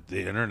on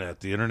the internet.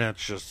 The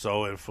internet's just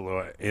so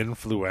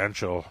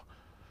influential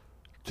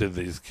to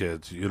these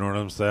kids. You know what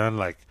I'm saying?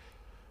 Like,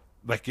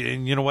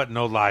 and you know what?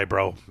 No lie,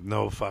 bro.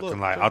 No fucking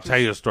lie. I'll tell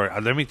you a story.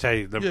 Let me tell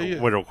you.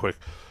 Wait real quick.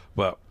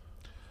 But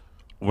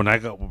when I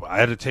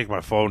had to take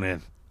my phone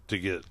in to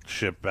get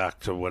shipped back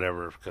to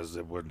whatever because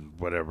it wouldn't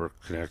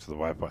connect to the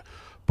Wi-Fi.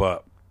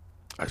 But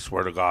I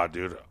swear to God,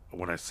 dude,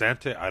 when I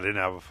sent it, I didn't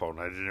have a phone.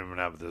 I didn't even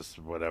have this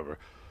whatever.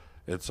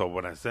 And so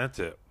when I sent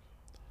it,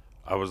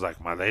 I was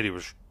like, my lady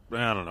was,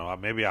 I don't know,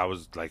 maybe I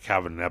was like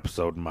having an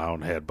episode in my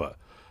own head, but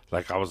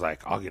like I was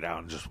like, I'll get out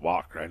and just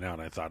walk right now.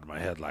 And I thought in my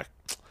head, like,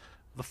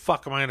 the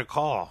fuck am I going to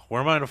call?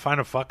 Where am I going to find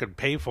a fucking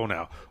payphone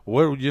now?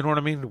 Where, you know what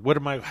I mean?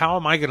 How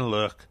am I going to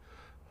look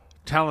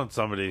telling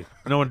somebody,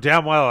 knowing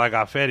damn well I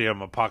got Fetty in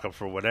my pocket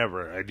for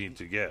whatever I need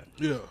to get?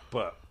 Yeah.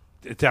 But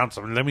telling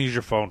somebody, let me use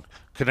your phone.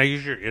 Can I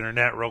use your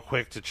internet real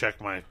quick to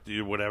check my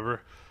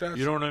whatever?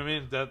 You know what I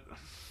mean?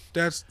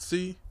 That's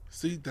see,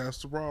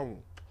 that's the problem.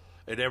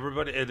 And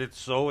it's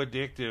so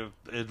addictive.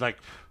 It's like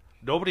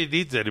nobody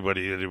needs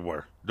anybody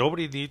anymore.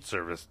 Nobody needs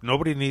service.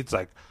 Nobody needs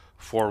like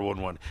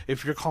 411.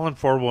 If you're calling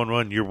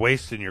 411, you're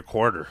wasting your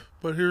quarter.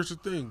 But here's the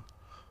thing.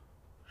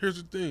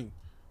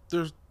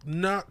 there's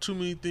not too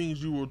many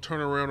things you will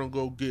turn around and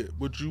go get,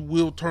 but you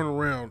will turn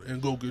around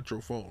and go get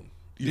your phone.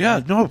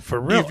 No, for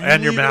real.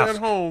 And your mask.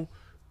 At home,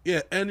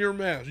 and your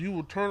mask. You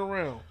will turn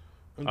around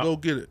and go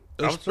get it,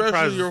 I'm especially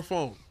surprised- your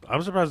phone.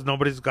 I'm surprised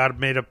nobody's got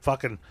made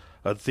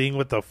a thing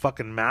with a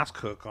fucking mask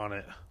hook on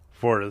it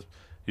for it.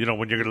 You know,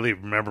 when you're gonna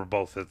leave, remember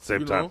both at the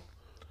same time.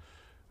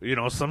 You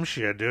know, some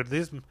shit, dude.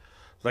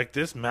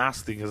 This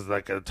mask thing is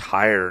like a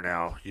tire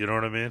now. You know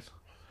what I mean?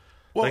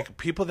 Well, Like,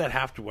 people that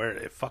have to wear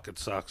it fucking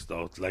sucks,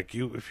 though. Like,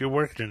 if you're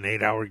working an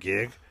 8-hour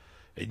gig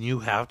and you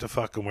have to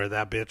fucking wear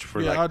that bitch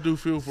for I do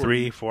feel for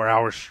 3-4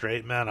 hours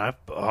straight, man.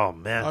 Oh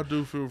man, I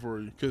do feel for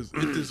you because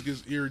it just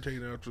gets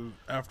irritating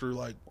after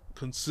like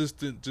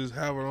consistent just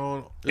have it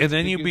on. and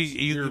then you gets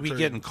be irritating.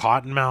 getting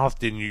cotton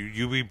mouthed, and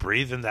you be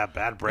breathing that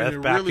bad breath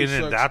it back really in,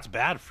 and sucks. that's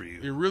bad for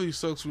you. It really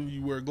sucks when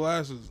you wear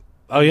glasses.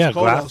 Oh yeah, It's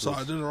cold glasses.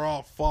 outside, then they're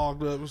all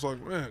fogged up. It's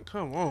like, man,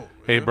 come on. Man.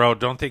 Hey, bro,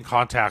 don't think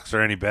contacts are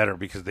any better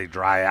because they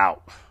dry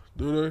out.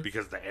 Do they?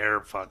 Because the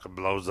air fucking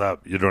blows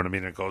up. You know what I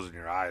mean? It goes in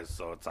your eyes,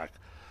 so it's like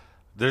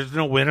there's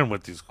no winning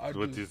with these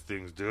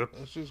things, dude.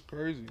 That's just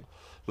crazy.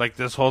 Like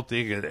this whole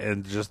thing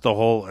and just the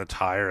whole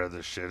attire of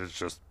this shit is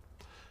just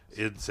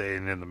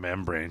insane in the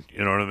membrane.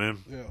 You know what I mean?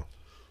 Yeah.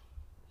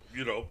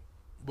 You know.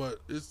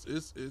 But it's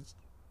it's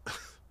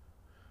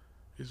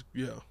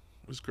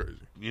crazy.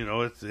 You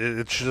know, it's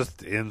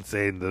just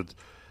insane that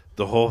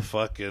the whole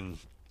fucking.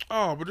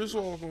 Oh, but this is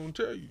all I'm gonna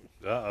tell you.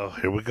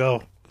 Here we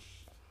go.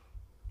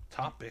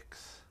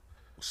 Topics.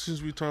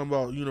 Since we talking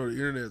about, the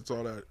internet's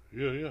all that,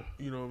 Yeah.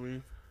 you know what I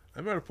mean?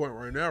 I'm at a point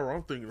right now where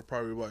I'm thinking of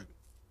probably like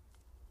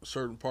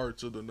certain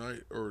parts of the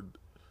night, or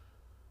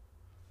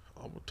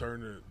I'm gonna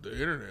turn the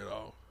internet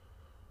off.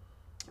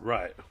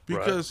 Right.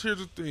 Because here's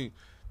the thing,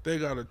 they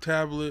got a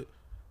tablet,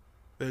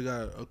 they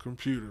got a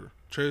computer,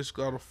 Chase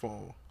got a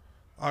phone,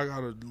 I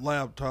got a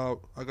laptop,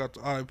 I got the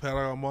iPad,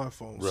 I got my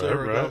phone,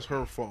 Sarah got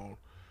her phone.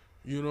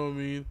 You know what I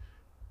mean?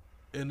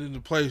 And then the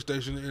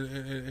PlayStation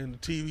and the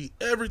TV,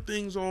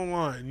 everything's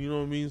online. You know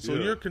what I mean? So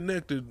you're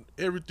connected.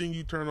 Everything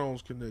you turn on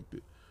is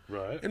connected.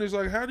 Right. And it's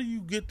like, how do you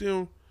get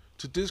them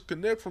to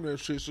disconnect from that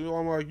shit? So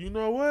I'm like, you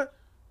know what?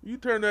 You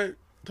turn that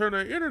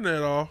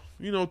internet off.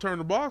 Turn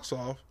the box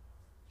off.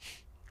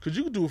 Because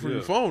you can do it from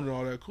your phone and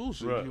all that cool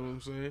shit. Right. You know what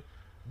I'm saying?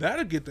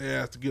 That'll get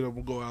their ass to get up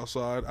and go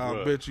outside. I'll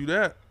Right. bet you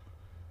that.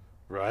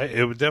 Right.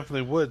 It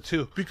definitely would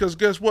too. Because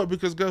guess what?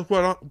 Because guess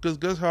how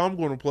I'm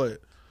going to play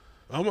it.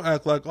 I'm gonna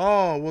act like,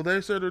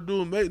 they said they're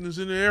doing maintenance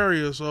in the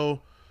area, so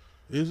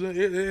you know what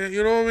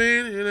I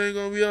mean? It ain't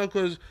gonna be out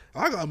because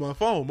I got my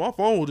phone. My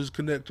phone will just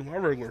connect to my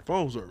regular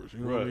phone service. You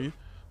know what I mean?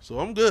 So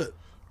I'm good.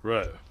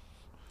 Right.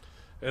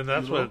 And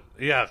that's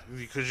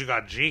because you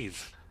got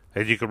G's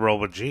and you can roll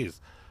with G's.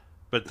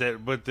 But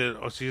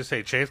so you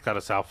say Chase got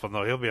a cell phone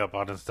though? He'll be up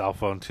on his cell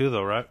phone too,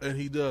 though, right? And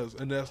he does,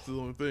 and that's the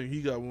only thing.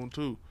 He got one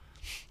too.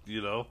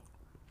 You know,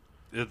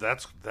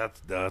 that's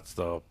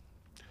the.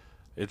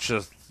 It's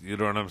just, you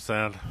know what I'm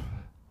saying?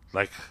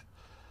 Like,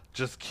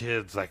 just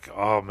kids, like,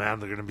 oh man,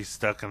 they're gonna be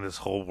stuck in this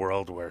whole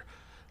world where,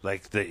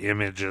 like, the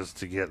image is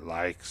to get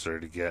likes or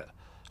to get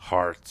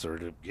hearts or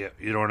to get,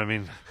 you know what I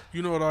mean?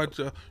 You know what I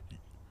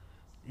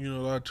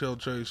tell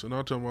Chase, and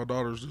I tell my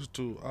daughters this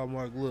too. I'm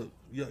like, look,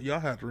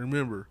 y'all have to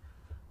remember,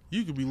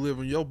 you could be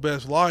living your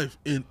best life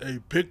in a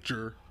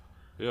picture.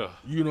 Yeah.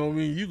 You know what I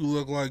mean? You could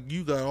look like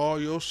you got all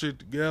your shit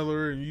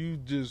together and you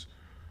just.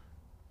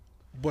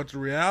 But the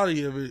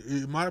reality of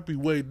it might be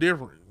way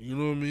different. You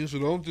know what I mean? So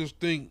don't just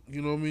think,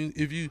 you know what I mean?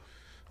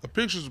 A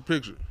picture's a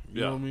picture. You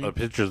know what I mean? A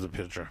picture's a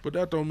picture. But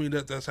that don't mean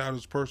that's how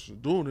this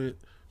person's doing it.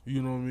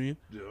 You know what I mean?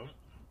 Yeah.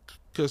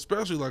 Because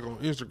especially like on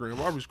Instagram,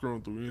 I'll be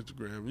scrolling through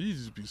Instagram and you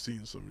just be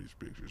seeing some of these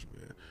pictures,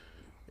 man.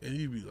 And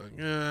you be like,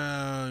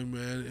 yeah,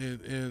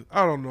 man. And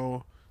I don't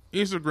know.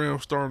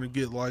 Instagram's starting to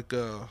get like,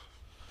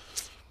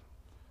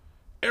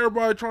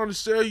 everybody trying to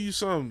sell you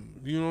something.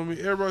 You know what I mean?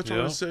 Everybody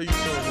trying to sell you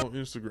something on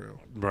Instagram.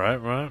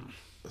 Right.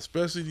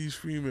 Especially these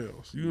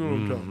females. You know what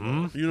I'm talking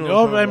about. You know what I'm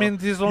talking about.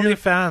 These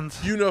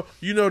OnlyFans.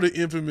 You know the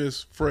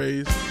infamous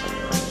phrase.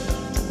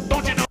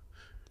 Don't you know?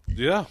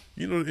 Yeah.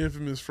 You know the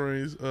infamous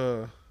phrase,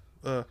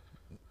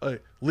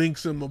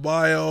 links in my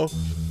bio.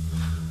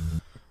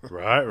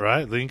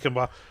 Right. Link in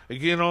my,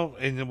 you know,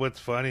 and what's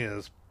funny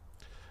is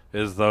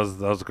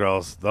those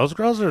girls.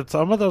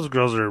 Some of those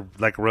girls are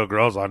like real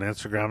girls on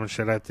Instagram and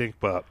shit, I think.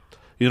 But,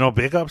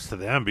 big ups to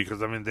them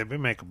because, I mean, they've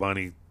been making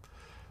money.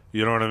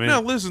 You know what I mean?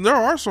 Now, listen, there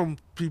are some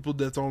people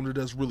that's on there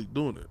that's really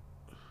doing it.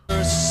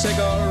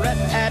 Cigarette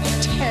at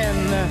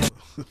 10.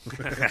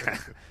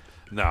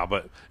 No,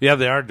 but, yeah,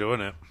 they are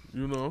doing it.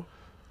 You know?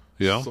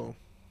 Yeah. So,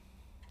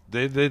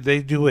 they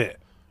do it.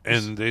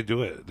 And they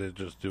do it. They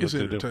just do it's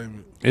what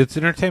entertainment. They do. It's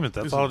entertainment.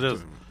 That's It's all it is.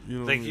 entertainment. You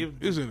know Like what I mean?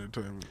 It's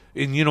entertainment.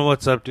 And you know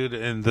what's up, dude?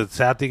 And the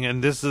sad thing,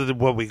 and this is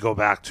what we go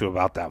back to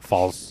about that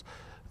false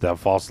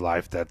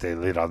life that they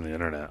lead on the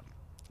internet,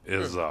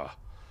 is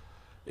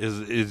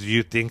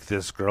you think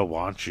this girl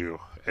wants you,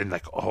 and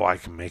like, oh, I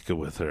can make it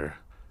with her.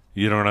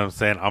 You know what I'm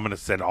saying? I'm gonna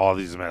send all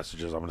these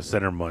messages. I'm gonna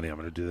send her money. I'm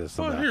gonna do this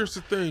and Well, that. here's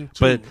the thing, too.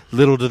 But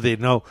little do they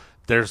know,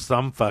 there's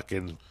some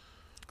fucking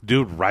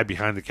dude right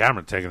behind the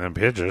camera taking them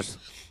pictures.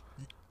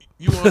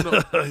 You want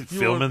to know?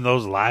 Filming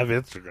those live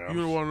Instagrams.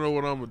 You want to know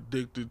what I'm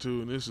addicted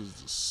to? And this is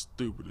the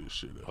stupidest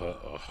shit ever.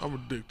 Uh-oh. I'm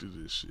addicted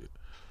to this shit.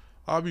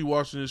 I'll be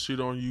watching this shit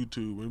on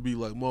YouTube and be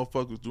like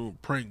motherfuckers doing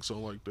pranks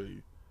on like their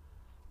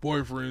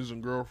boyfriends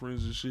and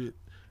girlfriends and shit.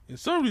 And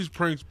some of these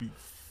pranks be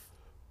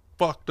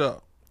fucked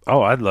up.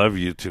 Oh, I love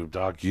YouTube,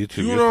 dog. YouTube,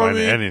 you know what find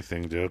I mean?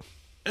 anything, dude.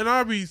 And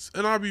I be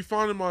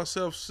finding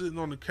myself sitting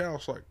on the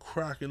couch like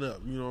cracking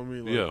up. You know what I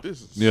mean? Like, Yeah.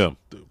 This is Yeah.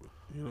 stupid.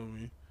 You know what I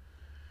mean?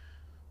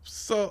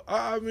 So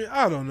I mean,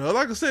 I don't know.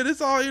 Like I said,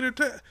 it's all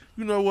entertainment.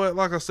 You know what?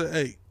 Like I said,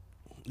 hey,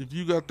 if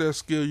you got that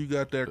skill, you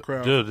got that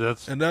crowd, Dude,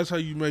 and that's how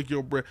you make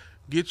your bread.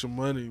 Get your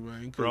money,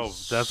 man. Bro,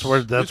 that's where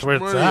it's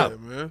money at,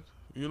 man.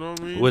 You know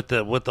what I mean? With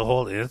the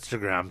whole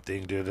Instagram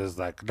thing, dude, is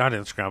like not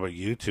Instagram but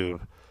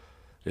YouTube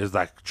is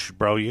like,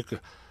 bro, you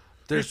could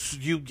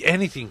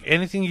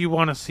anything you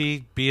want to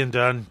see being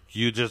done,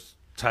 you just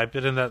type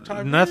it in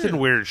that. Nothing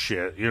weird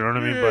shit. You know what I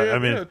mean? But I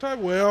mean, type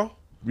well.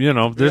 You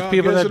know, there's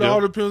people that it all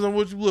depends on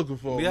what you're looking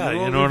for. Yeah,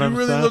 you know what I'm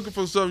saying? If you're really looking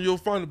for something, you'll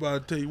find it. But I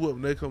tell you what,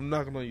 when they come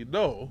knocking on your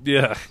door,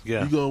 yeah,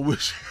 you're gonna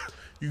wish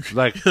you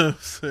like, you know what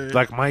I'm saying?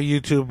 Like my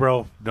YouTube,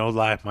 bro. No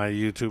lie, my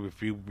YouTube.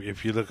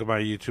 If you look at my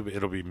YouTube,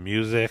 it'll be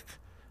music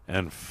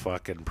and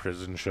fucking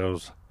prison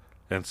shows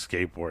and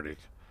skateboarding.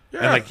 Yeah.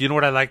 And like, you know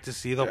what I like to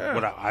see though? Yeah.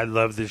 What I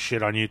love this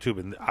shit on YouTube,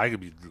 and I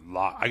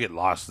get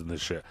lost in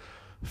this shit.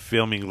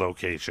 Filming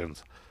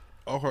locations.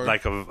 Okay.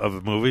 Like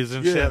of movies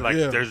and shit. Like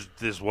there's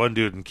this one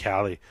dude in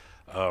Cali,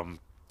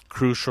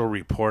 Crucial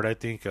Report, I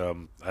think.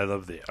 I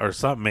love or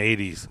something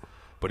 80s,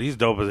 but he's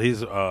dope.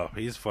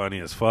 He's funny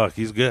as fuck.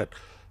 He's good,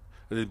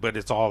 but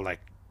it's all like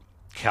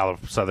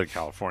Southern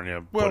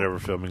California, whatever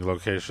filming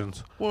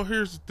locations. Well,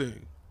 here's the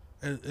thing,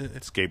 and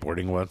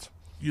skateboarding ones,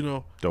 you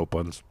know, dope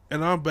ones.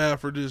 And I'm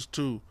bad for this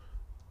too.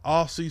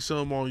 I'll see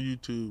something on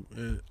YouTube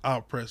and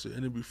I'll press it,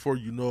 and then before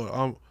you know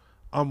it,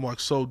 I'm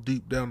like so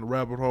deep down the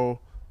rabbit hole.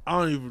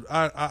 I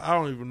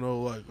don't even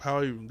know like how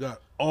I even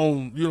got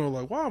on. You know,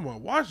 like why am I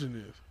watching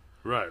this?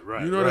 Right.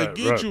 You know, they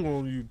get you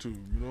on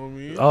YouTube. You know what I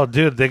mean? Oh,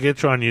 dude, they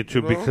get you on YouTube,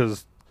 you know?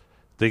 because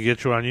they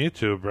get you on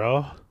YouTube,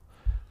 bro.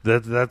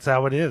 That's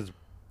how it is.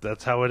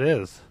 That's how it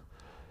is.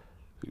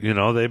 You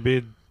know, they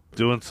be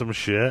doing some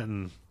shit,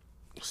 and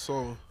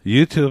so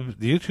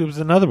YouTube's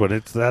another one.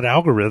 It's that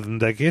algorithm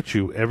that gets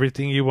you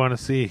everything you want to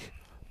see.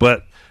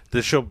 But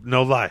this show,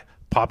 no lie,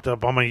 popped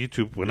up on my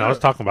YouTube when I was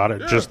talking about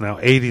it just now.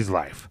 80s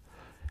Life.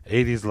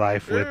 80s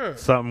Life with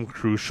something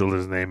Crucial,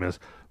 his name is.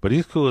 But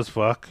he's cool as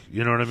fuck.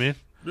 You know what I mean?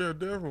 Yeah,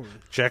 definitely.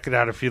 Check it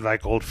out if you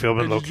like old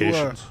filming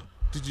locations.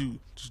 Did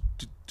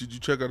you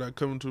check out that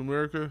Coming to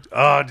America?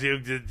 Oh,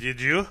 dude, did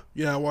you?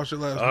 Yeah, I watched it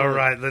last night. All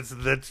right, let's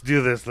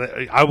do this.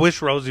 I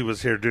wish Rosie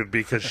was here, dude,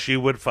 because she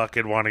would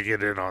fucking want to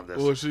get in on this.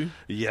 Was she?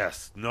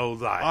 Yes. No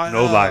lie.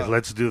 No lie.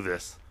 Let's do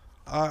this.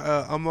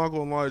 I'm not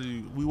gonna lie to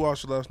you. We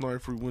watched it last night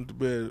before we went to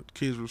bed.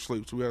 Kids were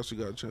asleep, so we actually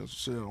got a chance to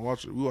sit down and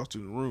watch it. We watched it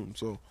in the room,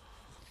 so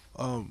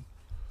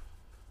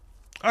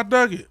I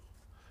dug it.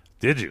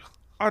 Did you?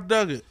 I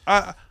dug it.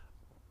 I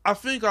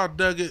think I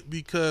dug it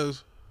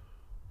because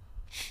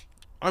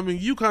I mean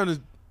you kind of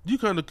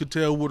could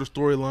tell where the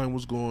storyline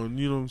was going.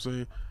 You know what I'm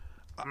saying?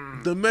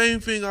 The main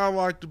thing I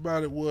liked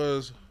about it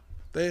was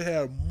they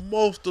had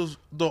most of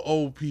the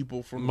old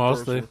people from the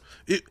first one.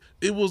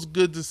 It was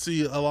good to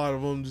see a lot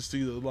of them. To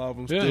see a lot of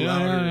them still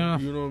out here. Yeah.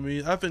 You know what I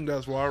mean? I think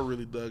that's why I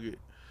really dug it.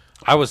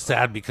 I was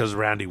sad because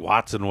Randy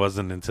Watson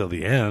wasn't until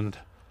the end.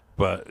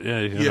 But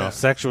you know,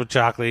 Sexual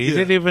Chocolate. He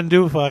didn't even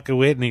do fucking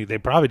Whitney. They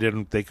probably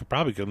didn't. They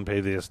probably couldn't pay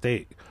the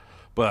estate.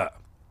 But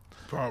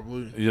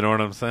probably, you know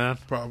what I'm saying?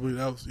 Probably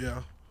that was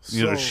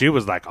You know, she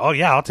was like, "Oh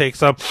yeah, I'll take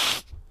some."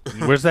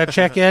 Where's that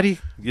check, Eddie?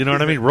 You know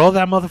what I mean? Roll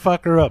that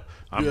motherfucker up.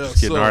 I'm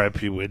just kidding.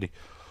 R.I.P. Whitney.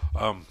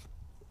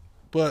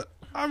 But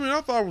I mean,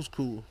 I thought it was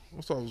cool.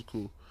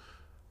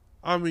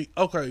 I mean,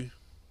 okay.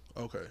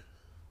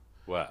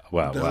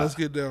 Wow. Let's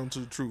get down to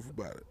the truth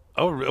about it.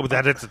 Oh,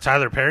 that it's a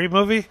Tyler Perry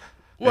movie?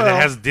 Well, and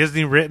it has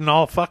Disney written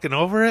all fucking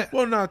over it?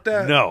 Well, not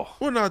that. No.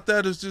 Well, not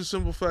that. It's just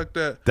simple fact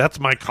that... That's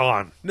my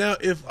con. Now,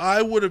 if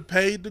I would have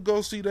paid to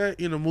go see that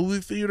in a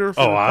movie theater...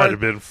 I'd have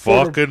been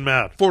fucking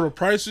mad. For the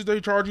prices they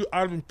charge you, I'd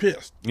have been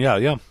pissed.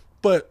 Yeah.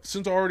 But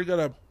since I already got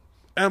a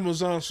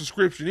Amazon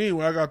subscription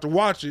anyway, I got to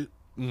watch it.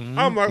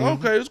 I'm like,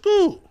 okay, it's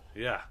cool.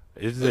 Yeah.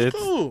 It's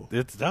cool.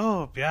 It's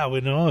dope. Yeah,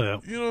 we know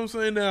it. You know what I'm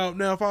saying?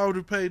 Now if I would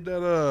have paid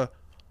that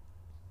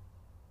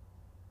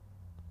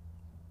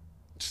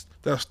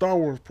Star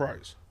Wars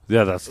price...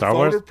 Yeah, that Star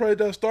Wars. If I would have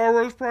paid that Star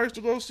Wars price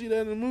to go see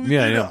that in the movie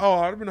theater,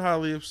 I'd have been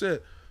highly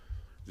upset.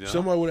 Yeah.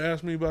 Somebody would have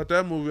asked me about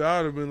that movie,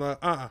 I'd have been like,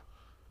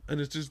 And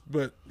it's just,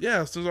 but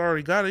yeah, since I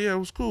already got it, it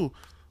was cool.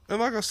 And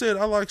like I said,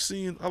 I like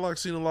seeing a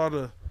lot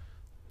of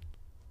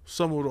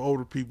some of the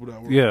older people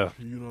that were, you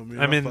know what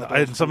I mean.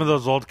 And some of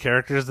those old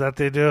characters that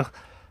they do,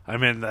 I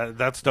mean,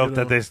 that's dope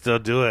that they still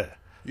do it.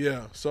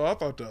 Yeah, so I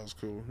thought that was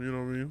cool. You know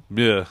what I mean?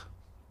 Yeah.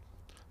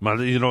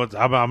 You know what?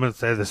 I'm gonna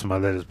say this. My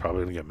lady's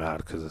probably gonna get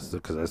mad because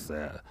I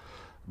said,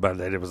 But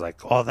then it was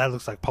like, oh, that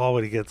looks like Paul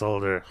when he gets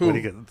older. Who? When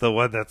he get, the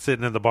one that's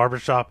sitting in the barber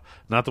shop,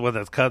 not the one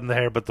that's cutting the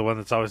hair, but the one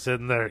that's always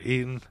sitting there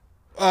eating.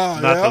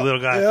 Not the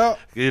little guy,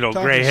 Talking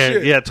gray hair.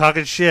 shit. Yeah,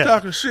 talking shit.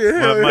 Talking shit.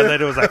 My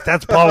lady was like,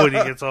 that's Paul when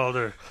he gets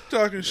older.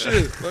 Talking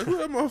shit. Like, who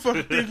that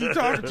motherfucker think he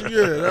talking to?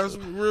 Yeah, that's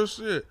some real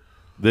shit.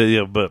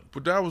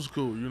 But that was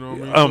cool, you know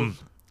what I mean?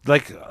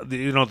 like the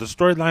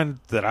storyline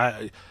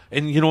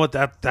and you know what,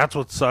 that's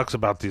what sucks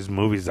about these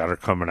movies that are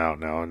coming out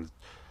now, and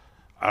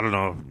I don't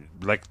know,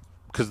 like,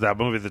 because that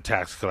movie The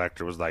Tax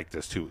Collector was like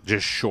this too,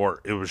 just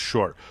short. It was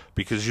short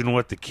because you know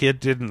what, the kid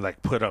didn't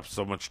like put up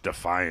so much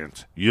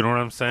defiance, you know what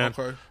I'm saying?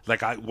 Okay.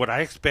 Like what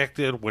I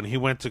expected when he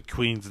went to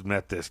Queens and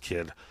met this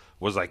kid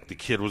was like, the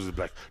kid was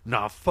like,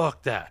 nah,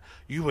 fuck that,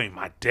 you ain't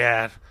my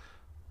dad.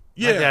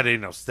 My dad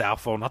ain't no cell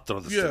phone. I'll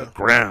throw this to the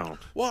ground.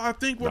 Well, I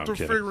think what they're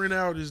kidding. figuring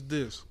out is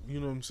this. You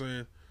know what I'm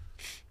saying?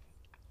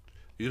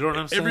 You know what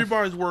I'm saying?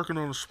 Everybody's working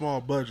on a small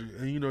budget,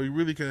 and you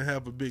really can't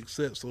have a big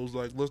set. So it's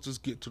like, let's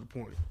just get to the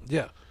point.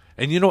 Yeah,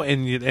 and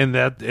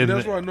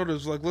that's why I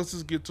noticed. Like, let's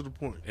just get to the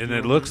point. And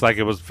it looks like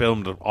it was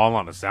filmed all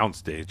on a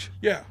soundstage.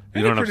 Yeah,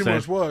 you know what I'm saying? Pretty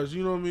much was.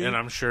 You know what I mean? And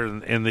I'm sure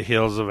in the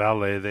hills of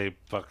LA, they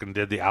fucking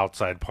did the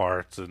outside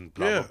parts and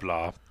blah blah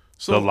blah.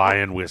 So, the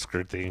lion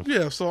whisker thing.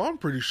 Yeah, so I'm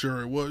pretty sure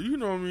it was. You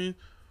know what I mean?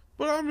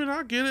 But I mean,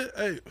 I get it.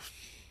 Hey,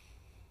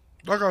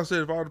 like I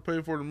said, if I would have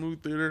paid for the movie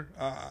theater,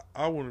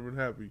 I wouldn't have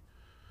been happy.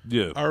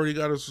 Yeah, I already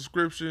got a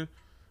subscription.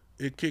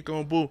 It kick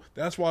on, boom.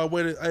 That's why I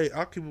waited. Hey,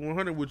 I'll keep it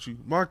 100 with you.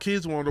 My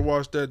kids wanted to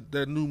watch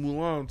that new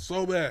Mulan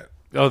so bad.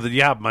 Oh,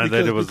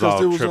 because it was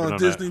on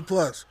Disney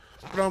Plus.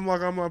 But I'm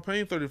like, I'm not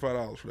paying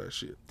 $35 for that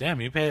shit.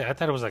 Damn, you paid? I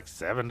thought it was like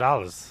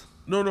 $7.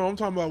 No, I'm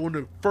talking about when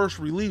it first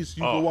released.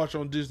 You could watch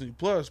on Disney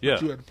Plus,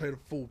 but you had to pay the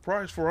full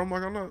price for it. I'm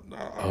like, I'm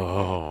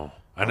not.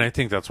 And I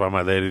think that's why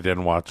my lady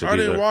didn't watch it either. I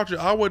didn't watch it.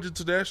 I waited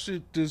till that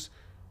shit just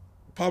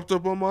popped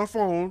up on my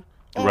phone.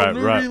 Oh, new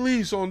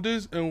release on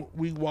this, and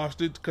we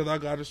watched it because I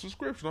got a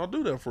subscription. I'll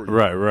do that for you.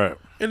 Right.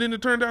 And then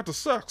it turned out to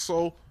suck.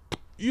 So,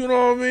 you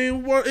know what I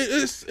mean? Well,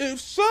 it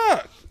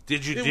sucked.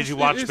 Did you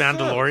watch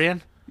Mandalorian?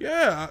 Sucked.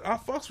 Yeah, I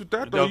fucks with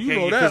that though. Okay, you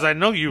know that because I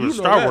know you were a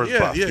Star Wars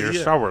buff. Yeah, You're a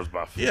Star Wars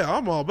buff. Yeah,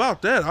 I'm all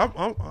about that.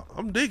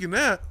 I'm digging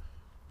that.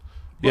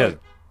 But,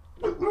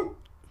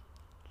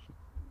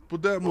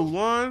 But that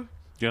Mulan.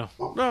 Yeah.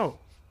 No.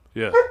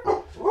 Yeah.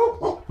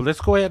 Well,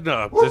 let's go ahead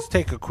and let's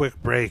take a quick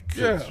break.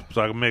 Yeah.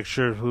 So I can make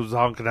sure who's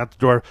honking at the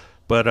door.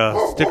 But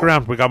stick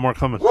around. We got more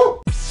coming.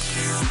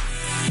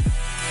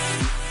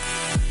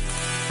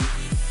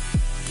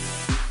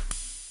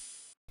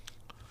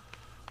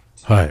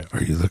 Hi,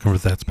 are you looking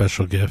for that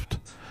special gift?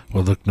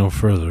 Well, look no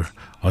further.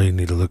 All you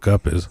need to look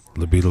up is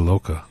Libido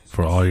Loca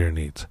for all your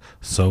needs.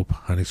 Soap,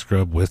 honey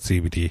scrub with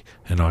CBD,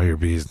 and all your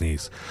bees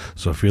needs.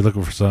 So if you're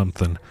looking for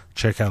something,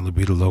 check out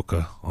Libido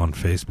Loca on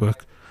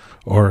Facebook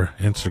or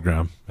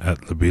Instagram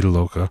at Libido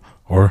Loca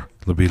or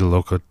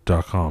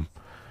libidoloca.com.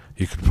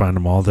 You can find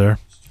them all there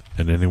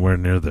and anywhere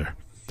near there.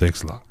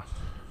 Thanks a lot.